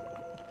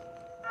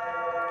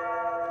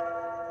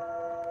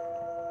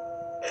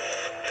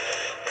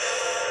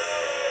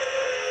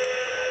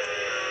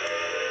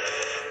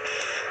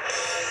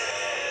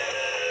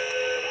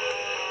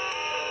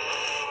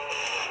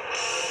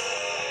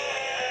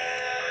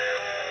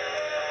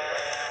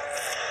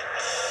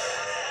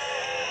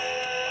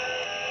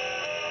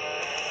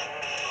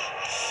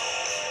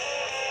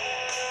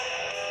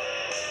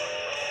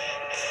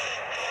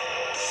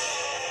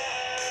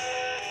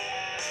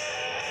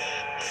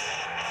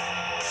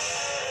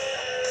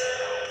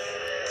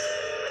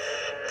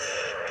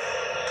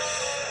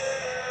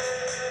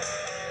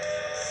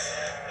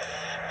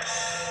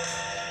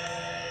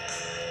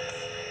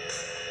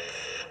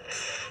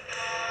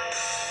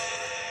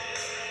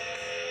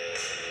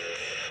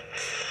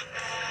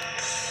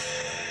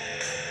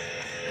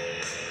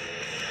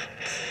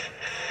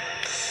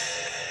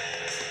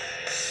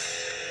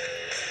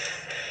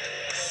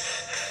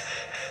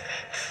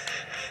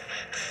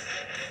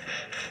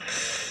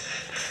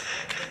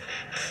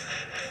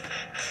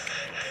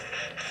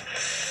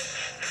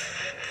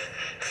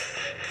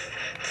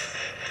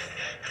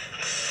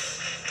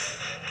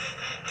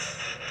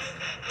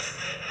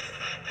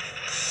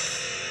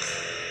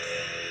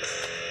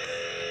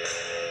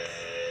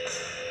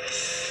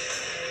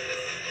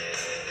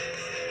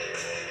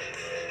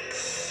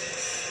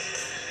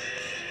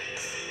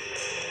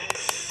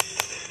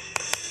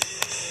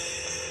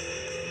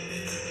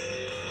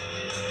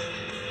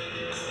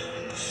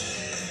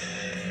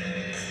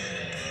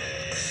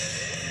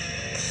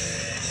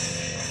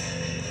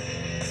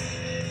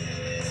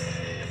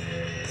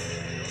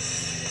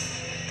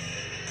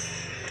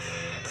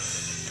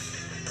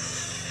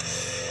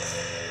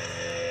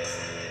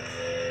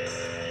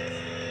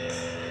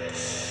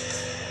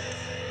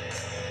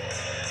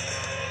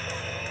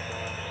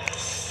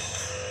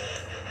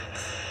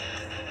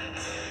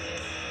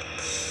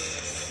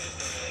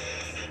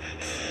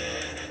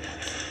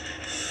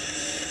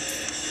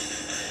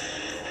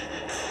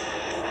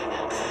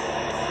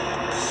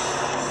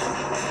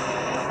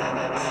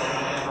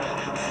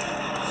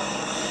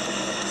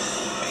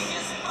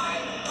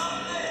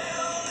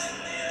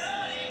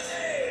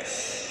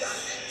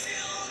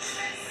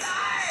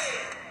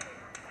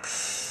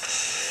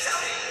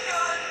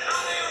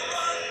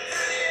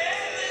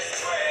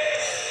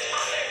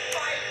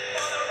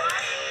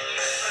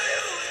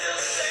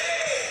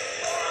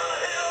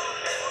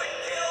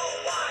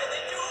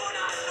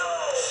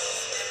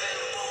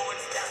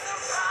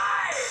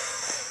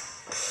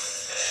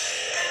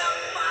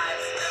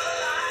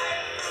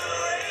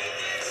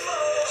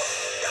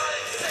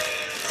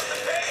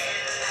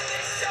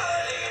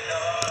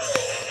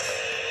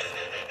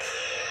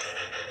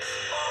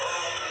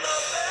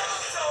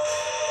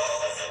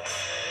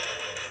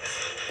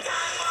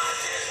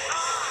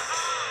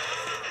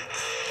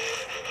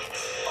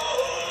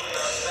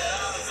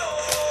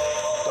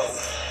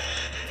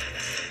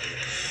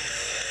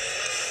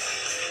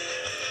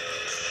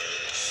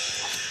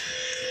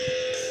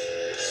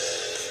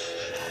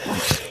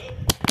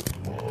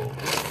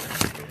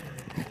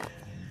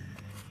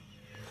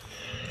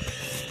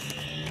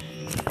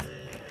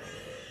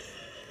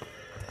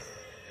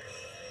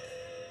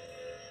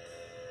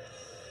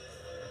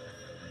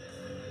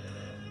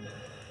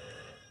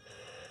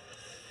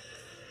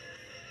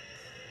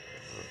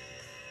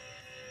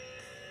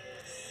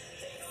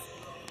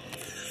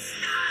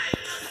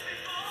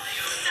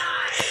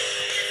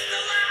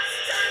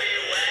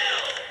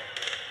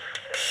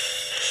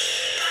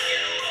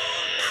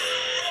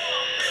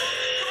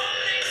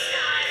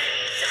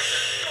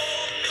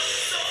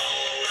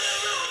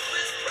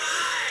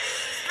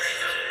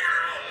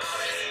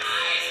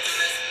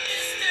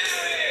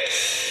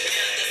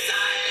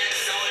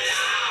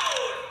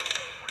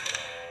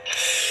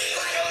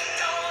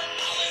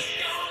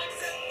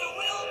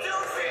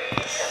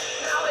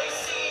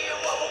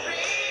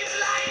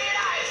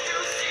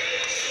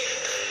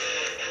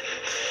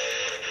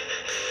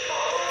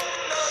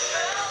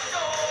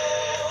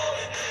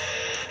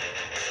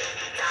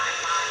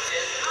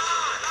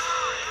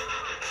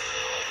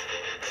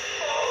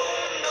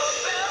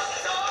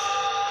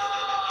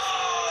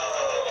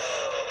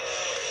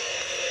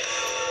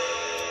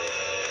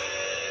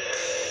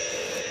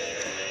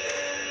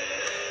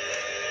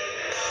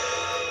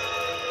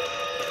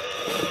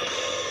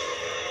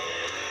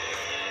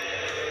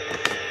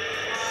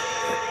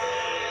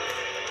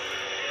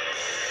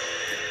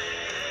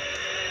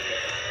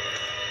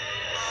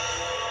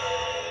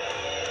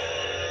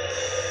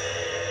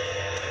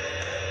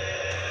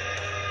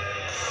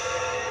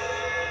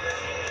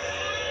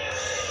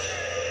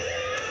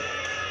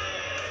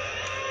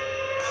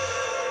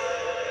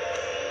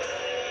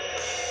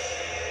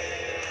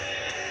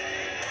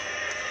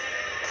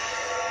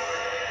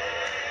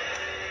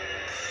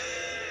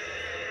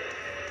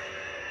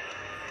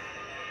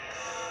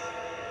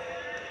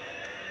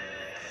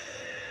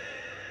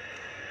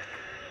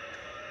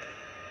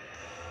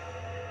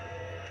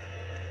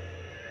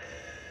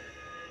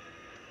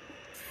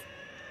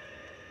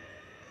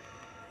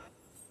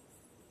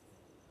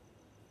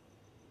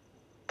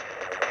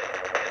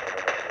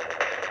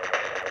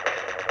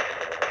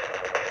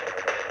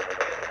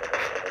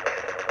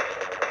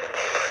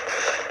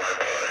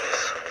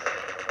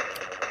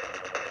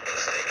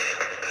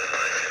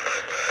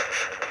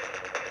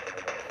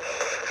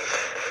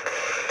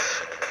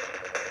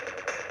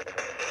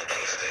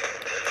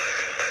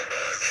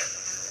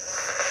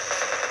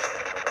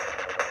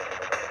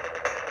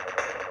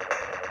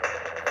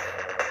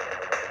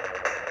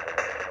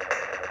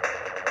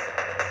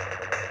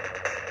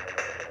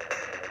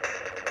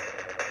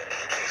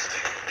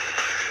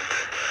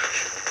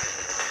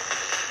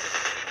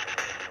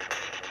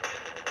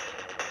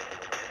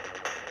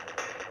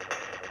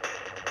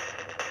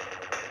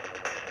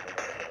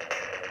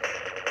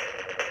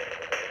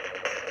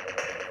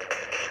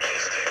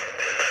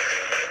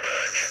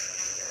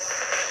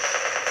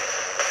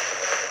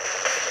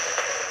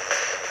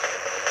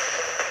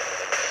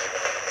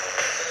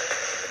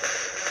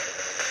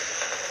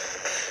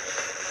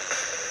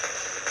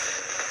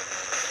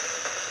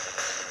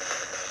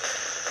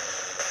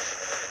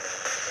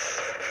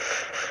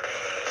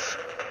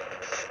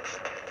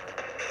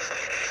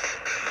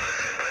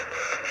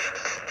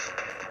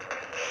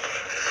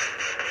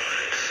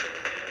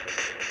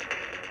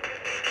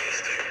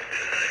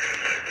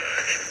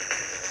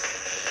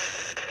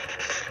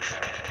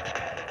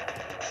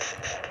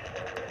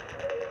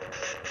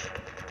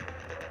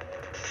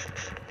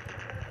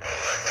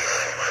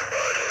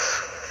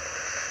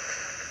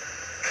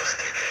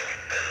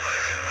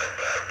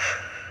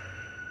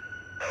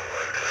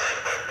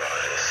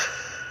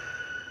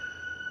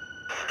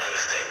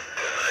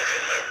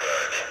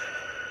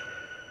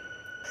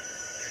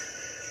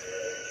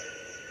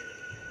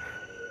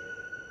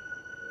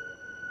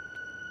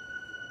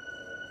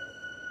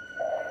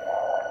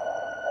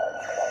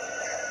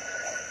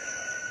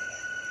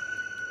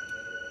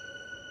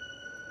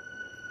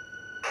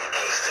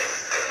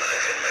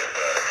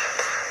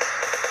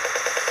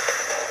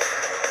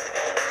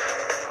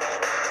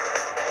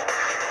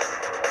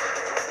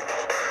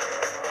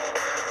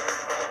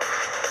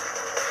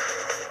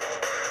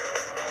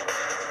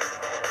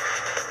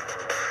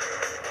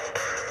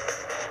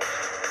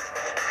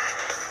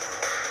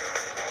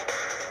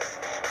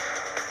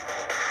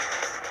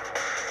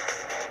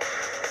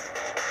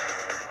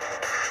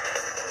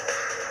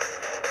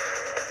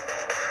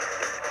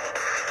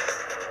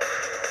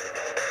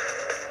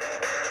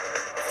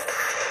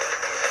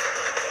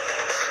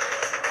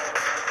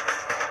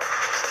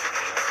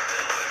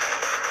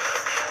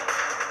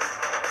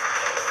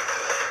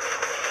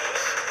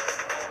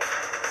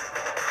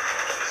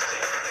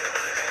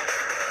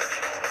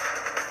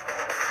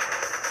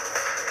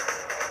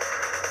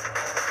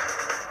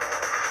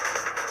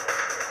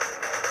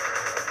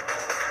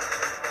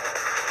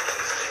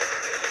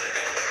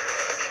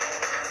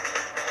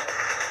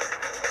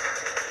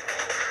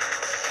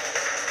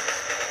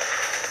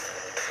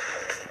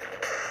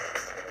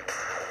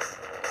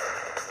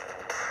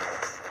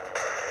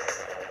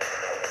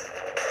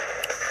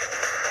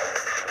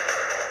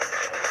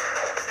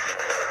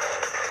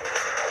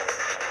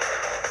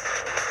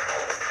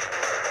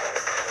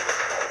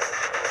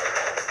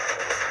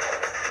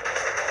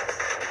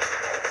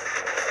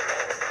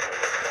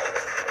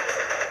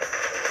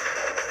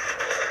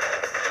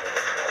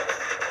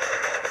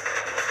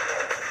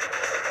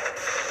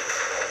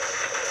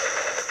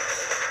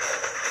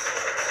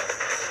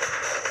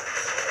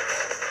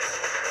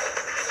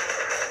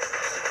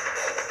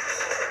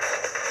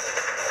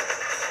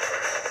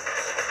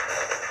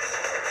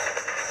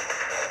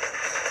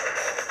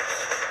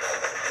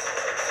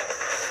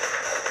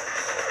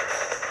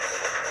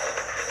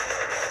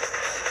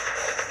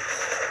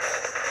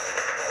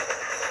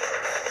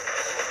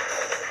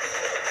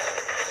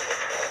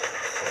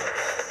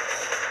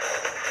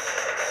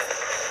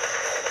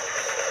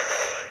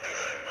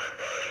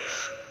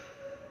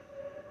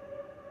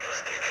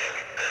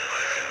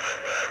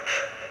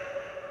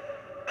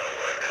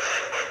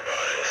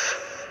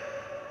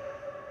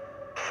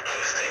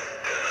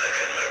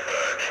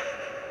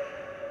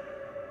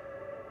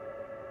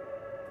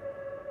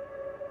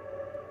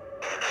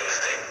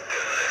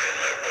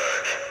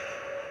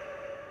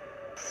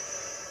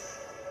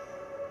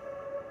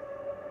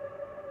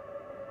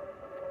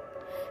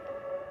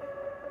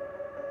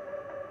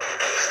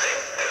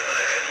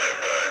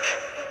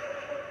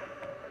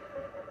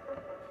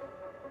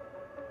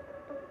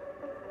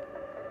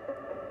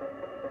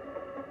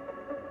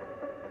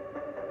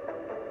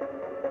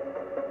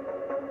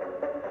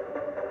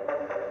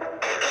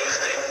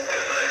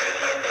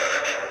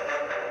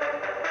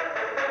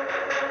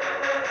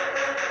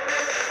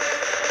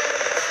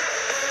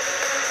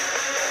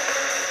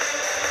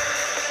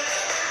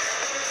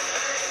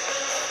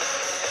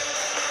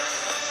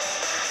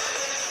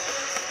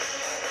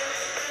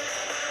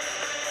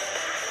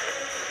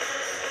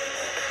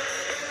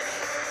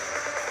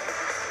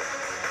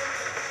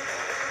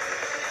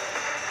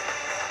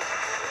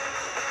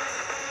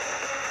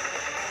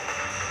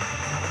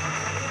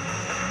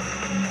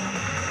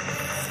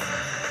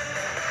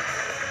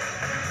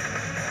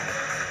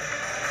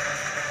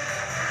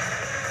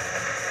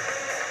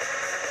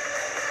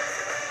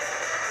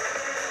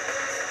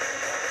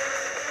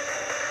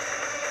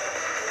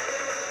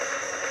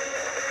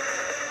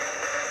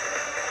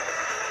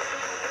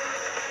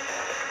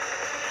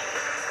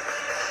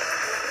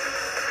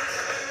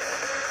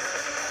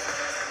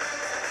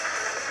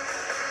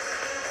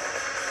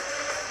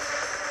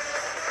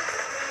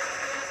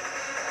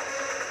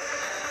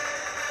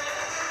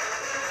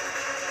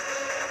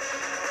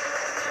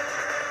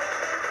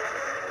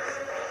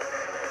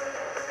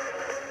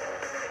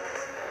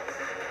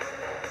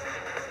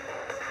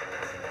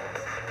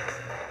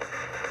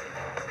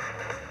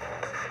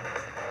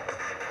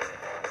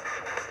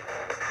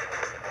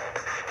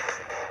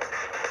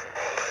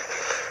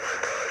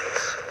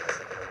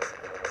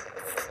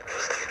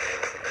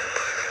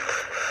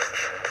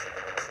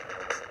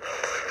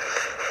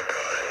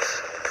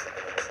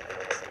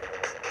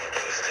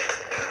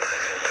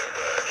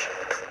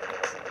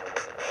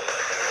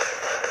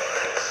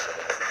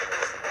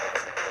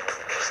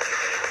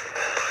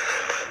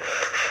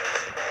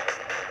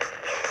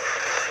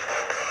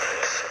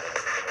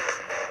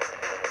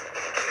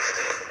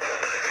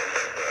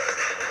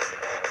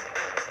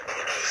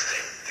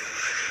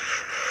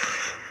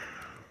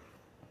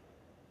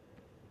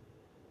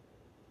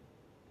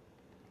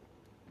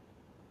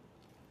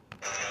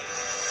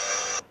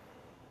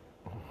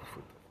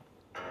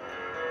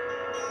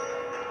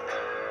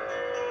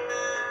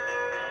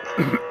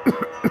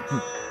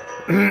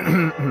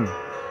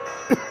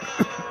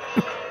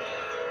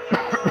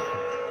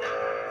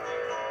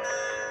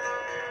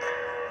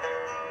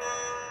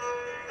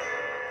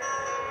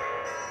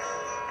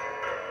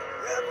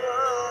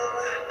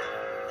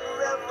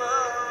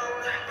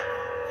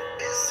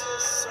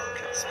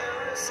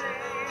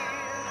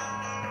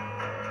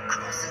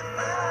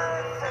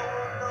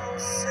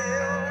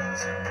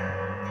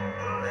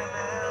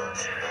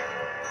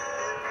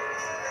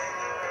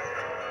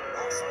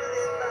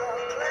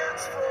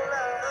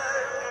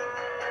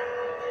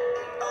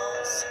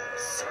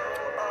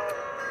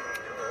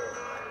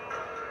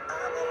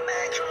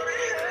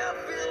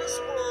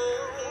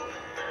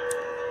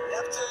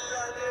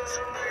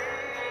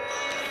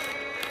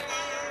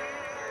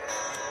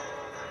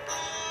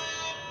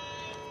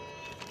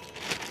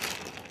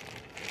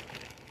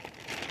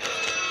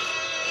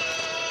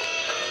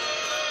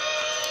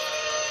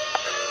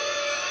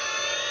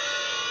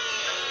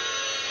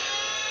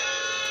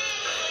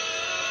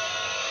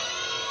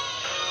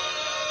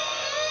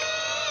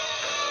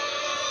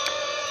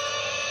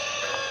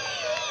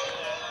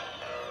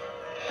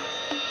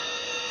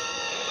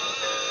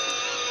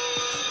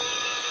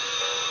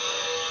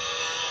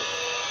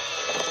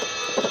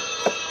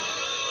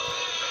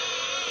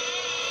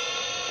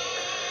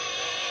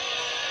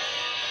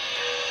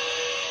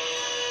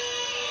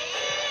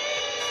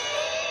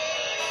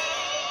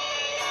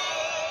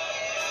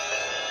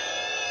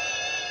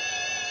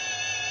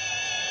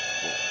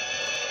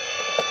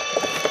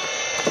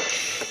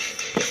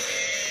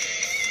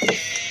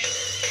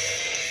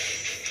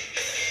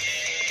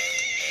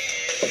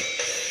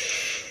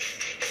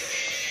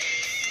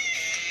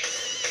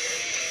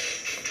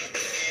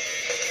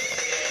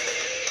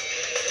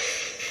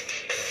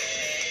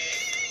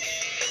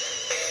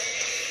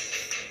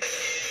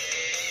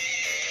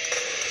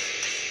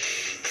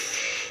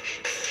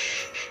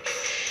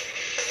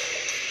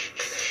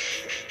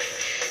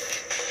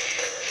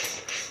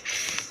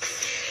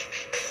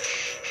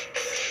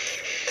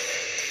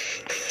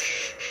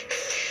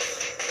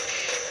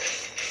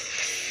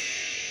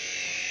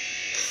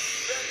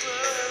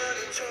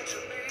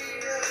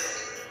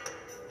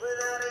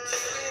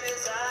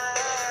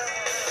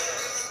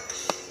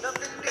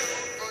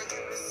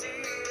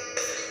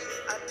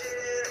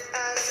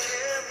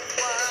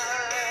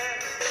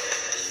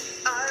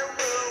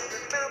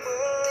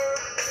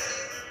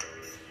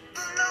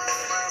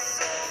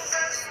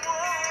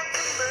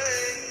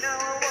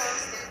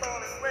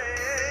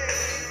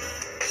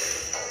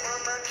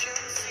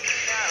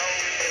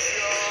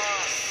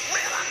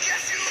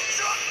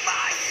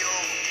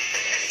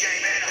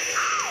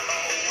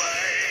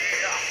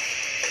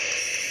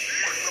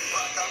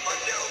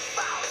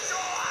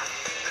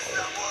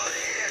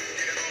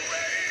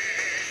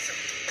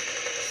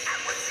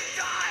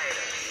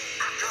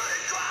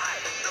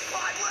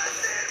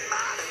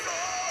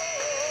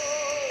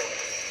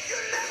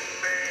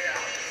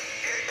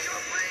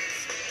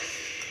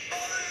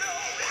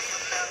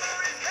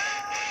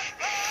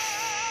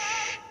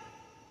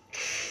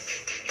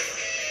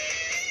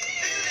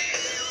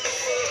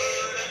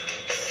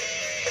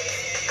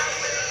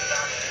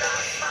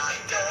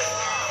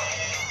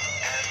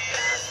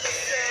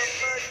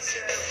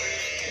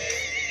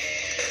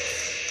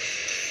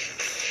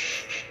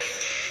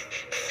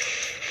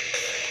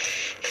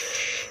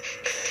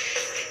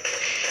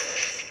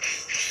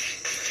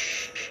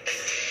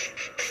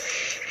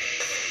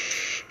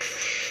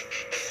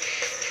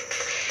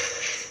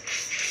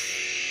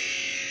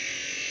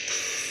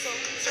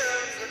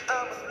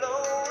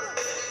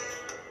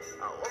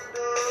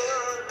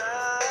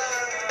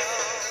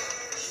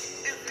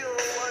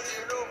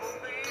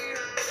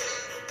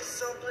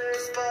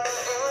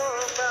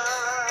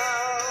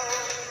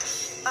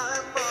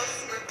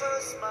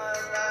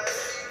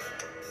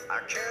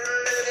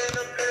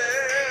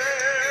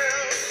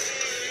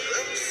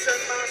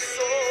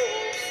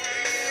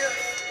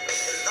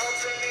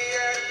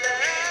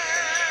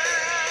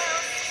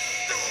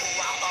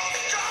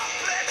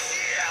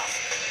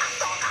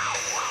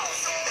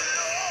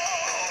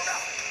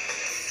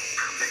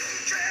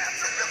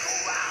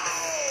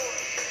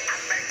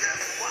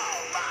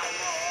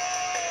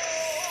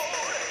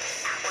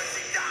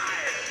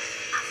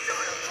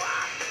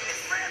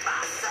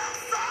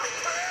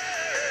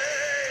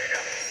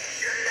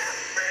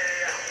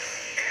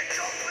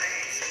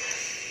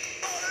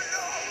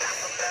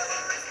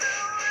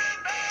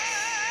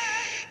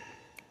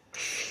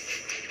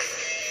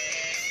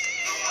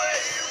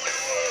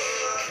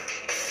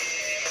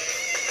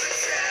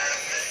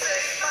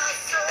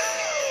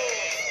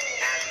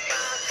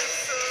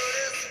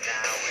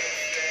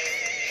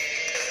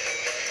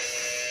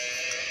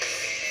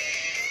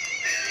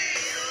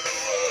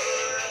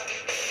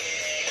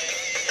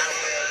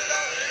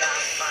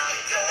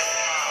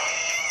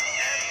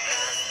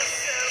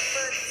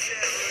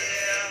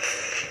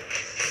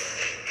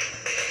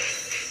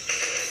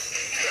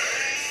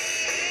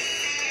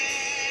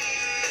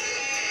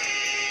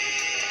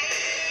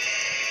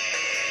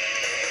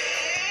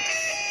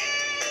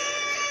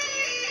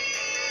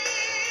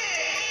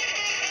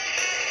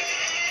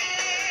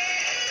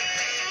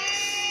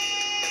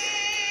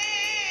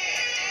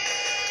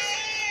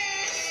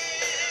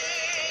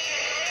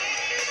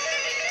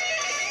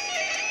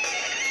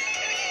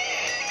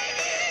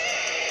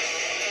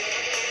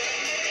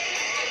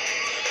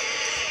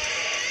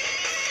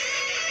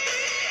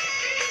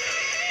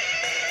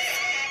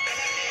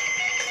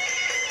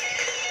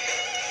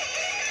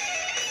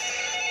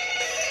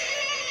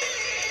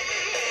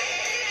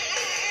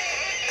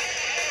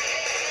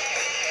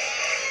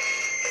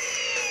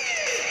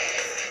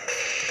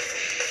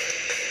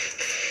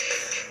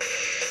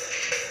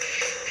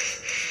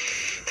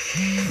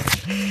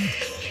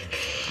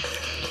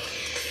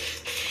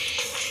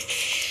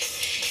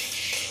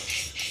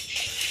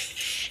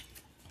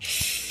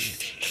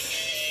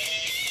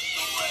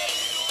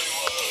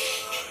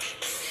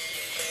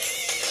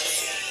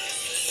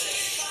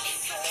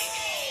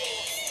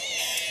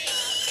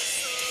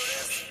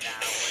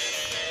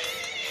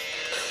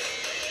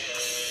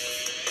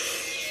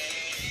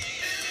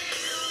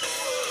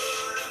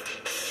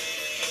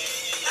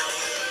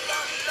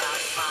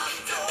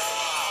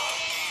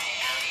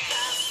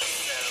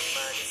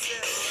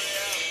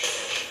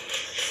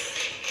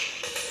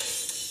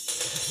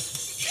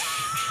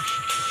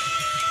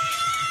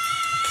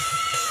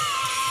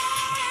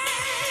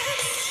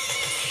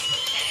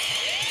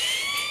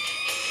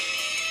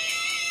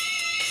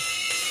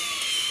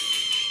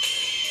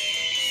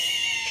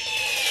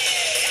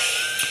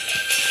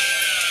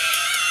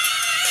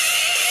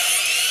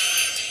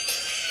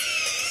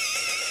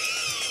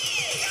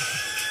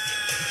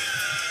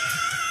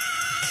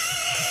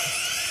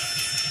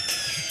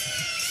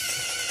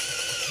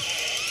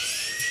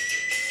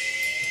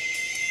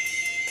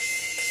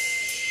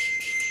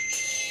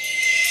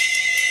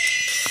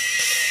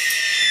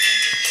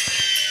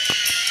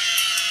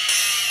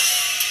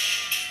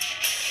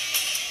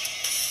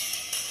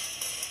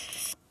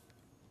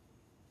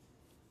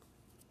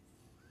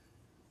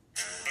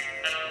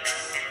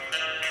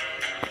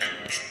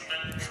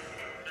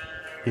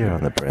 You're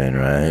on the brain,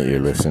 right? You're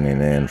listening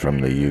in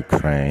from the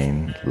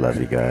Ukraine. Love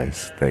you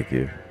guys. Thank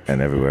you.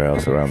 And everywhere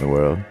else around the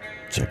world.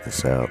 Check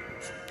this out.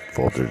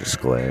 Folder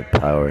display.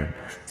 Power.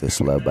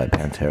 This Love by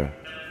Pantera.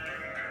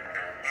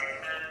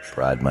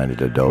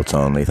 Pride-minded adults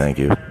only. Thank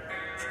you.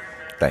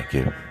 Thank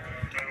you.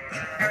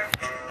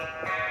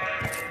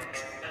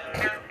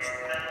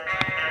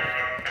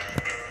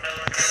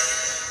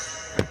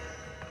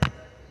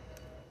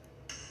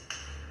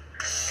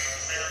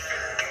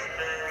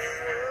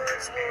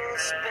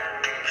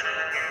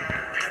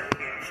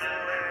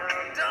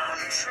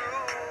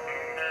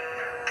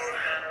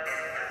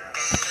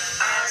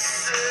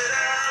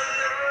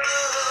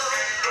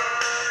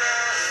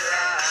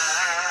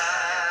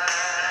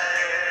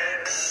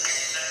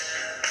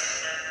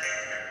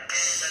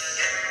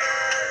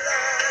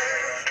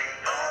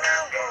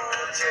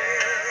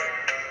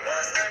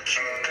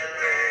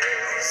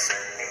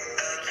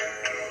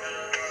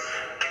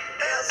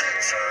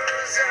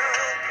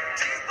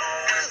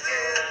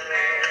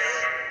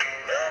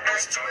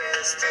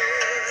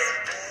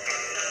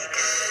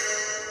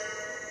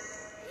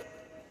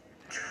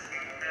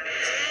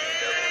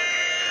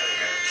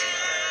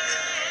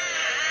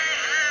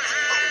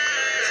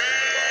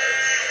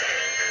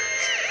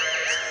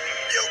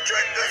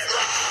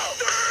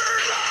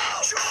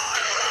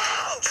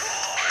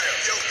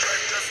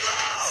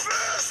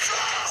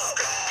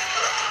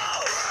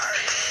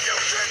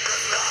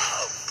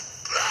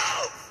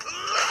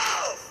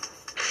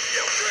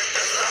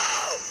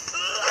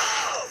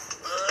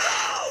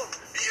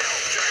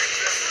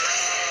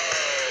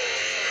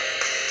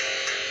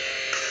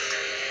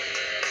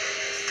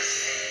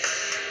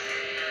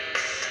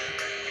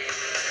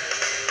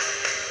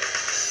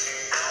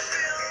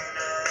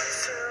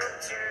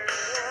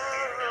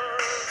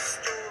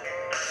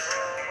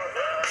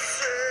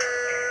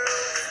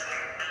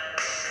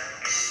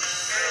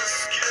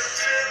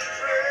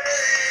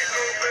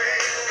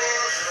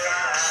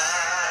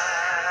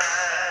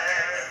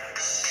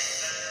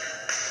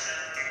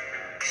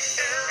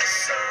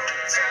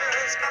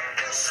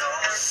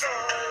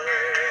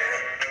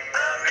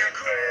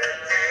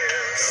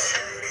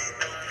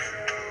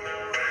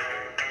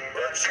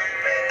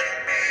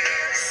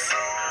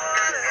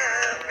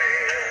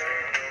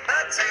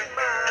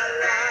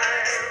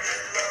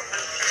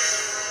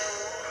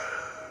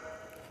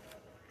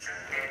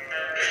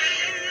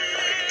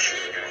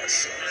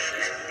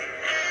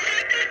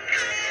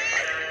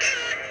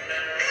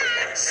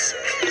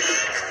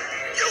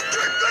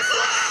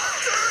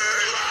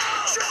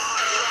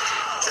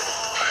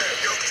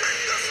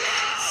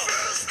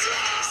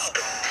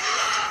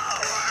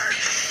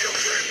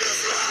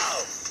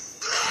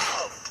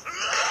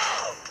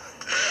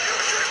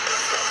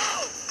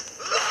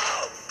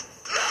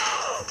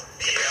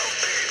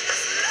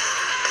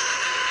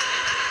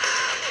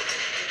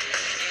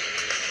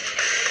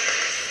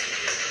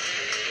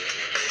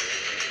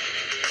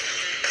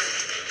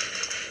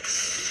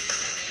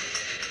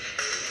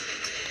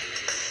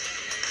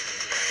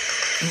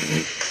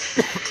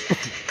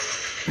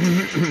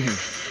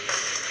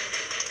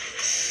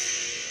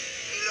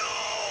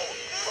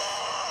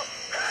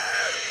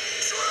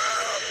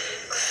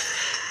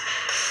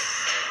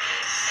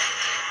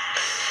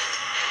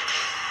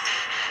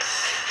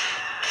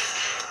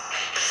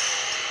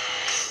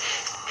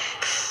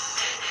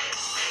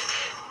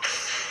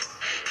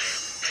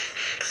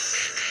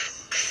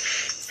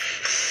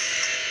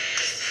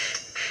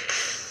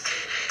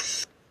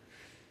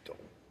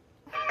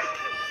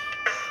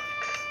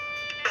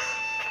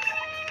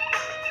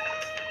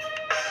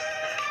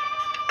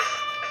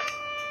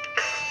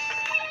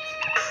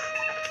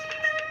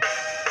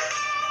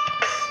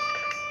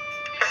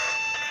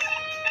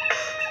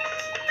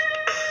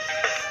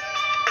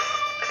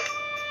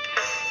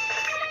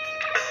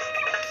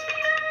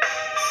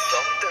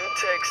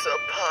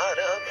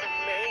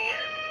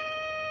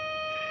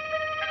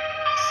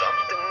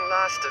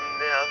 lost and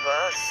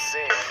never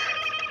seen.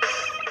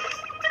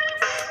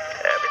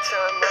 Every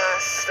time I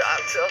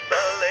start to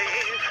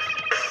believe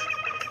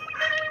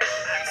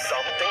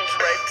something's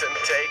raped and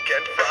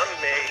taken from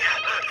me.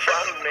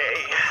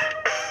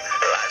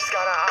 Life's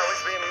gotta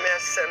always be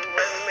messing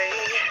with me.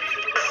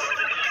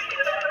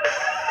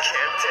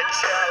 Can't it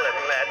chill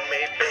and let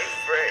me be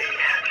free?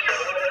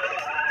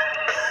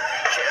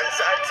 Can't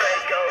I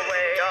take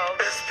away all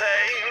this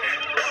pain?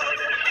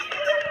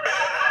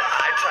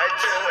 I try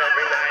to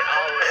every night,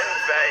 all in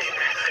vain.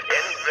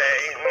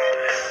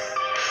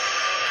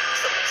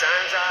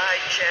 Sometimes I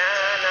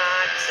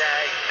cannot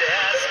take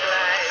this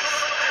place.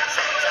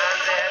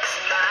 Sometimes it's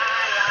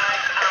my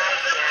life I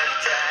can't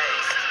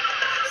taste.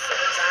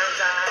 Sometimes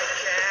I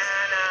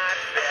cannot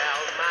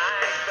feel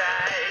my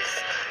face.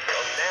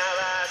 You'll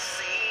never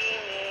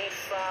see me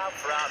fall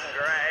from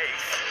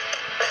grace.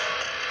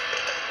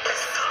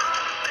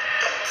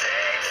 Something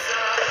takes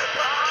a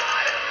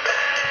part of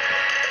me.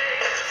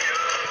 You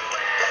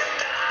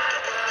and I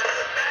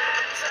were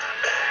meant to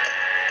be.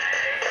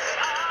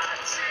 A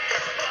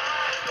cheap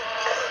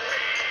bubble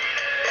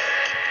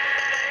today.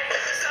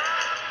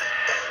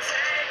 Something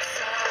takes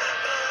a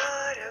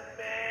part of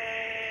me.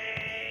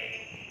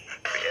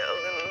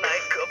 Feeling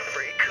like a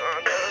freak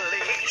on a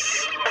leash.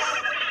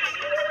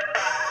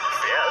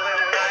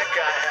 Feeling like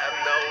I have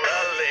no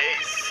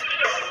release.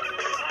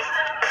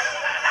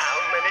 How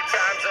many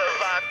times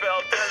have I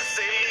felt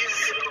disease?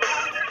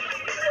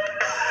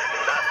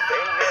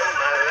 Nothing in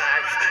my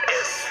life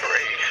is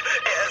free.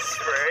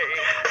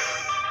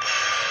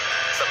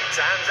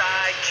 Sometimes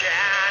I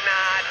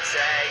cannot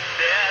take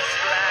this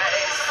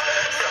place.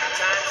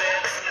 Sometimes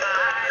it's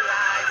my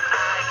life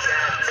I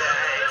can't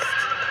taste.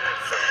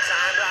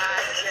 Sometimes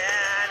I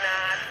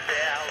cannot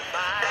feel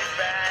my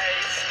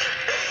face.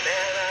 You'll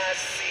never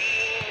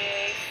see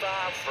me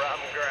far from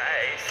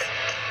grace.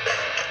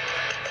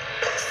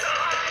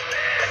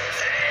 Something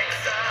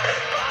takes a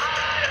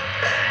part of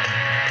me.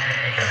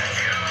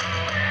 You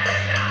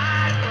and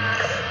I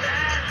were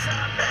meant to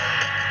be.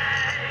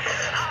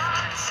 A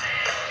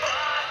cheap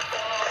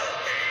bubble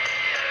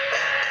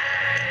today.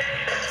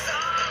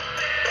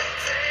 Something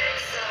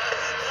takes a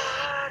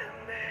part of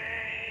me.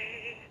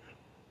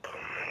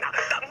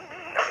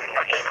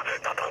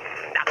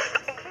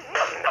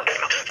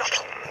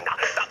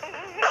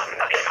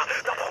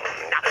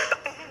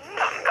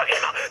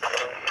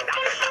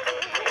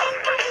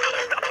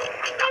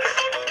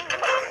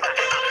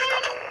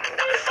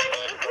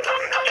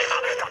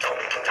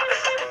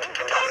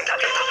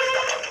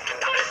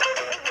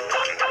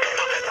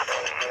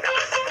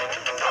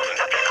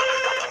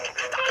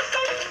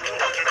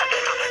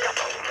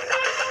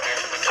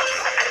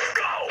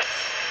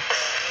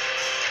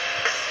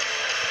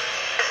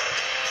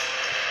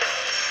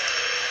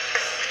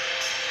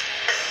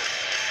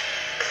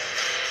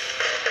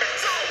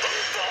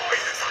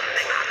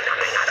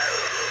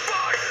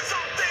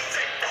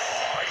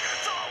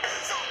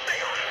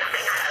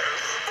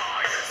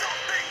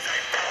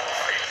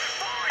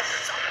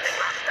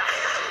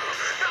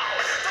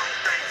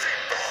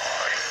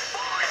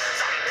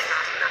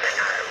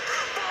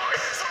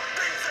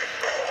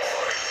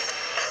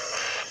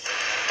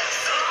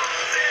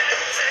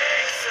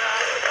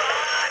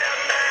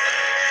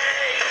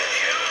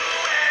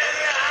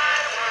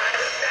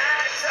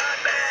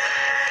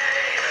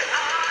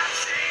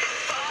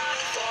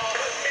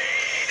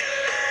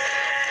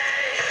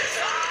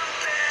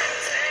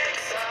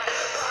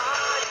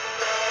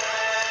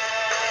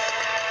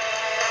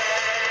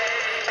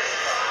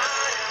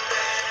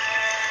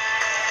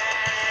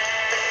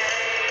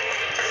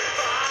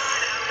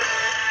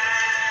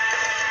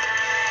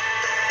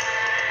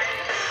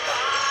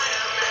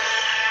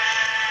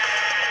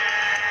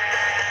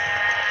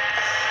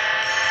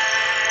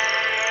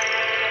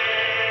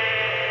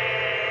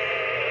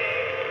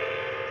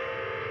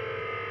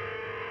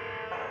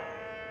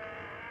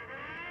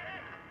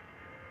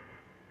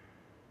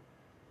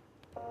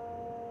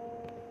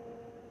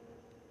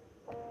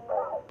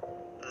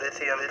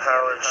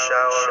 Lithium-powered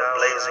shower of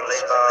blazing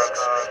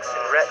sparks,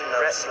 and retina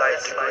of slight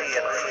degree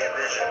and free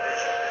vision.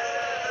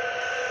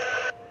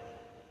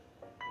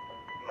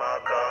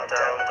 Mark on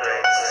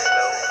downgrades,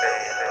 slow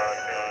fade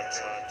heartbeat.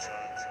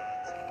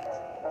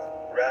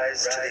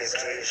 Rise to the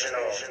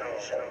occasional,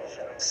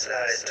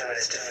 slide to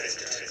its defeat.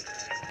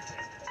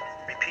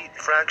 Repeat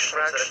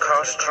fractions that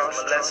cost you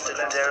molested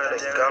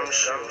derelict,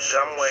 gumshoe,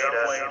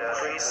 dumbwaiter,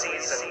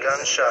 pre-season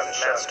gunshot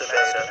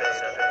masturbator.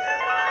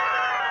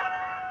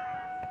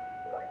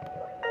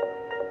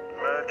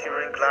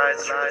 Mercury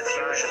glides through the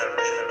fusion of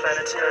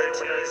planetary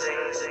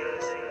wheezing,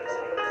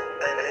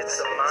 and it's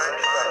a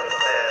mind-fuck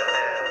affair.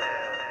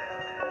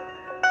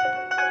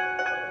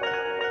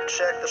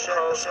 Check the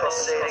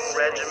pulsating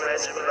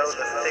regiments below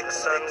the thick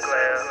sun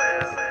glare.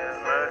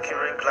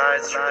 Mercury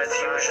glides through the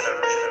fusion of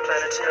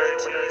planetary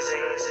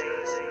wheezing,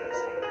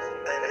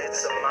 and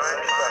it's a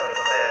mind-fuck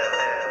affair.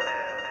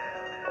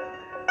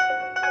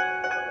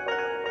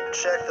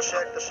 Check the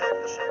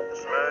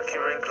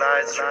Mercury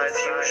glides through the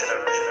fusion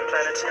of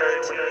planetary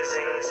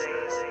wheezing,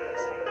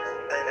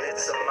 and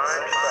it's a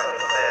mind-fuck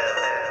affair.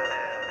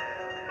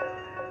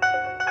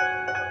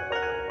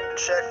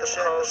 check the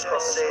pulse,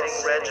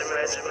 pulsating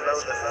regiments below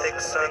the thick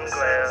sun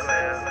glare.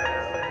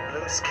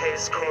 Loose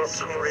case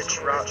corpse of rich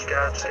rot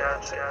gut.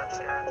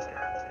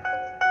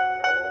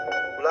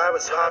 Well, I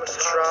was hot to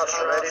trot,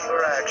 ready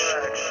for action.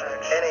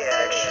 Any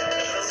action.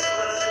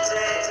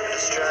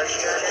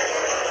 Distraction.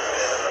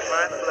 But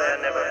my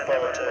flair never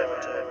faltered.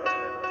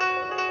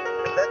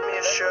 Let me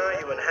assure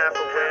you in half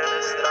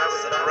awareness that I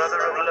was a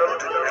brother of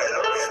loaded on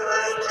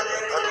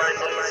my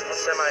knees in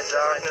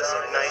semi-darkness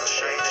of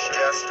nightshade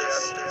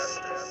justice.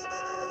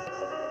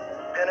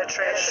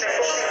 Penetration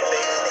for the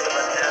basis of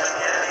a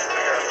natural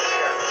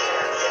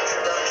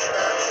introduction,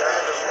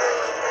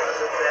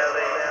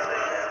 underbelly,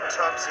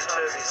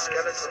 topsy-turvy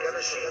skeletal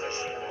machine.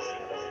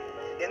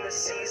 In the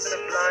season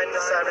of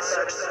blindness, I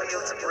research the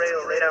fields of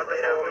rail laid out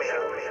before me.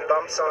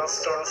 Bumps on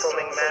skin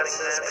forming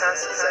masses,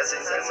 passes as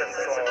in human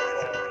form.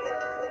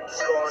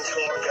 Scorn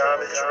to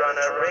garbage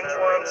runner,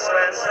 ringworm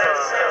slant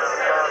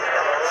farm.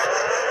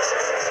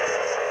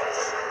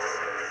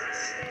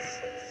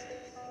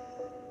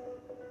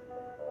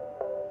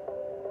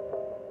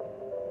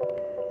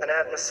 An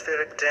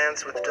atmospheric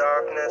dance with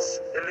darkness,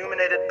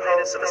 illuminated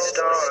pulse of a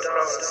star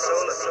across the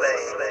solar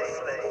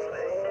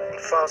plane.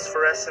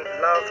 Phosphorescent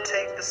love,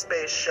 take the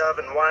space shove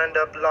and wind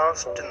up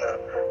lost in the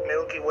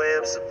Milky Way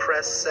of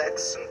suppressed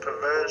sex and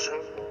perversion.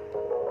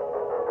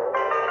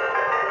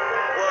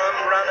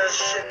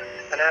 Ship,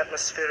 an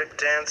atmospheric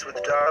dance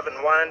with dark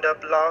and wind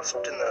up lost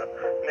in the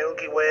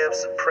Milky Way of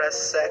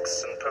suppressed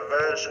sex and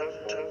perversion.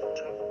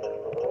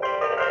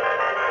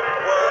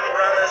 Worm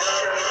runners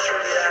shimmy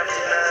through the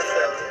aftermath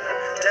of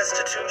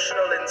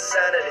destitutional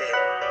insanity.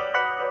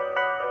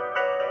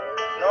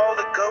 And all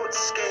the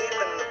goats escape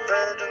and the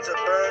virgins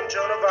are burned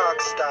Joan of Arc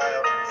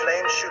style,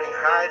 flames shooting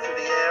high through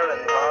the air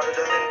and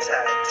martyrdom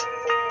intact.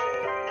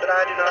 But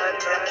I do not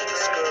intend to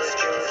discourage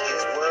you with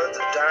these words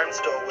of dime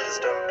store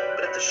wisdom.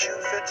 But if the shoe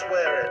fits,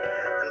 wear it.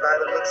 And by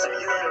the looks of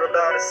you, you're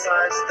about a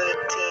size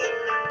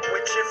 13,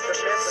 which, if the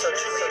myths are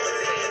to be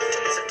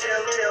believed, is a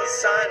telltale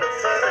sign of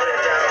further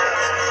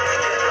endowments.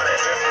 My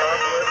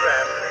drip-log-word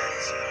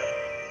ramblings.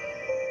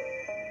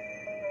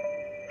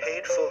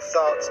 Hateful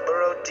thoughts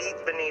burrow deep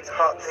beneath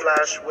hot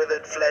flash,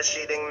 withered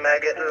flesh-eating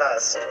maggot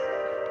lust.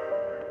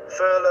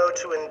 Furlough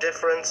to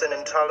indifference and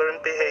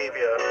intolerant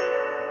behavior.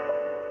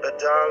 But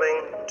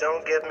darling,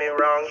 don't get me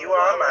wrong, you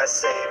are my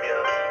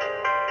savior.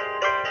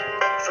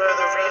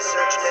 Further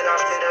research may not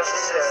be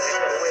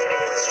necessary, awaiting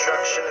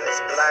instruction in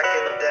this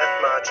blackened death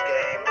march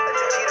game, and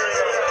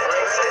teetering on the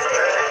brink of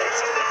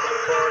gravitates to the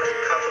glorious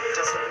cup of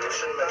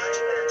disillusionment.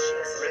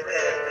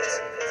 Repent.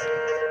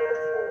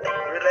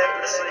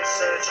 Relentlessly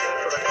searching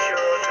for a cure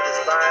to this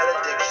vile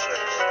addiction,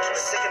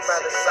 sickened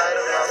by the sight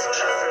of lost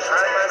children,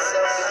 I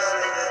myself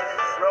included,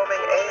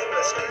 roaming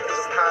aimlessly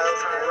through the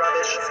piles of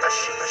rubbish,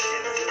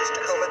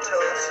 hashish-induced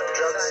comatose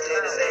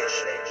drug-stated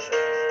nation.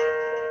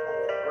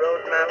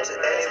 Roadmap to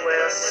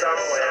anywhere,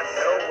 somewhere,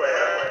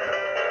 nowhere.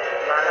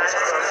 Lines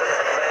crumble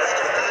and flares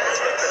to the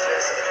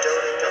intentness of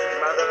doting of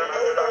mother,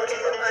 bucky,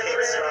 and pig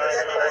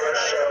slime, horror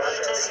show,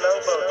 slow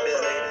boat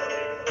Billy.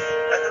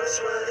 And those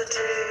were the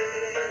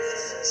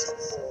days.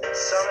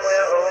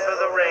 Somewhere over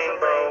the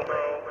rainbow,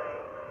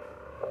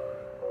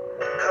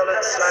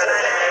 colored sleight of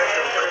hand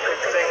and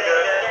crippled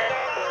finger,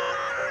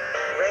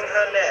 wring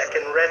her neck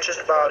and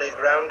wretched body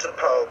ground to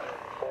pulp.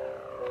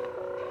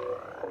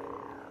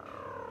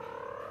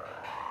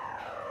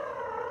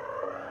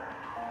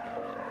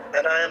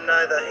 And I am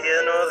neither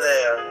here nor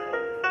there,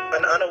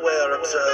 an unaware observer.